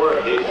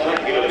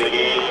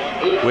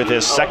with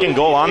his second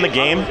goal on the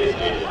game,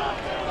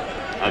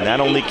 and that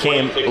only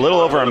came a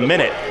little over a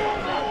minute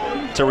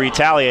to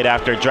retaliate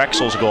after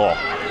Drexel's goal.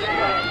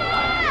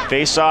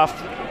 Face-off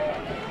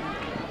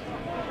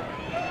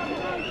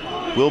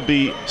will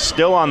be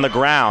still on the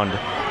ground.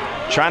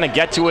 Trying to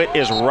get to it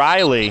is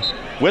Riley.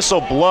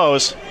 Whistle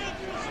blows.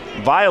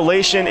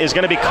 Violation is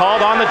going to be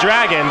called on the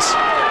Dragons.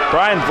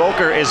 Brian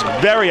Volker is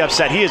very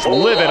upset. He is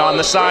livid on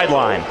the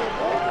sideline.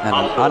 And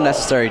an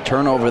unnecessary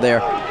turnover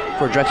there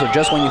for Drexel.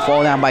 Just when you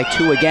fall down by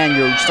 2 again,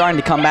 you're starting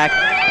to come back.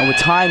 And with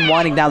time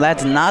winding down,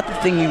 that's not the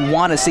thing you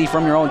want to see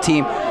from your own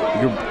team.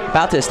 You're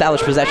about to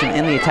establish possession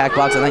in the attack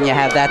box, and then you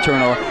have that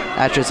turnover.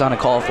 That's just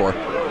uncalled for.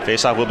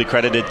 Faceoff will be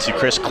credited to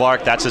Chris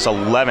Clark. That's his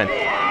 11th.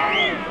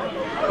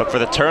 But for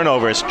the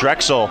turnovers,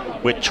 Drexel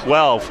with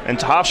 12, and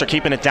Hofstra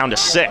keeping it down to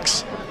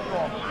 6.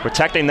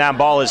 Protecting that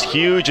ball is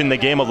huge in the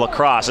game of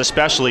lacrosse,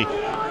 especially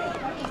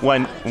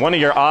when one of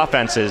your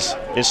offenses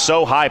is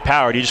so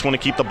high-powered. You just want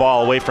to keep the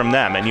ball away from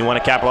them, and you want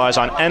to capitalize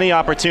on any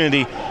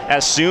opportunity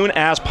as soon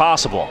as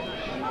possible.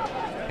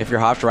 If you're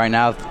Hofstra right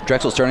now, if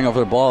Drexel's turning over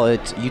the ball,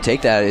 you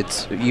take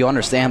that. You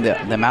understand the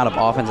amount of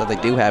offense that they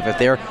do have. If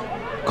they're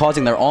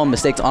causing their own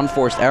mistakes,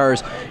 unforced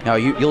errors,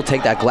 you'll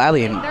take that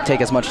gladly and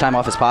take as much time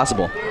off as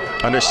possible.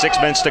 Under 6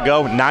 minutes to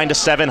go,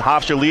 9-7.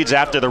 Hofstra leads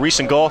after the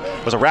recent goal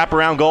was a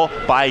wraparound goal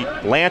by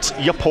Lance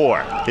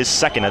Yapor, his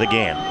second of the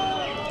game.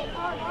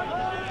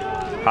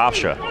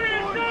 Hofstra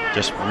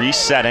just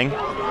resetting,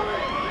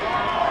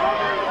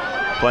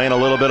 playing a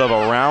little bit of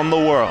around the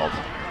world.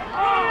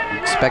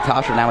 Expect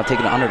Hofstra now to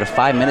take it under to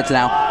 5 minutes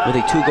now with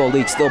a 2-goal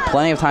lead. Still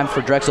plenty of time for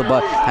Drexel,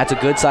 but that's a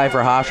good sign for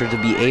Hofstra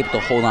to be able to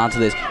hold on to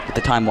this with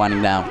the time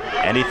winding down.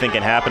 Anything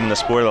can happen in the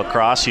sport of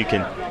lacrosse. You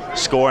can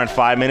score in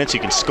 5 minutes, you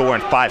can score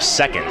in 5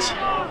 seconds.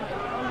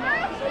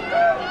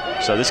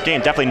 So this game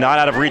definitely not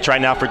out of reach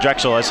right now for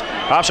Drexel as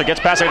Hofstra gets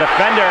past their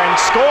defender and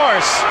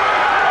scores.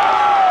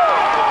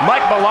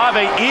 Mike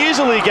Malave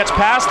easily gets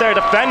past their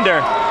defender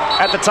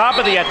at the top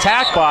of the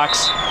attack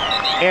box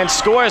and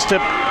scores to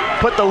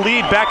put the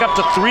lead back up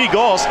to 3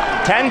 goals.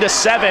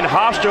 10-7,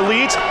 Hofstra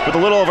leads with a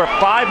little over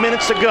 5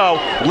 minutes to go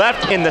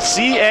left in the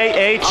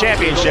CAA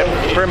Championship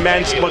for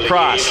men's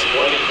lacrosse.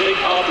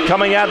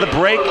 Coming out of the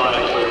break,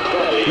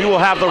 we will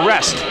have the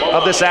rest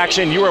of this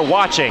action. You are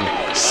watching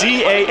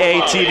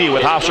CAA TV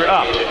with Hofstra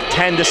up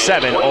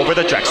 10-7 over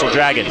the Drexel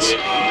Dragons.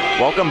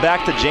 Welcome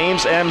back to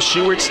James M.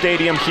 Stewart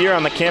Stadium here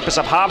on the campus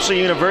of Hofstra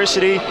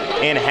University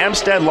in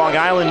Hempstead, Long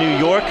Island, New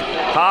York.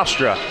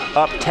 Hofstra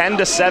up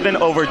 10-7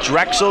 over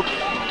Drexel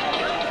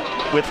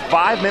with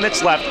 5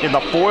 minutes left in the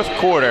 4th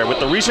quarter, with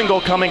the recent goal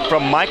coming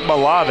from Mike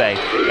Malave.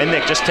 And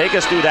Nick, just take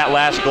us through that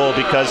last goal,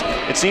 because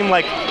it seemed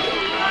like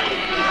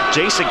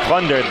Jason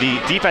Klunder,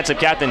 the defensive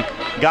captain,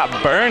 got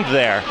burned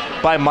there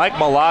by Mike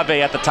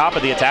Malave at the top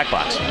of the attack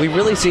box. We've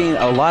really seen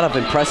a lot of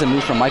impressive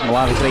moves from Mike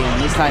Malave today,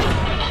 and this time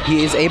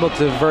he is able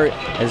to divert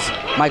as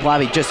Mike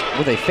Malave just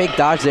with a fake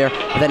dodge there,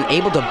 but then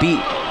able to beat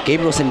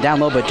Gabrielson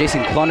down low. But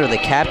Jason Klunder, the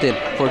captain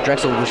for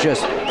Drexel, was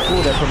just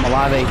cool there from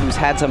Malave, who's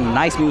had some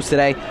nice moves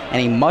today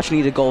and a much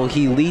needed goal.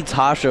 He leads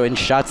Hofstra in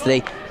shots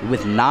today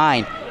with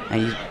 9,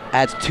 and he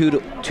adds two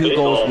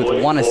goals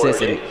with 1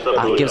 assist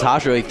and gives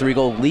Hofstra a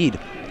 3-goal lead.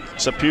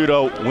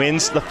 Saputo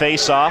wins the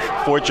face-off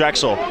for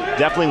Drexel.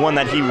 Definitely one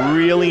that he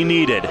really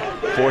needed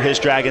for his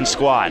Dragon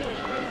squad.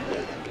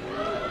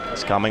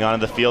 It's coming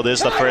onto the field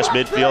is the first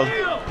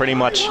midfield. Pretty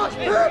much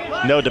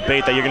no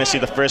debate that you're going to see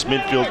the first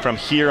midfield from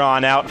here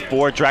on out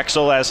for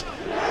Drexel, as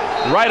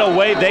right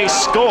away they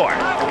score.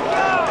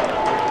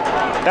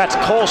 That's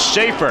Cole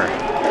Schaefer.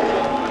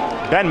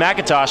 Ben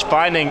McIntosh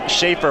finding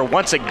Schaefer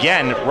once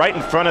again right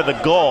in front of the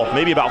goal,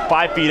 maybe about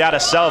 5 feet out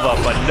of Selva,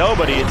 but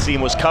nobody, it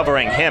seemed, was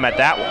covering him at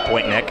that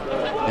point, Nick.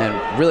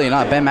 And really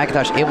not. Ben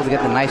McIntosh able to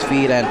get the nice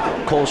feed,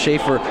 and Cole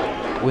Schaefer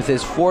with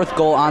his 4th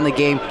goal on the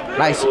game.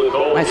 Nice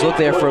look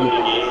there from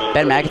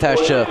Ben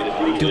McIntosh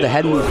to do the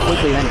head move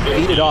quickly, then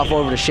feed it off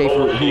over to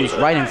Schaefer, who's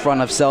right in front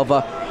of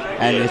Selva.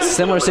 And it's a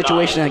similar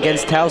situation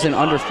against Towson.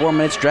 Under 4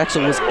 minutes,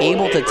 Drexel was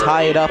able to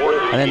tie it up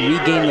and then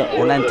regain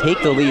and then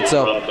take the lead.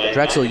 So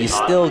Drexel, you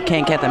still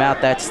can't get them out.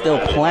 That's still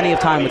plenty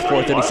of time with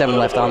 4:37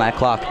 left on that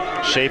clock.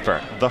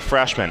 Schaefer, the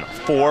freshman,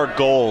 4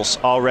 goals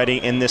already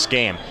in this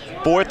game.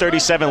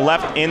 4:37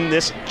 left in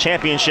this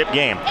championship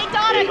game.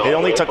 It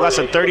only took less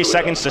than 30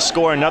 seconds to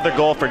score another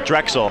goal for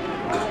Drexel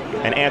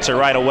and answer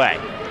right away.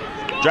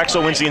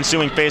 Drexel wins the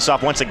ensuing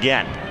faceoff once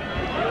again.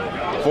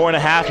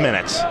 4.5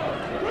 minutes.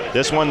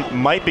 This one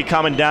might be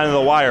coming down to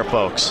the wire,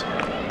 folks.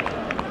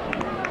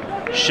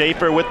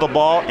 Schaefer with the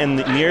ball in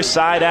the near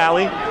side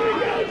alley.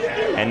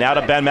 And now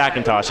to Ben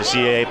McIntosh, the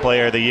CAA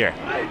Player of the Year.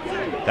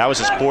 That was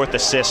his 4th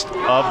assist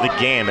of the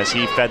game as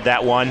he fed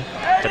that one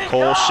to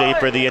Cole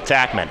Schaefer, the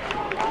attackman.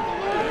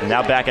 And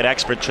now back at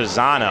X for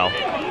Trezano,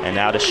 and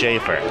now to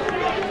Schaefer.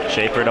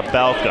 Schaefer to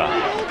Belka.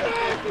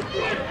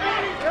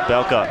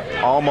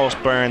 Belka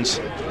almost burns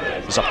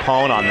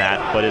Zappone on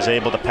that, but is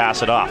able to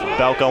pass it off.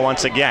 Belka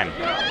once again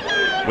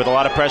with a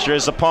lot of pressure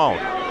is Zappone.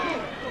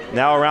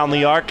 Now around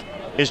the arc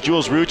is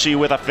Jules Rucci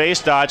with a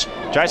face dodge.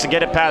 Tries to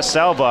get it past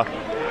Selva,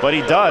 but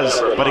he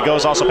does, but it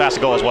goes also past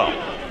the goal as well.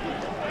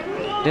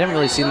 Didn't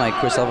really seem like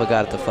Chris Selva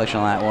got a deflection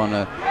on that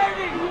one.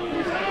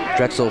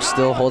 Drexel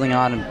still holding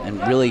on and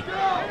really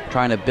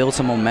trying to build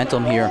some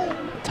momentum here.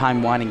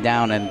 Time winding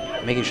down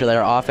and making sure that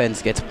our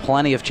offense gets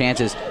plenty of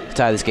chances to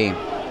tie this game.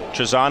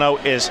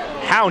 Trezano is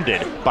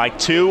hounded by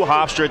 2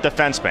 Hofstra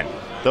defensemen,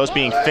 those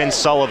being Finn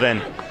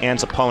Sullivan and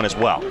Zappone as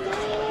well.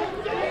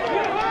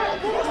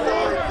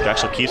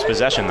 Drexel keeps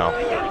possession though.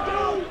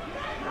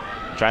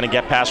 Trying to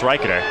get past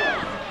Reicheter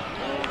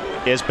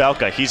is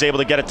Belka. He's able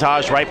to get a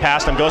Taj right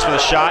past him, goes for the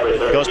shot,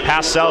 goes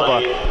past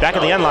Selva. Back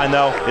at the end line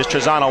though is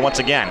Trezano once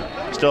again.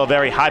 Still a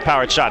very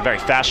high-powered shot, very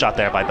fast shot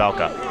there by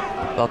Belka.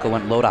 Belka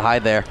went low to high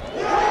there.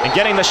 And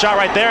getting the shot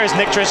right there is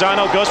Nick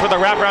Trezano, goes for the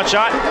wraparound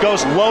shot,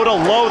 goes low to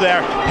low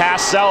there,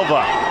 past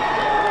Selva.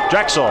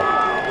 Drexel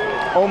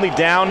only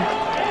down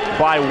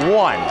by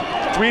 1.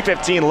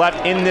 3:15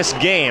 left in this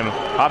game.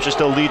 Hofstra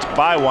still leads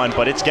by 1,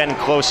 but it's getting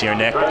close here,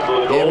 Nick.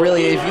 Yeah,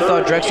 really, if you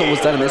thought Drexel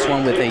was done in this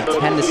one with a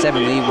 10-7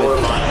 lead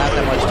with not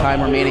that much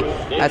time remaining,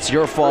 that's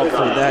your fault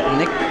for that.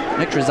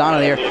 Nick Trezano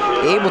there,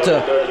 able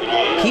to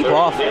keep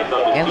off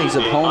Anthony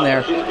Zappone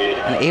there,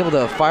 and able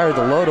to fire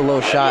the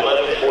low-to-low shot.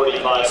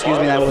 Excuse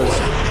me, that was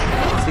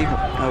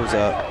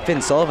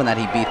Finn Sullivan that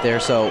he beat there.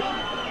 So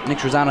Nick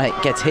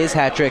Trezano gets his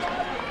hat trick,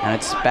 and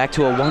it's back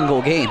to a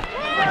 1-goal game.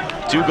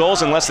 2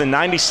 goals in less than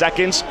 90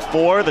 seconds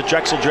for the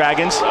Drexel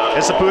Dragons.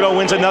 As Saputo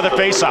wins another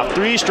faceoff.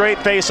 3 straight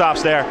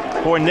faceoffs there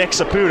for Nick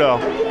Saputo.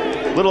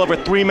 A little over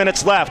 3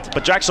 minutes left,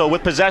 but Drexel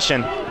with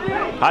possession.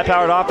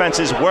 High-powered offense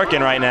is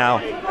working right now,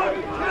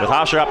 with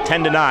Hofstra up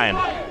 10-9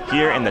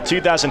 here in the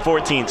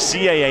 2014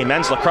 CAA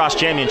Men's Lacrosse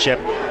Championship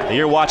that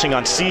you're watching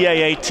on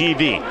CAA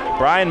TV.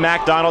 Brian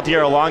MacDonald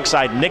here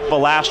alongside Nick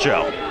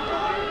Velastro.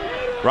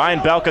 Ryan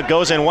Belka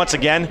goes in once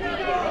again.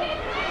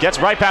 Gets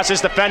right past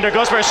his defender,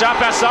 goes for a shot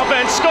past Selva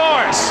and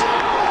scores!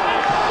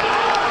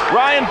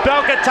 Ryan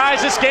Belka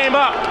ties this game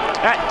up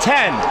at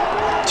 10.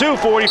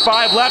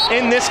 2:45 left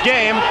in this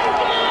game.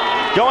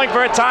 Going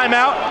for a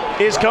timeout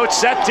is Coach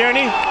Seth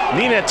Tierney.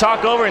 Needing to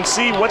talk over and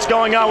see what's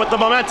going on with the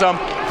momentum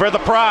for the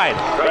Pride.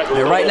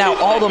 Yeah, right now,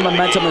 all the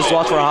momentum is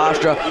lost for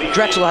Hofstra.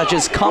 Drexel has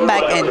just come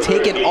back and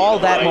taken all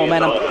that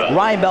momentum.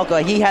 Ryan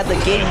Belka, he had the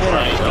game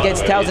winner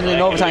against Townsend in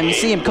overtime. You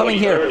see him coming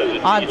here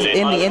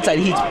in the inside.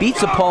 He beats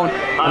Zappone,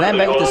 and then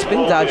back with the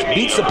spin dodge,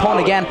 beats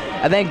Zappone again,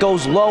 and then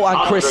goes low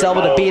on Chris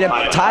Selva to beat him.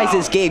 Ties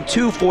his game,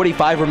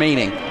 2:45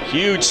 remaining.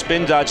 Huge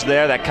spin dodge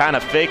there that kind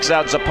of fakes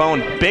out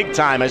Zappone big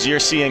time, as you're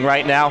seeing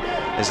right now.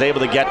 Is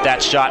able to get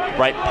that shot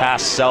right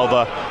past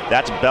Selva.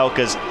 That's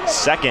Belka's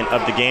 2nd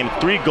of the game.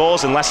 3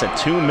 goals in less than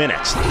 2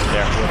 minutes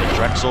there for the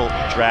Drexel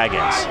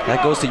Dragons.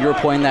 That goes to your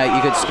point that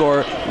you could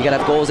score, you could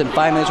have goals in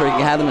 5 minutes or you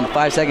can have them in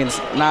 5 seconds.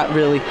 Not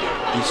really.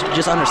 You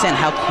just understand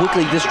how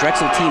quickly this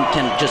Drexel team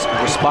can just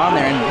respond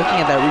there. And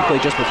looking at that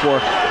replay just before,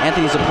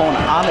 Anthony Zappone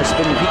on the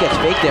spin, he gets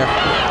faked there,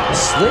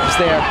 slips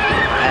there,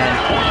 and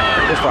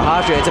for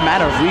Hofstra, it's a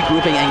matter of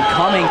regrouping and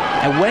coming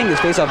and winning this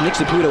faceoff. Nick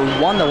Saputo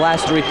won the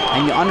last 3,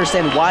 and you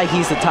understand why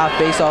he's the top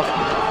faceoff,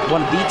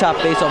 one of the top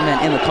faceoff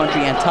men in the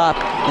country and top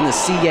in the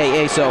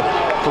CAA. So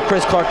for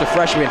Chris Clark, the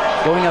freshman,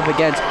 going up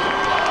against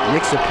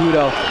Nick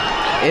Saputo,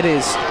 it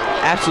is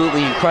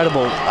absolutely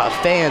incredible.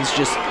 Fans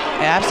just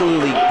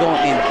absolutely going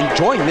and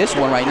enjoying this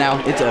one right now.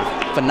 It's a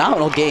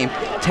phenomenal game,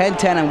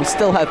 10-10, and we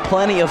still have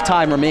plenty of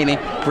time remaining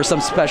for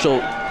some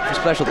special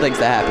things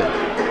to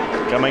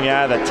happen. Coming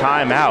out of the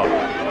timeout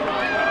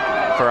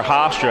for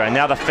Hofstra, and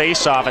now the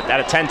face-off at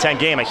a 10-10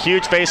 game. A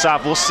huge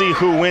face-off. We'll see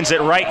who wins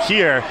it right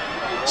here.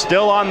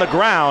 Still on the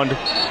ground.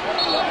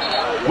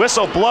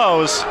 Whistle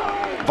blows.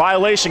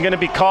 Violation going to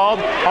be called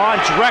on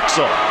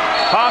Drexel.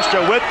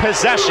 Hofstra with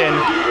possession,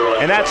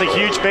 and that's a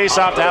huge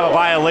face-off to have a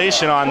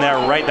violation on there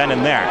right then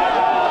and there.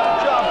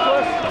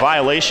 The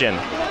violation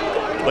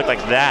looked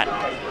like that.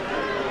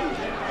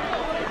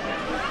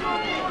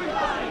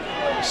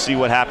 We'll see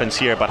what happens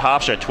here, but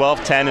Hofstra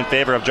 12-10 in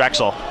favor of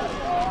Drexel.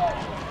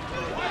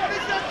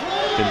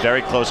 Been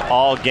very close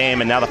all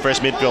game, and now the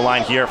first midfield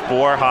line here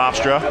for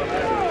Hofstra.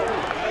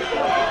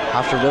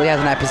 Hofstra really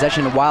hasn't had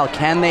possession in a while.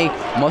 Can they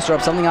muster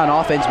up something on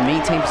offense,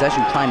 maintain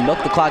possession, try and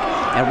milk the clock,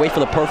 and wait for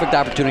the perfect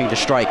opportunity to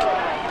strike?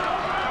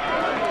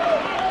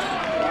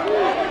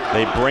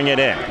 They bring it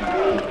in.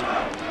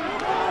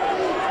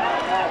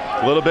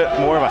 A little bit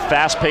more of a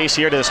fast pace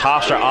here to this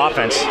Hofstra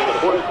offense,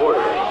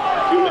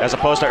 as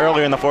opposed to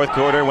earlier in the 4th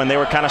quarter when they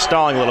were kind of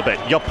stalling a little bit.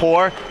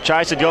 Yapor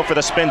tries to go for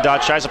the spin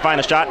dodge, tries to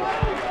find a shot,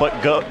 but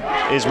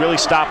is really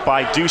stopped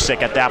by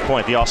Dusick at that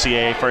point, the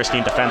All-CAA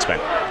first-team defenseman.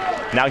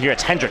 Now here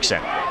it's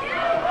Hendrickson.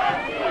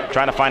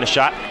 Trying to find a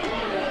shot.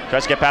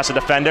 Tries to get past the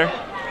defender.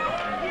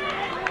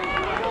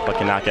 but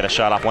cannot get a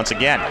shot off once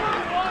again.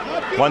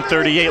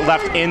 1:38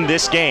 left in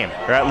this game,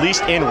 or at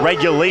least in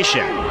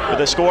regulation, with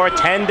the score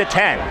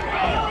 10-10.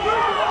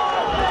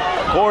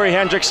 Corey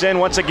Hendrickson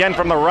once again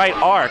from the right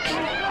arc.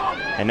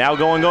 And now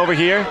going over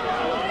here,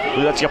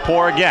 that's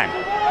Yapor again.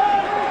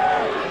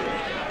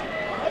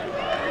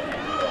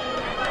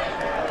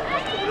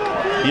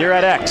 Here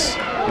at X,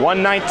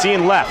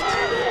 1:19 left.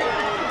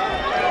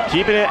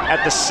 Keeping it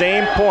at the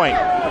same point,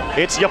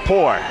 it's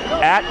Yapor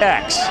at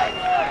X.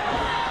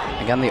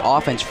 Again, the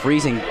offense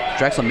freezing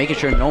Drexel, making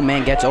sure no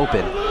man gets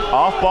open.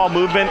 Off-ball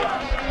movement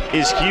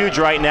is huge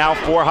right now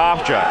for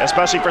Hofstra,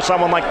 especially for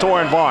someone like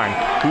Torin Varn,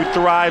 who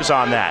thrives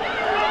on that.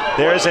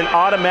 There's an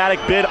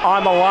automatic bid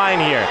on the line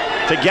here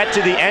to get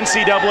to the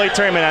NCAA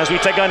tournament as we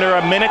take under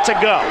a minute to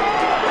go.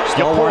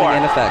 Stall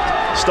warning in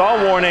effect. Stall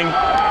warning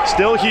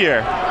still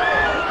here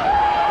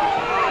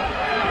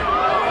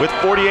with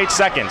 48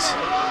 seconds.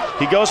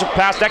 He goes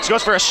past X,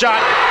 goes for a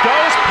shot,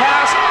 goes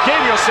past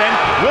Gabrielson.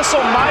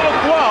 Whistle might have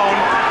blown,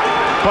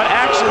 but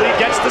actually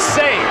gets the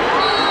save.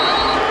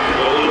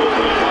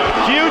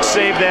 Huge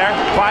save there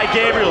by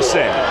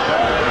Gabrielson.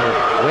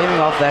 Waving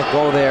off that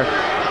goal there.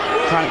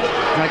 Trying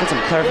to get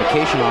some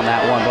clarification on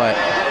that one, but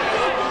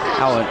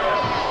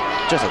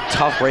just a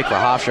tough break for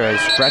Hofstra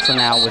as Drexel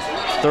now with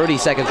 30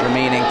 seconds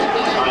remaining.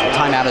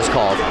 Timeout is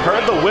called.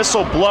 Heard the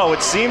whistle blow.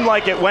 It seemed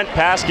like it went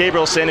past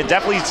Gabrielson. It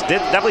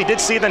definitely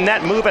did see the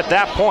net move at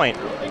that point,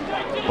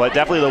 but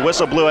definitely the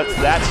whistle blew at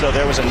that, so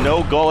there was a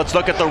no goal. Let's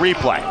look at the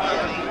replay.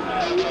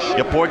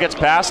 Yapor gets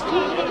past.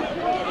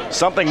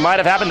 Something might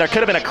have happened. There could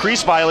have been a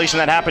crease violation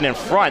that happened in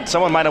front.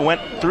 Someone might have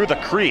went through the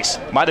crease.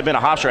 Might have been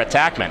a Hofstra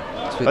attackman.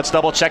 Let's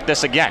double check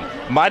this again.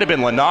 Might have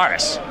been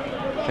Linares.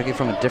 Checking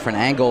from a different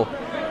angle.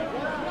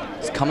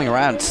 It's coming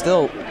around.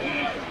 Still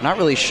not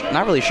really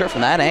sure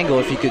from that angle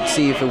if you could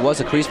see if it was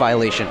a crease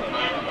violation.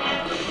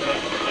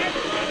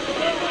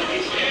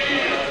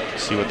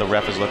 See what the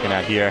ref is looking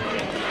at here.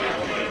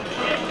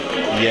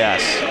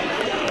 Yes.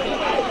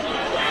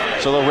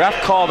 So the ref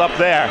called up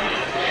there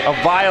a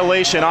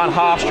violation on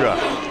Hofstra.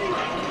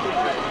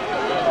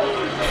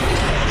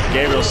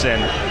 Gabrielson.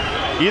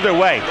 Either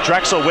way,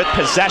 Drexel with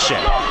possession.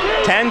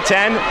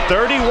 10-10,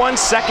 31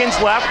 seconds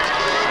left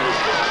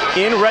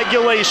in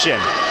regulation.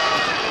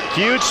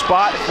 Huge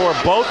spot for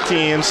both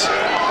teams.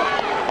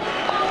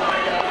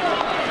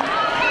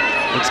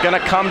 It's going to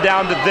come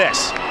down to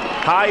this.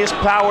 Highest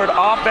powered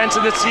offense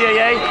in the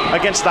CAA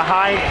against the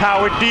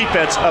high-powered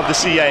defense of the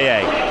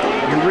CAA.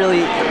 You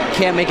really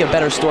can't make a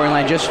better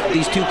storyline. Just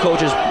these two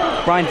coaches,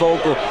 Brian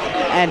Vogel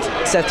and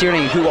Seth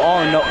Tierney, who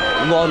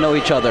all know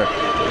each other.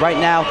 Right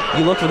now,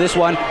 you look for this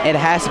one. It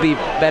has to be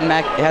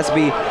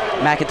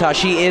McIntosh.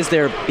 He is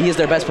their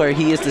best player.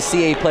 He is the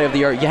CAA Player of the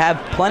Year. You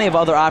have plenty of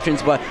other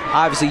options, but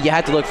obviously you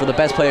had to look for the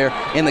best player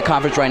in the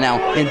conference right now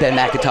in Ben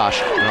McIntosh.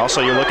 And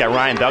also you look at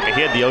Ryan Belka. He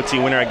had the OT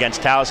winner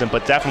against Towson,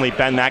 but definitely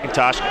Ben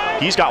McIntosh.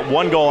 He's got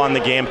 1 goal on the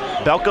game.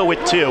 Belka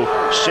with 2.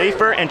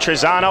 Schaefer and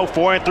Trezano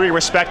 4 and 3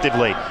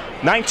 respectively.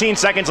 19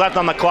 seconds left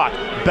on the clock.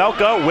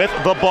 Belka with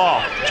the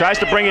ball. Tries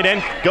to bring it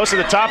in. Goes to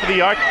the top of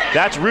the arc.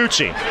 That's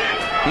Rucci.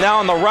 Now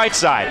on the right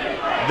side,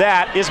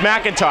 that is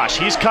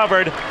McIntosh. He's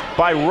covered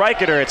by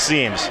Reicheter, it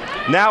seems.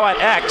 Now at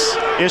X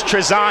is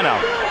Trezano.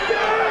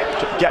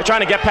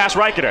 Trying to get past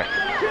Reicheter.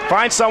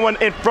 Finds someone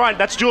in front.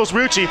 That's Jules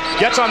Rucci.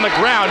 Gets on the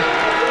ground.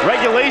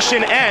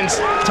 Regulation ends.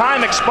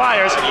 Time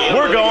expires.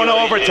 We're going to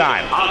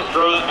overtime.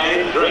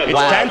 It's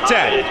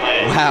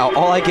 10-10. Wow.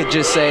 All I could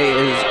just say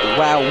is,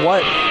 wow,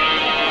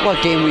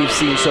 what game we've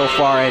seen so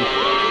far, and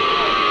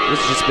this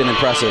has just been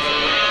impressive.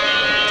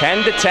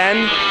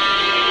 10-10.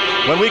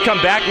 When we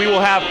come back, we will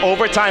have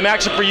overtime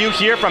action for you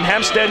here from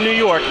Hempstead, New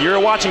York. You're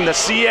watching the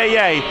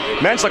CAA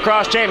Men's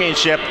Lacrosse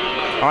Championship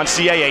on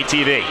CAA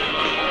TV.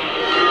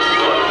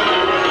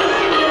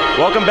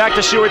 Welcome back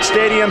to Stewart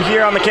Stadium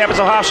here on the campus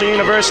of Hofstra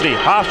University.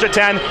 Hofstra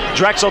 10,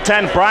 Drexel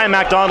 10, Brian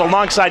MacDonald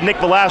alongside Nick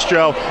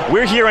Velastro.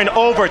 We're here in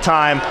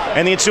overtime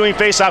and the ensuing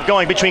face-off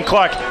going between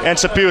Clark and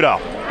Saputo.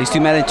 These two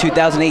men in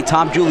 2008,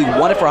 Tom Julie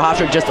won it for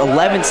Hofstra just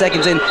 11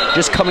 seconds in,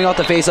 just coming off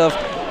the face-off.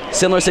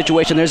 Similar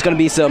situation. There's going to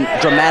be some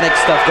dramatic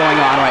stuff going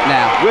on right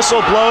now.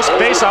 Whistle blows,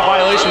 face-off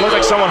violation. Looks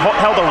like someone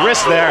held a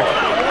wrist there,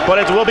 but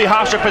it will be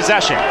Hofstra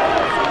possession.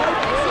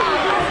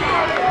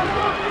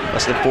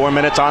 Less than 4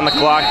 minutes on the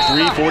clock,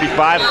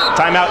 3:45.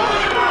 Timeout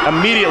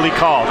immediately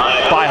called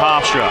by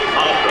Hofstra.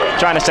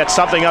 Trying to set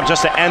something up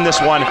just to end this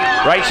one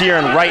right here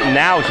and right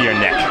now here,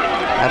 Nick.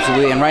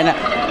 Absolutely, and right now,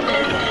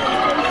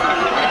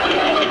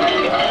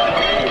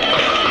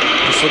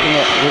 just looking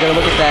at, we're going to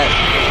look at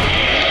that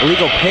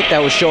illegal pick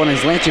that was shown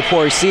as Lance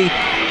Yapor. See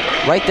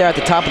right there at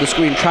the top of the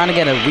screen, trying to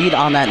get a read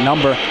on that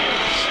number.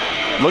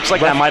 Looks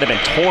like that might have been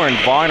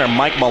Torin Varn or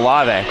Mike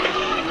Malave.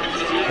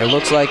 It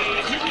looks like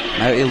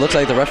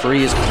the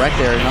referee is correct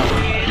there.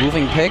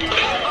 Moving pick.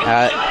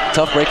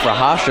 Tough break for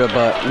Hofstra,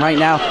 but right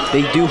now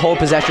they do hold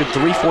possession.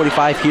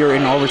 3:45 here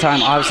in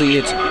overtime. Obviously,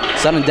 it's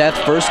sudden death.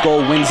 First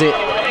goal wins it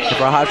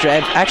for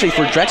Hofstra. Actually,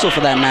 for Drexel,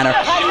 for that matter.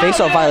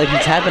 face-off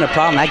violations have been a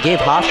problem. That gave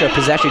Hofstra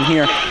possession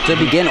here to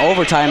begin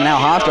overtime. Now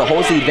Hofstra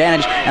holds the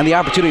advantage and the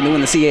opportunity to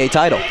win the CAA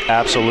title.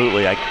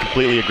 Absolutely. I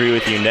completely agree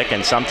with you, Nick,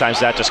 and sometimes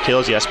that just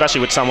kills you,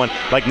 especially with someone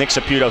like Nick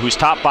Saputo, who's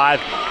top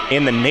 5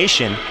 in the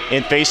nation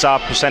in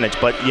face-off percentage.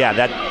 But yeah,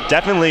 that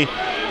definitely,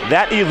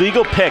 that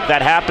illegal pick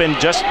that happened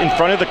just in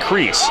front of the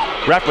crease,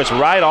 ref was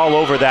right all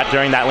over that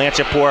during that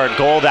Lanciaport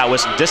goal that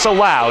was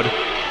disallowed.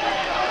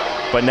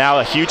 But now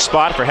a huge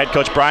spot for head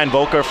coach Brian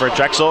Volker for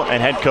Drexel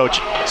and head coach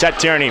Seth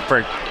Tierney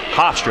for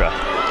Hofstra.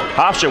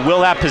 Hofstra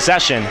will have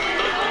possession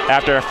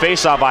after a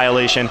face-off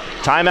violation.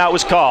 Timeout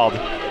was called.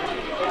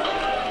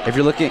 If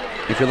you're looking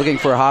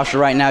for Hofstra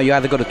right now, you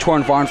either go to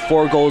Torren Varn,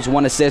 4 goals,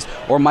 1 assist,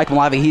 or Mike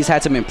Malave. He's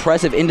had some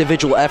impressive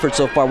individual efforts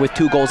so far with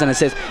 2 goals and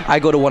assists. I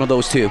go to one of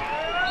those 2.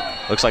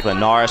 Looks like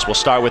Linares will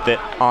start with it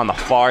on the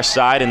far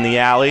side in the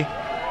alley.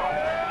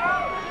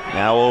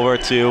 Now over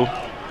to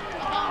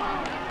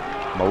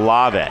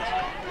Malave.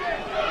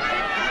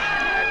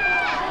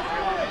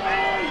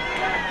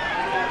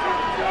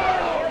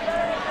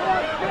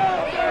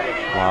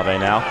 Malave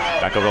now,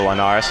 back over to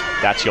Linares.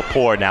 That's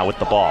Yapor now with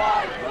the ball.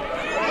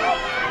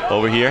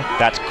 Over here,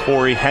 that's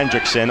Corey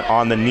Hendrickson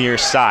on the near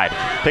side.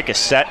 Pick is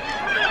set,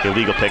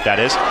 illegal pick that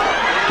is.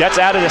 Gets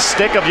out of the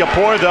stick of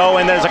Yapor though,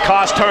 and there's a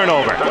cost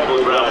turnover.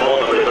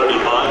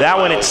 That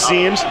one, it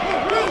seems,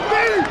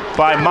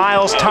 by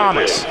Miles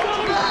Thomas.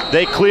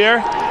 They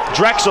clear,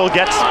 Drexel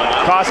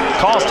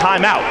calls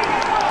timeout.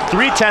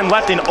 3:10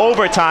 left in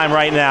overtime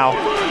right now,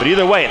 but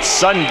either way, it's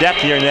sudden death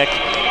here, Nick.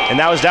 And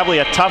that was definitely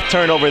a tough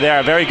turnover there,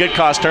 a very good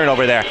cost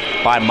turnover there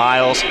by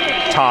Miles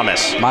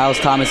Thomas. Miles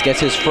Thomas gets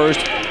his first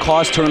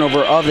cost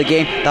turnover of the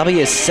game. That'll be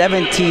his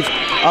 17th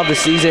of the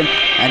season,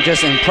 and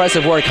just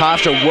impressive work.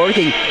 Hofstra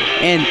working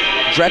in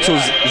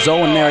Drexel's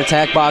zone in their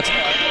attack box,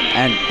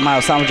 and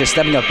Miles Thomas just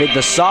stepping up big.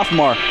 The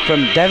sophomore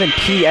from Devon,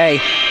 PA,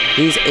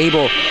 he's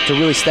able to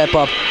really step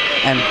up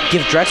and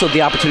give Drexel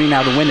the opportunity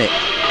now to win it.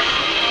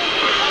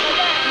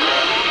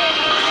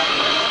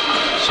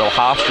 So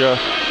Hofstra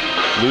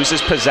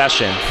loses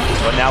possession,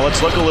 but now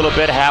let's look a little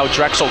bit how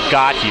Drexel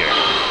got here.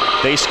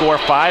 They score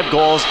 5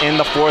 goals in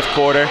the 4th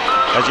quarter.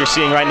 As you're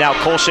seeing right now,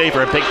 Cole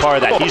Schaefer, a big part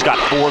of that. He's got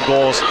 4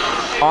 goals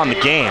on the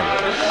game.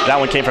 That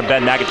one came from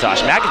Ben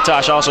McIntosh.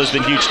 McIntosh also has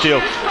been huge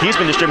too. He's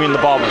been distributing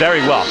the ball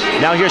very well.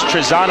 Now here's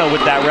Trezano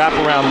with that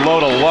wraparound low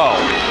to low.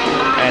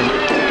 And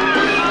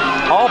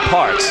all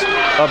parts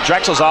of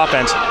Drexel's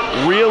offense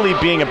really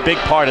being a big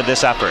part of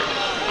this effort.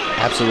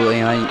 Absolutely,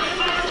 and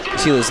I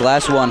see this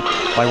last one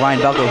by Ryan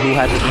Belko, who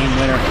had the game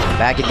winner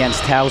back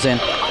against Towson.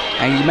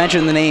 And you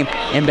mentioned the name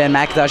in Ben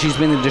McIntosh. He's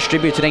been the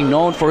distributor today,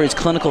 known for his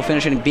clinical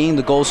finishing and being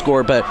the goal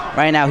scorer, but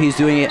right now he's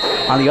doing it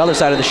on the other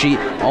side of the sheet.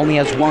 Only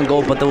has 1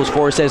 goal, but those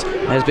 4 assists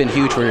has been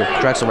huge for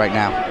Drexel right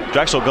now.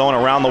 Drexel going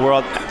around the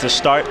world to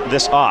start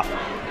this off.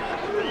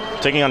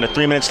 Taking under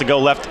 3 minutes to go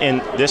left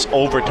in this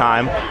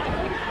overtime.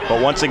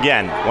 But once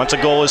again, once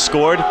a goal is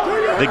scored,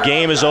 the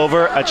game is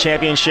over. A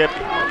championship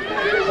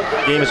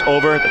game is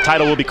over. The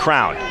title will be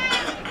crowned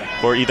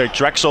for either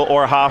Drexel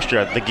or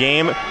Hofstra. The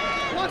game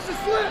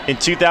in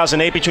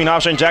 2008 between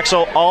Hofstra and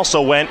Drexel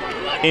also went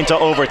into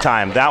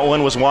overtime. That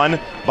one was won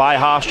by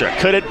Hofstra.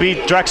 Could it be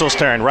Drexel's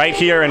turn right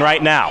here and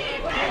right now?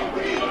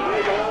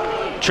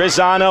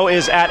 Trezano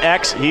is at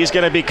X. He's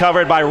going to be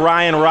covered by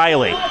Ryan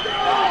Riley.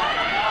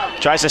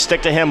 Tries to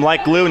stick to him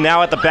like glue.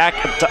 Now at the back,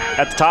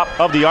 at the top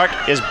of the arc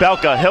is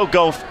Belka. He'll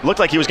go, looked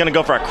like he was going to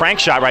go for a crank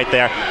shot right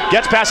there.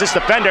 Gets past his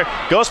defender,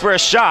 goes for a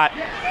shot.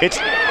 It's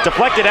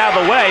deflected out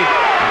of the way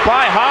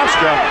by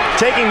Hofstra.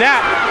 Taking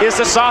that is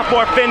the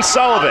sophomore Finn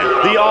Sullivan,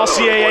 the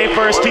All-CAA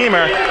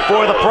first-teamer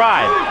for the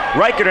Pride.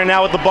 Reicherter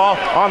now with the ball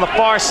on the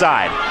far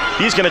side.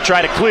 He's going to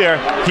try to clear.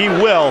 He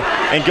will,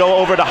 and go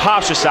over to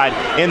Hofstra's side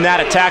in that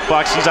attack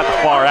box. He's at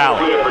the far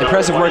alley.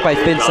 Impressive work by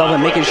Finn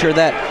Sullivan, making sure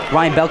that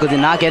Ryan Belka did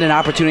not get an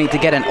opportunity to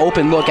get an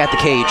open look at the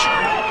cage.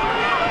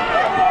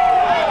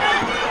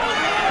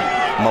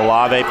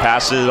 Malave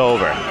passes it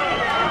over.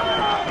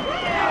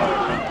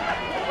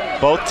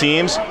 Both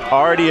teams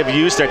already have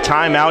used their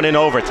timeout in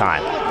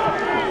overtime.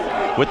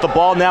 With the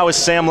ball now is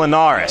Sam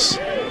Linares.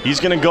 He's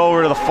going to go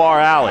over to the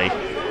far alley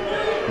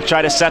and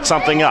try to set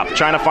something up,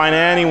 trying to find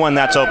anyone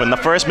that's open. The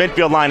first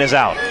midfield line is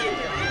out.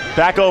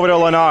 Back over to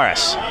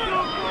Linares.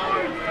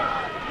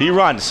 He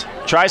runs,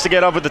 tries to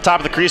get over the top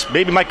of the crease,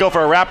 maybe might go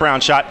for a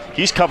wraparound shot.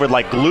 He's covered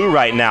like glue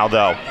right now,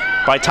 though,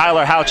 by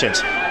Tyler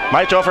Houchins.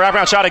 Might throw for a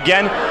wraparound shot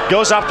again.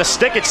 Goes off the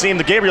stick, it seemed,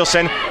 to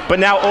Gabrielson, but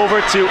now over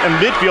to a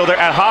midfielder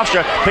at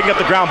Hofstra. Picking up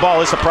the ground ball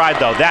is the Pride,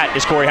 though. That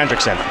is Corey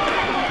Hendrickson.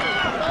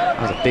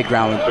 That was a big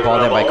ground ball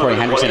there by Corey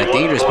Hendrickson. A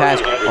dangerous pass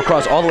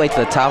across all the way to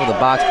the top of the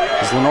box,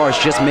 as Linares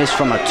just missed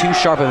from a too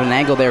sharp of an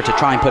angle there to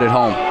try and put it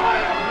home.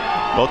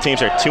 Both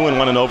teams are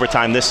 2-1 in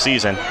overtime this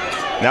season.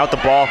 Now with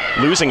the ball,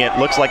 losing it,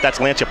 looks like that's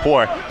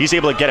Lanciaport. He's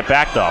able to get it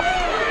back, though.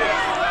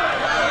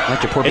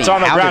 It's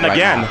on the ground right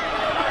again. Now.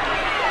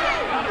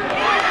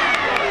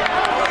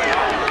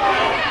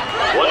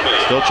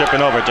 Still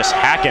tripping over, just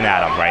hacking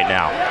at him right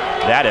now.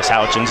 That is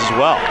Houchins as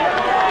well.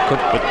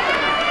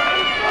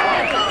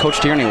 Coach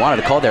Tierney wanted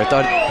to call there. I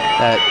thought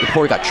that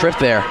Yapor got tripped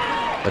there.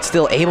 but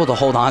still able to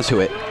hold on to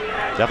it.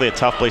 Definitely a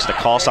tough place to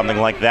call something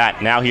like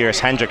that. Now here's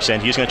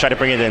Hendrickson. He's going to try to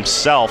bring it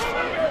himself.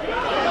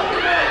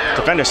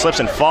 Defender slips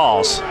and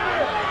falls,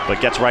 but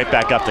gets right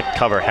back up to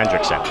cover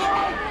Hendrickson.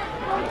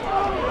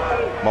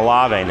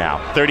 Malave now.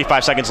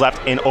 35 seconds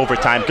left in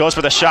overtime. Goes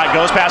for the shot,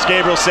 goes past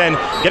Gabrielson.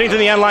 Getting to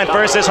the end line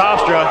first is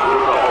Hofstra.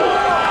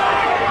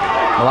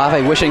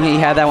 Malave wishing he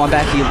had that one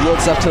back. He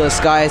looks up to the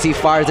sky as he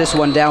fires this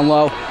one down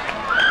low.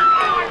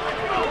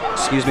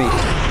 Excuse me.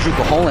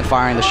 Druka Holland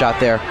firing the shot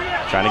there.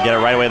 Trying to get it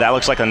right away. That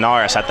looks like a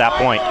Norris at that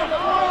point.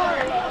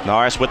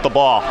 Norris with the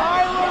ball.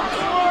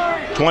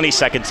 20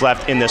 seconds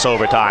left in this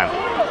overtime.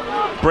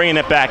 Bringing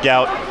it back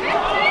out.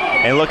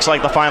 And it looks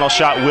like the final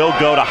shot will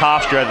go to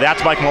Hofstra.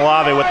 That's Mike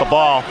Malave with the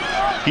ball.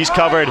 He's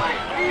covered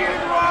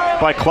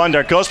by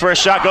Klunder. Goes for a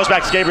shot, goes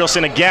back to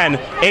Gabrielson again.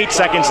 8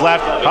 seconds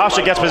left.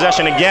 Hofstra gets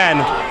possession again.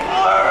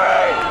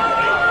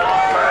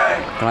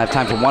 Don't have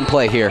time for one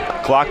play here.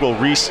 Clock will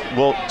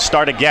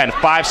start again.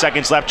 5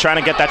 seconds left, trying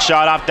to get that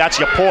shot off. That's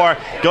Yapor.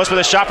 Goes for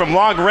the shot from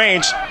long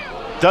range.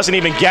 Doesn't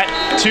even get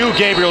to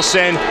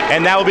Gabrielson,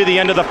 and that will be the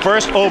end of the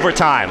first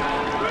overtime.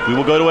 We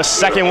will go to a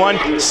second one.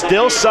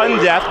 Still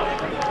sudden death.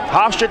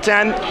 Hofstra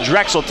 10,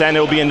 Drexel 10. It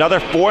will be another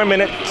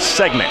 4-minute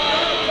segment.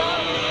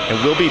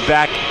 And we'll be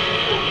back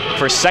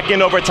for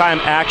second overtime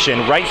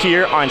action right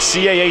here on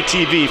CAA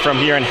TV from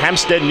here in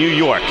Hempstead, New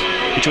York,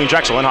 between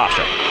Drexel and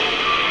Hofstra.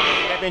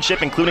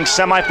 Championship, including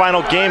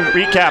semifinal game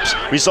recaps,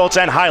 results,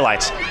 and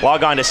highlights.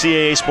 Log on to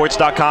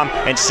CAAsports.com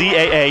and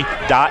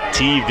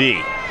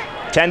CAA.tv.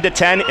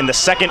 10-10 in the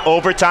second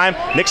overtime.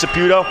 Nick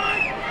Saputo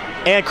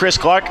and Chris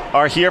Clark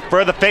are here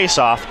for the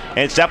face-off, and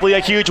it's definitely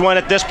a huge one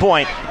at this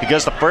point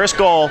because the first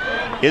goal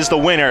is the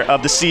winner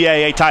of the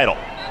CAA title.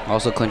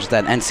 Also clinches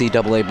that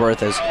NCAA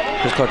berth as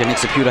Chris Clark and Nick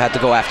Saputo had to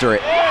go after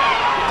it.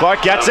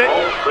 Clark gets it,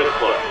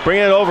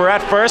 bringing it over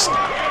at first.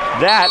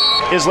 That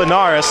is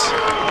Linares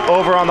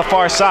over on the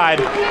far side.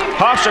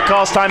 Hofstra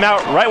calls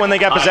timeout right when they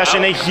got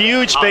possession. A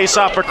huge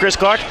face-off for Chris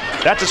Clark.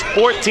 That's his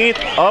 14th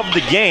of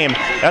the game,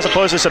 as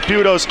opposed to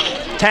Saputo's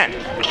 10.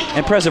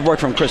 Impressive work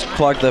from Chris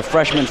Clark, the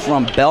freshman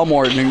from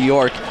Belmore, New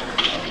York.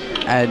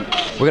 And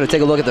we're going to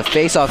take a look at the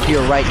face-off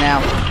here right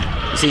now,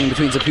 seeing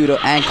between Saputo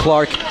and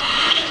Clark.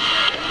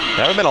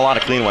 There haven't been a lot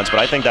of clean ones, but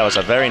I think that was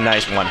a very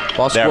nice one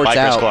Ball there by Chris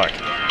out. Clark.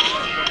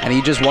 And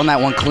he just won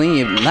that one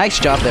clean. Nice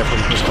job there from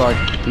Chris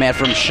Clark, man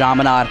from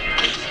Chaminade.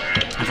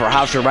 And for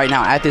Hofstra right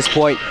now, at this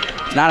point,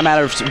 it's not a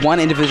matter of one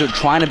individual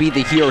trying to be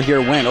the hero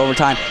here, win it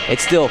overtime.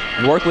 It's still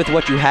work with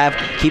what you have,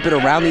 keep it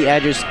around the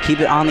edges, keep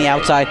it on the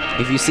outside.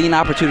 If you see an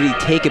opportunity,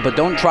 take it, but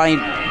don't try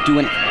and do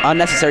an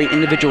unnecessary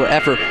individual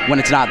effort when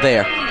it's not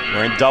there.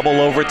 We're in double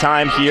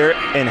overtime here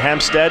in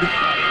Hempstead.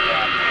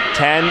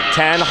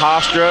 10-10,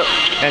 Hofstra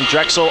and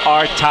Drexel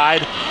are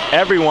tied.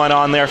 Everyone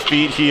on their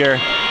feet here,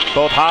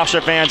 both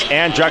Hofstra fans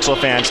and Drexel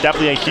fans.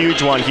 Definitely a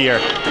huge one here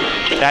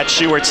at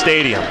Shewart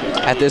Stadium.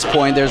 At this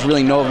point, there's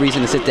really no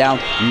reason to sit down.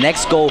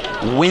 Next goal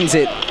wins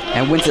it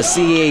and wins the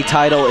CAA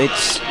title.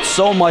 It's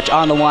so much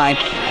on the line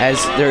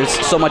as there's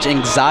so much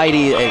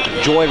anxiety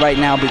and joy right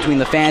now between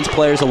the fans,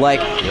 players alike.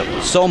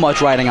 Yep. So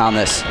much riding on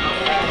this.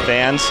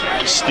 Fans,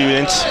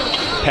 students,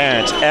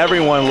 parents,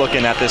 everyone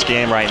looking at this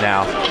game right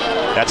now.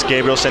 That's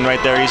Gabrielson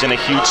right there. He's in a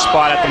huge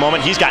spot at the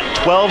moment. He's got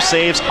 12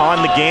 saves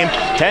on the game,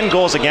 10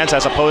 goals against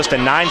as opposed to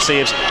 9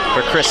 saves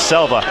for Chris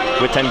Silva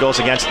with 10 goals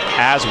against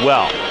as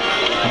well.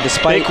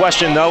 Big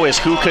question, though, is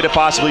who could it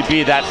possibly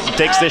be that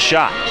takes this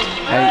shot?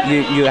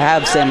 You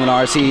have Sam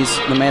Linares. He's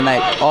the man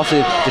that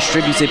also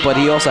distributes it, but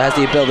he also has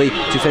the ability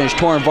to finish.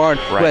 Torin Varn,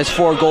 who has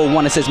 4 goals,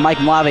 1 assist. Mike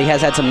Malave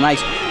has had some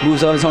nice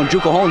moves of his own.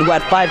 Druka Holland, who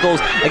had 5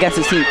 goals against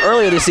his team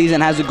earlier this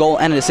season, has a goal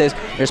and an assist.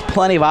 There's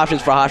plenty of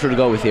options for Hofstra to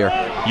go with here.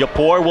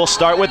 Yapor will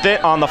start with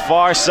it on the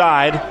far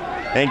side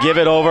and give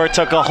it over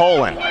to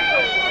Cajolan.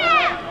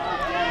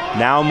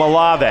 Now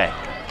Malave.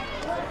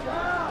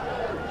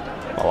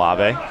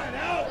 Malave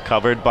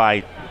covered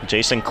by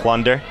Jason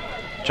Klunder,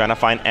 trying to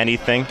find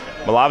anything.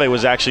 Malave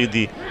was actually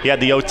he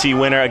had the OT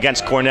winner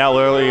against Cornell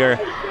earlier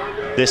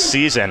this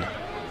season.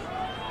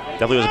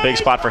 Definitely was a big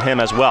spot for him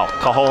as well.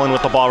 Cajolan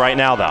with the ball right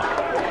now, though.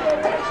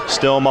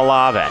 Still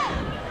Malave.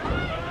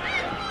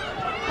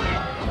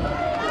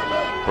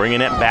 Bringing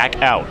it back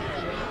out.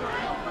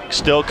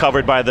 Still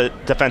covered by the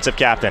defensive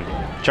captain.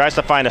 Tries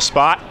to find a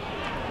spot.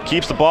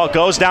 Keeps the ball.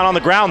 Goes down on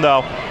the ground,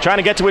 though. Trying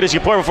to get to it as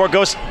Yapor before it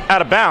goes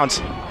out of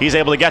bounds. He's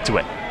able to get to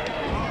it.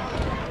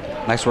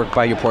 Nice work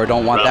by Yapor.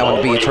 Don't want that one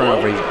to be a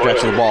turnover. He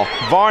directs the ball.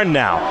 Varn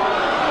now.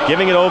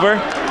 Giving it over.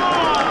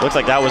 Looks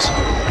like that was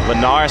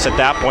Linares at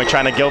that point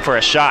trying to go for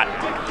a shot.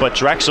 But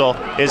Drexel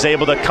is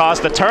able to cause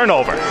the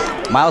turnover.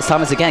 Miles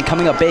Thomas again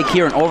coming up big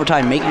here in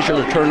overtime, making sure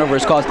the turnover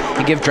is caused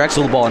and give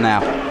Drexel the ball now.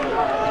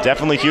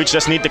 Definitely huge.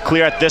 Just need to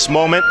clear at this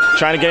moment.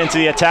 Trying to get into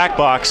the attack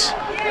box.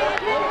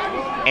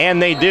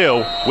 And they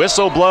do.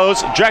 Whistle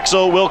blows.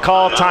 Drexel will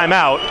call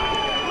timeout.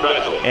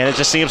 And it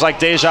just seems like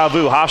deja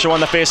vu. Hofstra won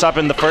the face-up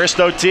in the first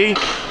OT.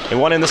 They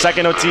won in the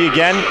second OT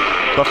again.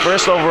 But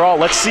first overall,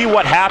 let's see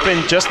what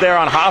happened just there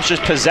on Hofstra's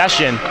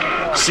possession.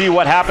 See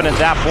what happened at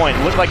that point.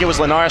 It looked like it was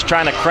Linares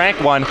trying to crank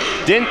one.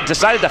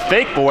 Decided to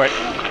fake for it.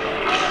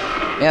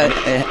 Yeah,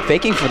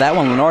 faking for that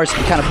one. Linares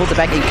kind of pulls it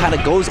back and kind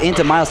of goes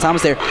into Miles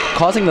Thomas there,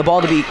 causing the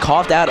ball to be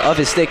coughed out of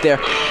his stick there.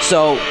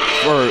 So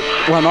for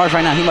Linares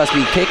right now, he must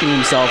be kicking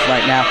himself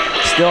right now.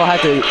 Still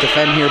have to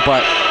defend here,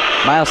 but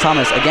Miles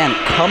Thomas, again,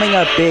 coming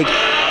up big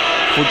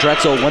for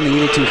Drexel when they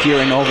needed to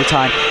here in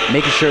overtime,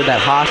 making sure that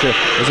Hofstra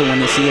doesn't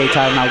win the CAA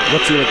title. Now,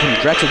 let's see what can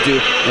Drexel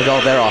do with all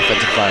their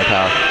offensive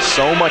firepower.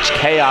 So much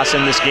chaos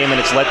in this game, and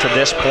it's led to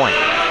this point.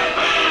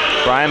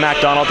 Brian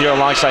McDonald here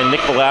alongside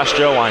Nick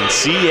Velastro on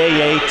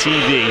CAA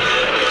TV.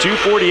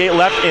 2:48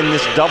 left in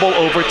this double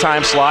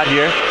overtime slot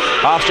here.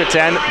 Hofstra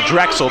 10,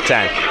 Drexel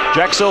 10.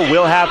 Drexel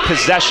will have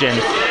possession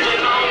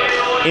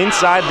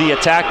inside the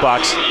attack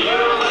box.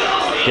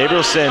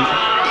 Gabrielson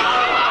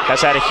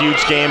has had a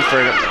huge game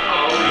for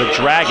the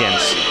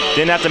Dragons.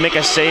 Didn't have to make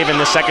a save in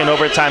the second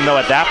overtime, though,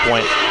 at that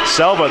point.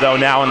 Selva, though,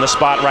 now in the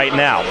spot right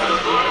now.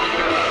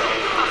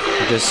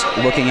 Just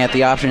looking at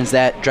the options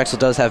that Drexel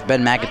does have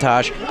Ben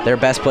McIntosh, their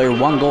best player,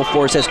 1 goal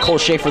for, says Cole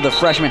Schaefer, the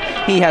freshman.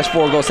 He has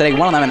 4 goals today.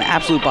 One of them an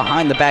absolute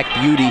behind-the-back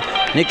beauty.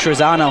 Nick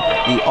Trezano,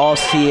 the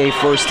All-CAA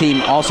first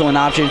team, also an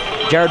option.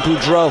 Jared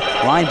Boudreau,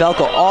 Ryan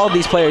Belko, all of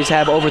these players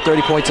have over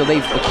 30 points, so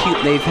they've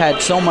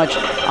had so much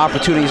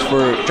opportunities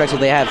for Drexel.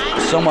 They have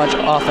so much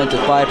offensive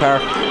firepower.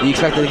 You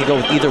expect that they could go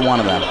with either one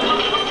of them.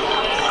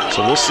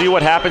 So we'll see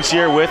what happens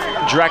here with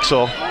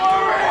Drexel.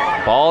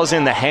 Ball is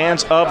in the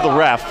hands of the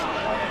ref,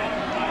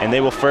 and they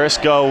will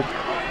first go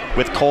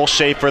with Cole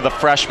Schaefer, the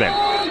freshman.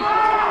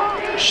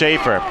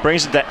 Schaefer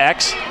brings it to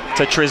X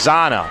to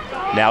Trezano,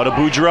 now to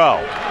Boudreau.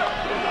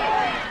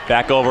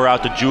 Back over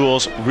out to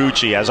Jules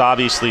Rucci, as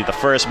obviously the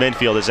first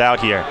midfield is out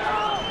here.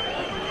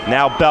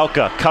 Now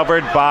Belka,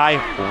 covered by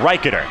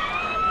Reicheter.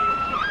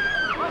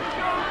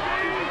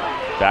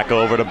 Back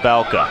over to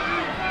Belka.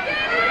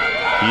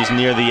 He's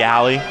near the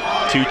alley.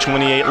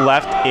 2:28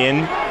 left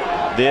in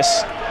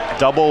this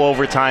double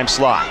overtime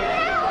slot.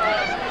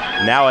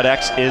 Now at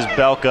X is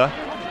Belka.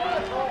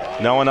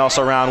 No one else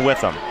around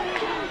with him,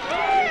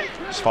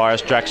 as far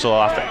as Drexel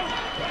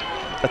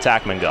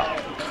attackmen go.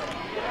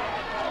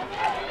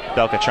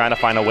 Belka trying to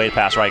find a way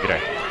past Reicheter.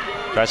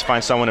 Tries to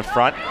find someone in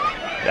front.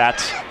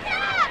 That's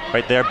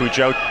right there.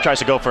 Boudreau tries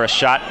to go for a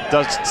shot.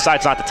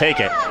 Decides not to take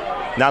it.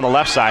 Now on the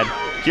left side,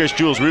 here's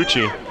Jules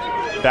Rucci.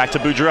 Back to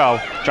Boudreau.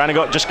 Trying to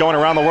go, just going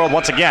around the world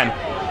once again.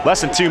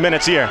 Less than 2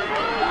 minutes here.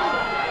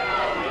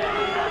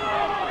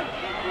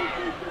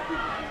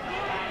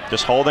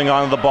 Just holding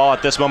on to the ball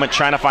at this moment,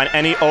 trying to find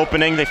any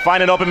opening. They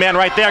find an open man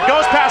right there.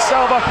 Goes past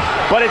Selva,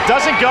 but it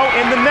doesn't go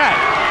in the net.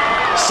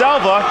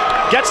 Selva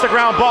gets the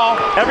ground ball.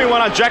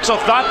 Everyone on Drexel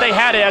thought they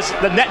had it as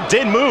the net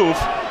did move.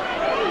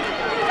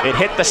 It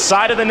hit the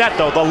side of the net,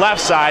 though, the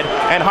left side,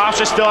 and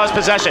Hofstra still has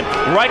possession.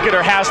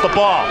 Reicheter has the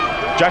ball.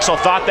 Drexel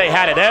thought they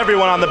had it.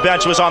 Everyone on the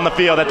bench was on the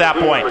field at that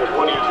point.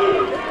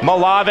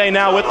 Malave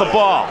now with the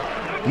ball.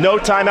 No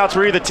timeouts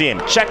for either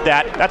team. Check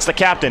that. That's the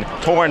captain,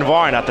 Torin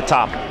Varn, at the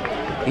top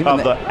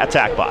of the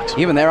attack box.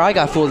 Even there, I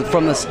got fooled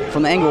from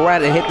the angle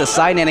right. It hit the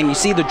side netting. You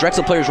see the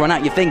Drexel players run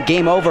out. You think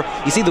game over.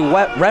 You see the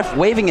ref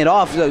waving it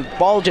off. The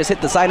ball just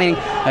hit the side netting.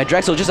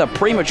 Drexel, just a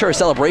premature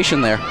celebration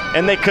there.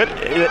 And there could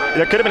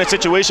have been a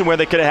situation where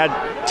they could have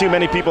had too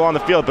many people on the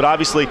field, but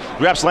obviously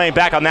refs laying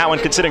back on that one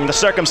considering the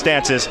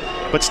circumstances.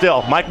 But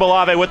still, Mike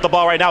Malave with the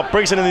ball right now,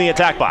 brings it into the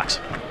attack box.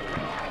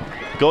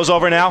 Goes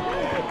over now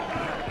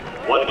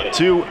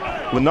to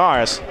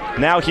Linares.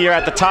 Now here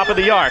at the top of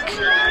the arc.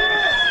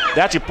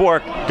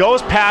 Lanciapor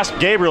goes past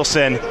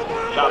Gabrielson,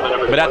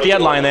 but at the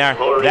end line there,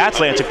 that's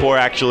Lanciapor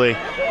actually.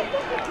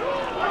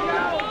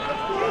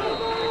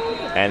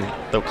 And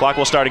the clock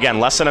will start again.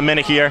 Less than a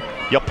minute here.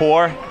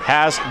 Yapor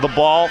has the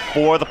ball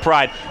for the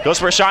Pride. Goes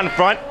for a shot in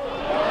front.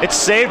 It's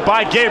saved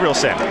by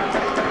Gabrielson.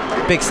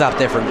 Big stop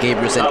there from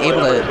Gabrielson.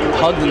 Able to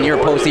hug the near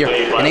post here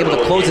and able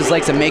to close his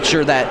legs to make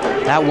sure that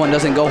that one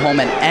doesn't go home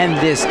and end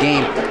this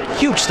game.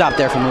 Huge stop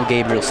there from Will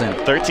Gabrielson.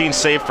 13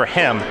 save for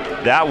him.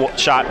 That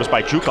shot was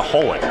by Druka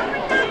Holen.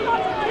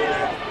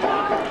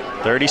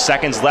 30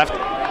 seconds left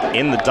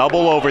in the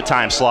double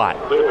overtime slot.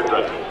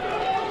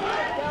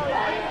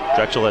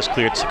 Drexel has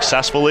cleared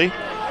successfully,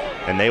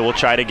 and they will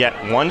try to get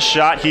one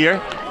shot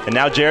here. And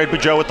now Jared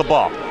Boudreau with the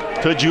ball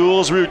to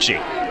Jules Rucci.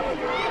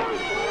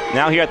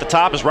 Now here at the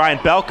top is Ryan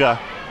Belka.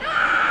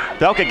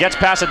 Belka gets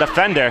past a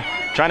defender.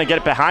 Trying to get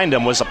it behind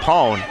him was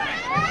Apone.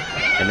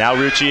 And now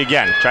Rucci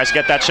again. Tries to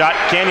get that shot.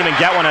 Can't even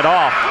get one at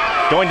all.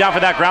 Going down for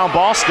that ground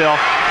ball still.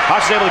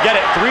 Hofstra's able to get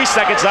it. 3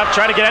 seconds left.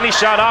 Trying to get any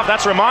shot off.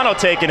 That's Romano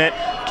taking it.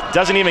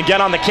 Doesn't even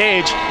get on the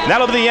cage. And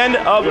that'll be the end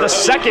of the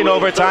second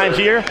overtime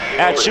here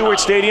at Stewart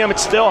Stadium.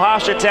 It's still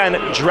Hofstra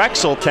 10,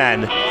 Drexel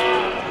 10.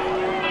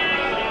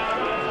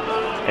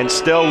 And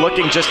still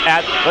looking just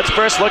at, let's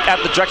first look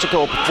at the Drexel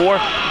goal before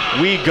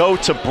we go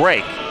to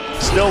break.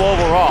 Still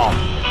overall,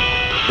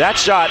 that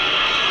shot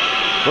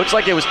looks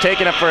like it was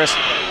taken at first.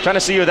 Trying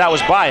to see who that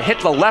was by. Hit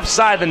the left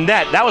side of the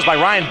net. That was by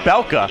Ryan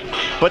Belka.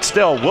 but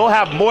still, we'll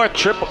have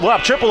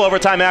triple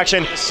overtime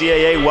action.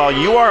 CAA, while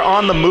you are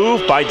on the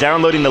move by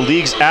downloading the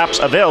league's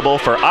apps available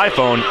for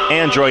iPhone,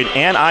 Android,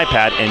 and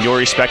iPad in your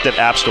respective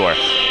app store.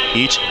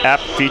 Each app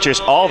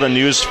features all the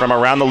news from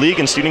around the league,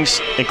 including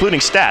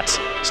stats,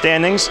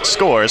 standings,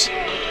 scores,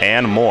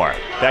 and more.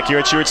 Back here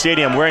at Stewart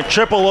Stadium, we're in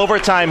triple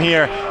overtime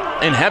here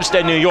in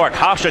Hempstead, New York.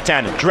 Hofstra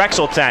 10,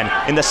 Drexel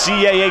 10 in the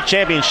CAA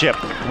Championship.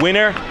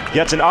 Winner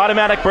gets an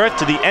automatic berth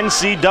to the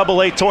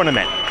NCAA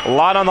tournament. A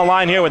lot on the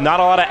line here with not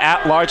a lot of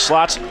at-large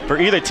slots for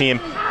either team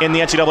in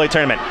the NCAA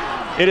tournament.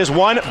 It is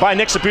won by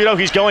Nick Saputo.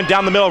 He's going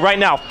down the middle right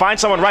now.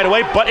 Finds someone right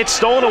away, but it's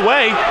stolen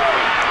away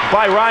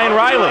by Ryan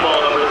Riley.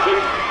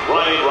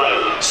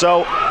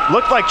 So,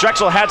 looked like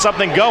Drexel had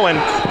something going.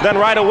 Then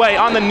right away,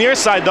 on the near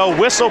side though,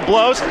 whistle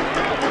blows.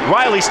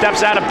 Riley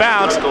steps out of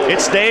bounds. It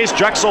stays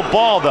Drexel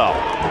ball though.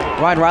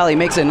 Ryan Riley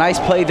makes a nice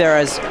play there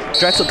as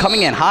Drexel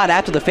coming in hot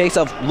after the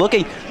face-off,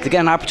 looking to get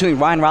an opportunity.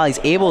 Ryan Riley's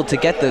able to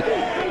get the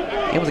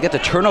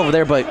turnover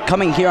there, but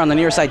coming here on the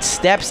near side,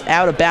 steps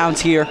out of bounds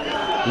here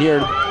near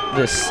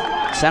this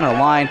center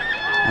line.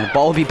 And the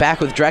ball will be back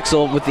with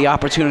Drexel with the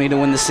opportunity to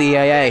win the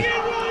CAA.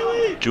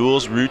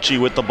 Jules Rucci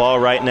with the ball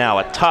right now.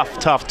 A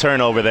tough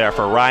turnover there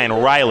for Ryan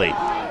Riley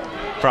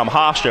from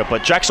Hofstra,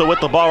 but Drexel with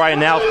the ball right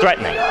now,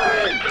 threatening.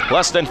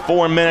 Less than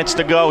 4 minutes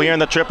to go here in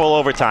the triple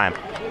overtime.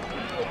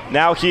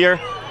 Now here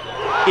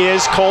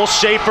is Cole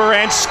Schaefer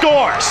and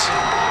scores.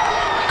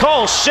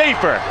 Cole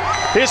Schaefer,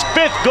 his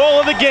 5th goal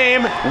of the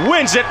game,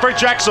 wins it for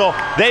Drexel.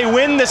 They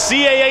win the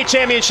CAA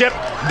championship.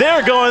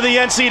 They're going to the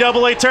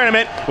NCAA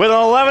tournament with an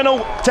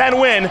 11-10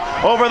 win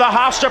over the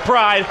Hofstra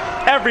Pride.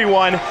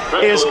 Everyone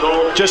is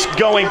just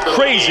going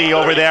crazy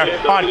over there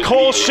on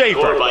Cole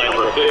Schaefer.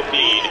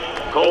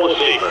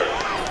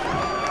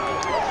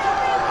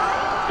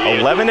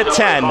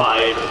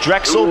 11-10,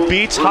 Drexel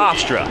beats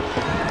Hofstra.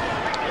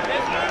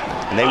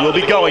 And they will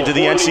be going to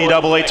the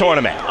NCAA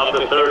tournament.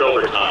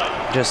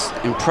 Just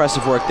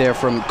impressive work there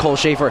from Cole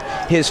Schaefer.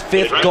 His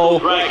 5th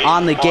goal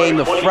on the game,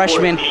 the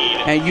freshman.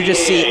 And you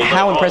just see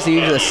how impressive he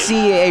is, a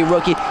CAA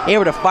rookie,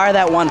 able to fire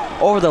that one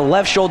over the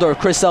left shoulder of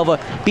Chris Silva,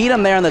 beat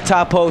him there on the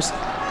top post.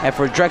 And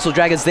for Drexel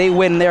Dragons, they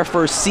win their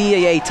first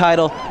CAA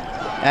title.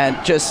 And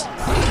just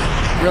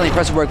really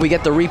impressive work. We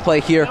get the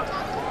replay here.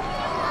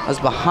 I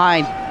was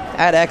behind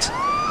at X.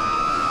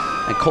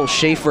 And Cole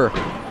Schaefer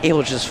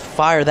able to just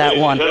fire that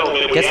one.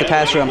 Gets the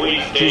pass from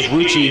Jules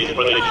Rucci.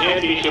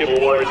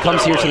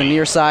 Comes here to the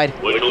near side.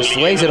 Just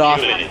lays it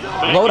off.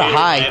 Low to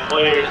high.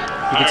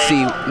 You can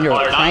see near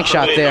a crank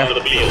shot there.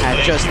 And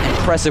just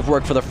impressive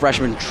work for the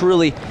freshman.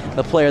 Truly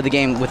the player of the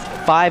game with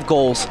 5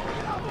 goals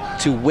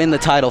to win the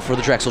title for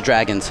the Drexel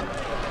Dragons.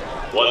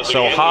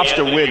 So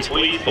Hofstra wins,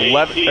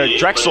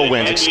 Drexel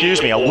wins,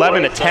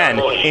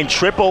 11-10 in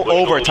triple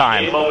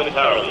overtime.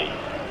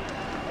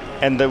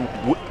 And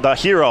the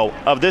hero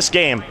of this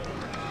game,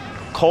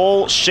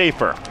 Cole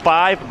Schaefer,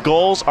 5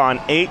 goals on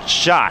 8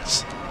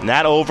 shots. And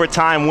that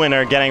overtime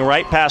winner getting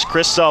right past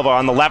Chris Silva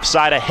on the left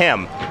side of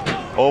him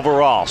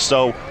overall.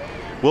 So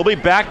we'll be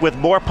back with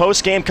more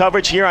post-game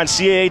coverage here on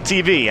CAA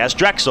TV as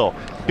Drexel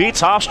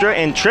beats Hofstra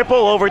in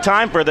triple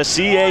overtime for the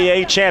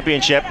CAA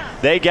championship.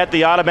 They get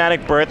the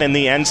automatic berth in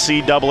the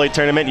NCAA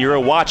tournament. You're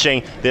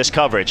watching this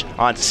coverage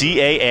on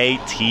CAA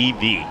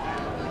TV.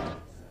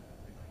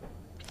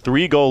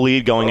 3-goal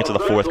lead going into the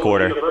 4th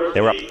quarter.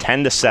 They were up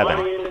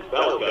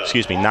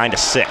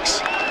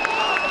 9-6.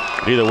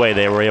 But either way,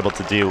 they were able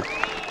to do,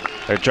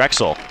 or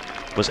Drexel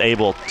was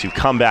able to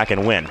come back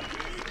and win.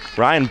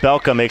 Ryan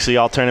Belka makes the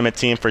all-tournament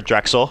team for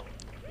Drexel.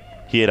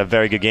 He had a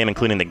very good game,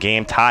 including the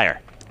game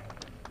tire.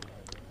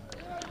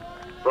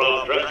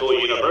 From Drexel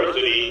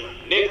University,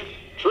 Nick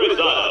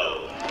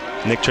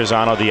Trizano. Nick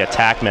Trizano, the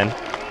attackman.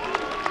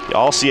 The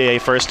all-CAA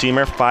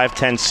first-teamer,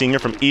 5'10 senior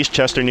from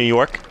Eastchester, New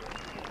York.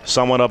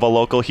 Somewhat of a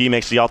local. He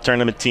makes the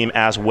all-tournament team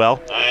as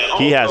well.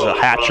 He has a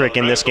hat trick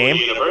in this game.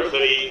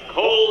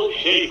 Cole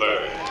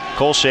Schaefer.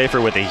 Cole Schaefer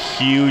with a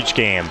huge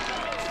game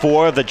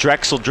for the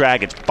Drexel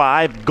Dragons.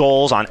 5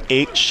 goals on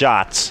 8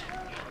 shots.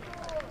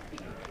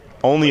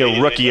 Only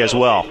a rookie as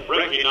well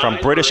from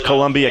British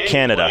Columbia,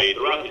 Canada.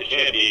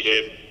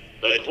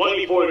 The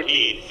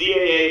 2014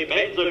 CAA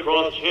Men's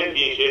Lacrosse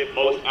Championship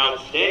Most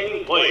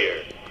Outstanding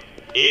Player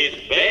is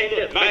Ben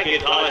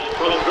McIntosh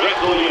from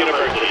Drexel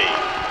University.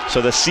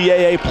 So the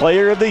CAA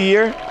Player of the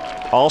Year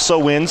also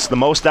wins the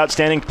Most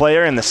Outstanding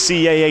Player in the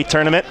CAA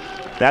tournament.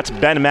 That's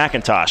Ben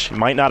McIntosh. You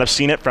might not have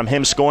seen it from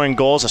him scoring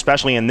goals,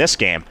 especially in this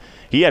game.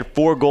 He had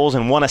 4 goals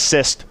and 1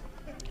 assist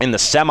in the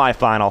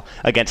semifinal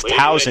against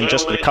Towson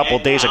just a couple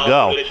days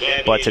ago.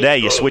 But today,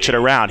 you switch it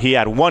around. He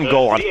had 1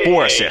 goal on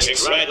 4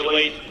 assists.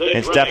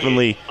 It's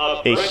definitely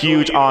a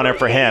huge honor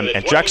for him.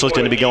 And Drexel's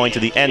going to be going to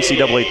the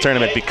NCAA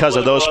tournament because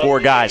of those 4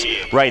 guys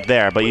right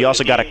there. But you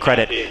also got to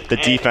credit the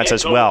defense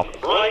as well.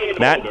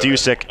 Matt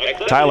Dusick,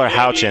 Tyler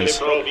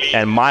Houchins,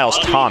 and Miles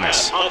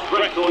Thomas.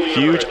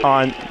 Huge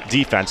on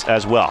defense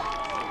as well.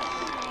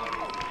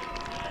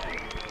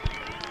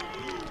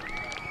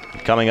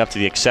 Coming up to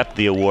the Accept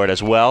the Award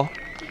as well.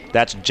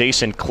 That's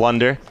Jason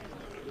Klunder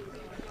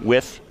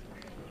with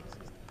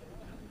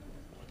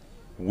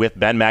with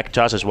Ben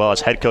McIntosh as well as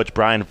head coach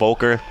Brian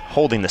Volker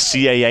holding the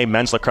CAA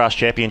Men's Lacrosse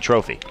Champion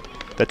Trophy.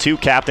 The two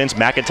captains,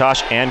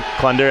 McIntosh and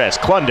Klunder, as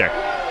Klunder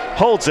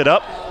holds it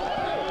up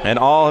and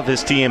all of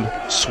his team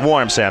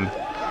swarms him.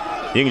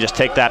 You can just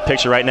take that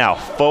picture right now.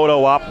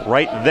 Photo op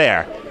right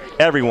there.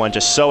 Everyone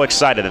just so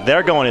excited that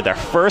they're going to their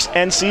first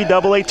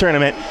NCAA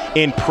tournament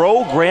in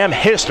program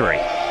history.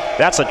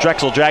 That's the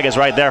Drexel Dragons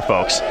right there,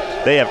 folks.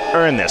 They have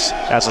earned this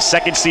as the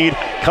second seed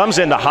comes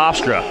into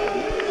Hofstra.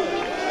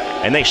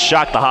 And they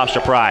shock the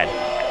Hofstra Pride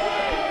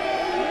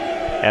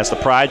as the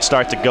Pride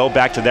start to go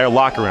back to their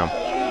locker room.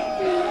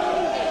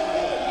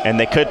 And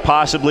they could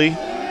possibly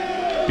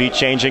be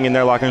changing in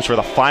their locker rooms for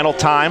the final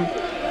time.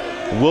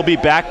 We'll be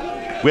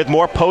back with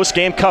more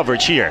post-game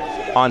coverage here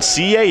on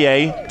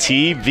CAA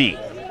TV.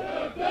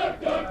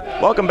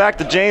 Welcome back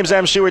to James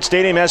M. Stewart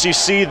Stadium as you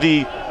see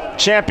the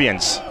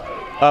champions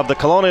of the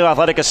Colonial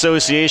Athletic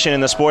Association in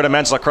the sport of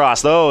men's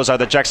lacrosse. Those are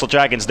the Drexel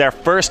Dragons, their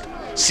first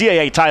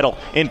CAA title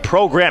in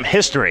program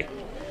history.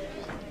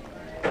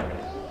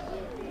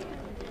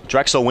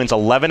 Drexel wins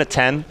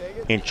 11-10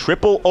 in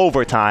triple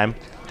overtime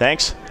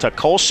thanks to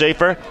Cole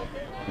Schaefer.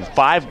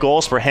 5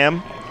 goals for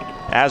him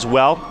as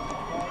well,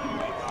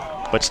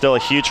 but still a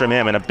huge from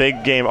him, and a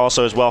big game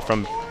also as well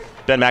from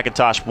Ben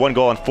McIntosh. 1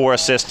 goal and 4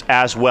 assists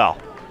as well.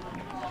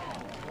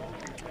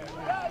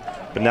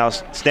 But now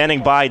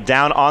standing by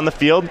down on the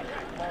field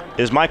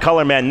is my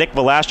color man, Nick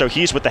Velastro.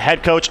 He's with the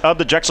head coach of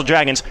the Drexel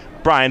Dragons,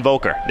 Brian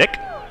Volker. Nick?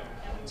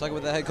 Talking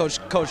with the head coach,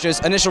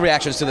 just initial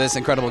reactions to this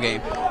incredible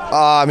game.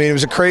 I mean, it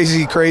was a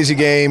crazy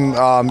game.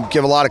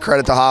 Give a lot of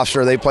credit to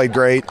Hofstra. They played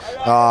great,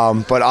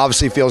 but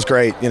obviously feels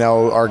great. You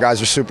know, our guys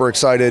are super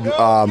excited.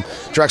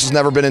 Drexel's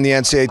never been in the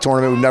NCAA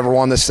tournament. We've never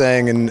won this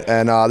thing,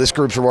 and this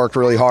group's worked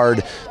really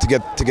hard to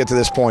get to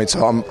this point.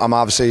 So I'm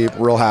obviously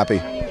real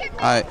happy.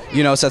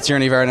 You know Seth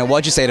Tierney-Vernon.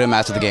 What'd you say to him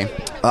after the game?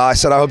 I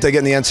said I hope they get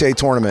in the NCAA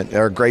tournament.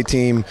 They're a great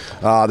team.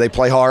 They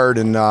play hard,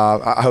 and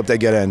I hope they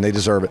get in. They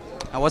deserve it.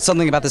 What's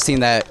something about this team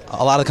that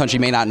a lot of the country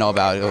may not know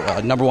about?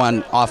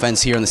 #1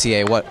 offense here in the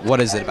CAA. What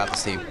is it about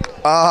this team?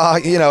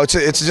 You know, it's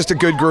just a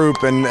good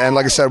group, and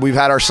like I said, we've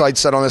had our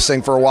sights set on this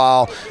thing for a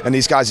while, and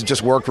these guys have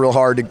just worked real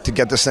hard to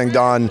get this thing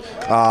done,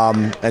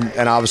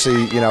 and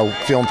obviously, you know,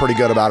 feeling pretty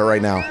good about it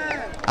right now.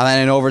 And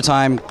then in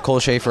overtime, Cole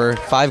Schaefer,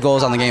 5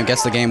 goals on the game,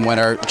 gets the game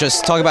winner.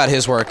 Just talk about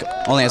his work,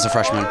 only as a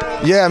freshman.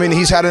 Yeah, I mean,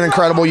 he's had an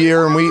incredible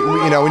year, and we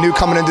knew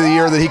coming into the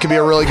year that he could be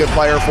a really good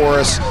player for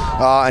us,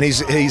 and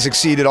he's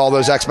exceeded all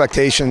those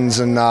expectations,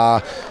 and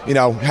you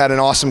know, had an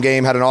awesome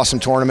game, had an awesome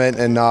tournament,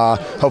 and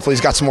hopefully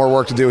he's got some more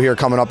work to do here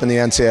coming up in the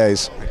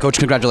NCAAs. Coach,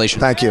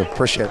 congratulations. Thank you,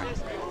 appreciate it.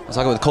 I was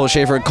talking with Cole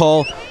Schaefer.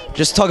 Cole,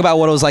 just talk about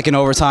what it was like in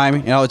overtime.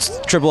 You know, it's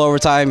triple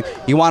overtime.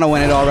 You want to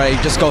win it already.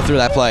 Just go through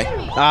that play.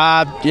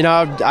 You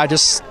know, I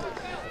just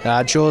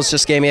Jules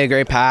just gave me a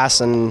great pass,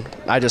 and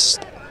I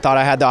just thought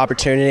I had the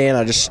opportunity, and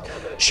I just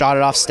shot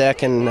it off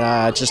stick, and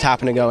it just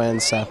happened to go in.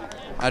 So.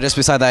 Just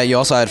beside that, you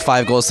also had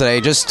 5 goals today.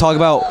 Just talk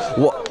about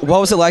what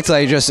was it like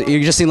today? You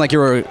just seemed like you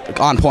were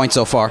on point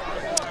so far.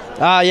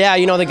 Yeah,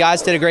 you know, the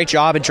guys did a great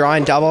job at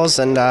drawing doubles,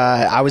 and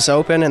I was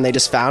open, and they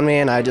just found me,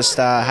 and I just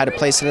had to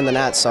place it in the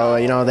net. So,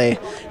 you know, they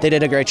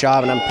did a great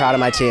job, and I'm proud of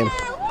my team.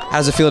 How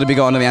does it feel to be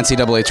going to the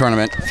NCAA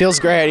tournament? Feels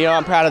great. You know,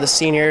 I'm proud of the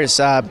seniors,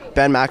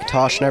 Ben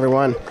McIntosh and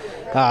everyone.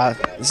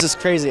 This is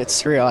crazy.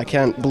 It's surreal. I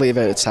can't believe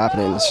it. It's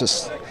happening.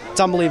 It's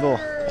unbelievable.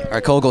 All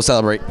right, Cole, go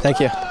celebrate. Thank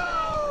you.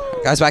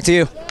 Guys, back to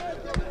you.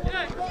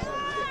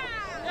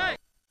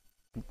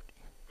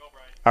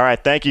 All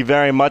right, thank you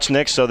very much,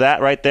 Nick. So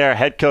that right there,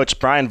 head coach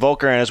Brian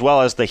Volker, and as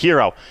well as the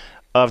hero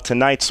of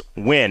tonight's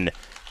win,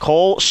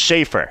 Cole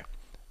Schaefer,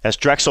 as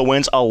Drexel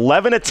wins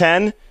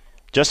 11-10,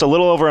 just a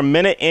little over a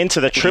minute into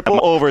the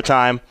triple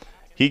overtime.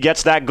 He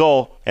gets that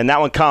goal, and that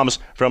one comes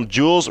from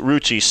Jules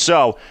Rucci.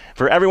 So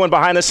for everyone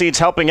behind the scenes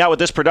helping out with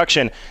this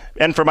production,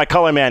 and for my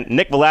color man,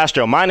 Nick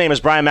Velastro, my name is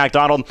Brian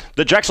MacDonald.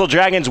 The Drexel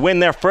Dragons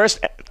win their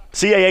first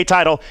CAA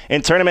title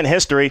in tournament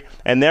history,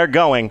 and they're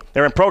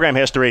in program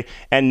history,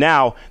 and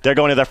now they're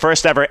going to their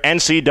first ever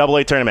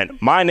NCAA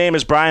tournament. My name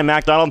is Brian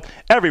MacDonald.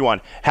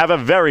 Everyone, have a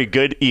very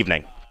good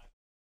evening.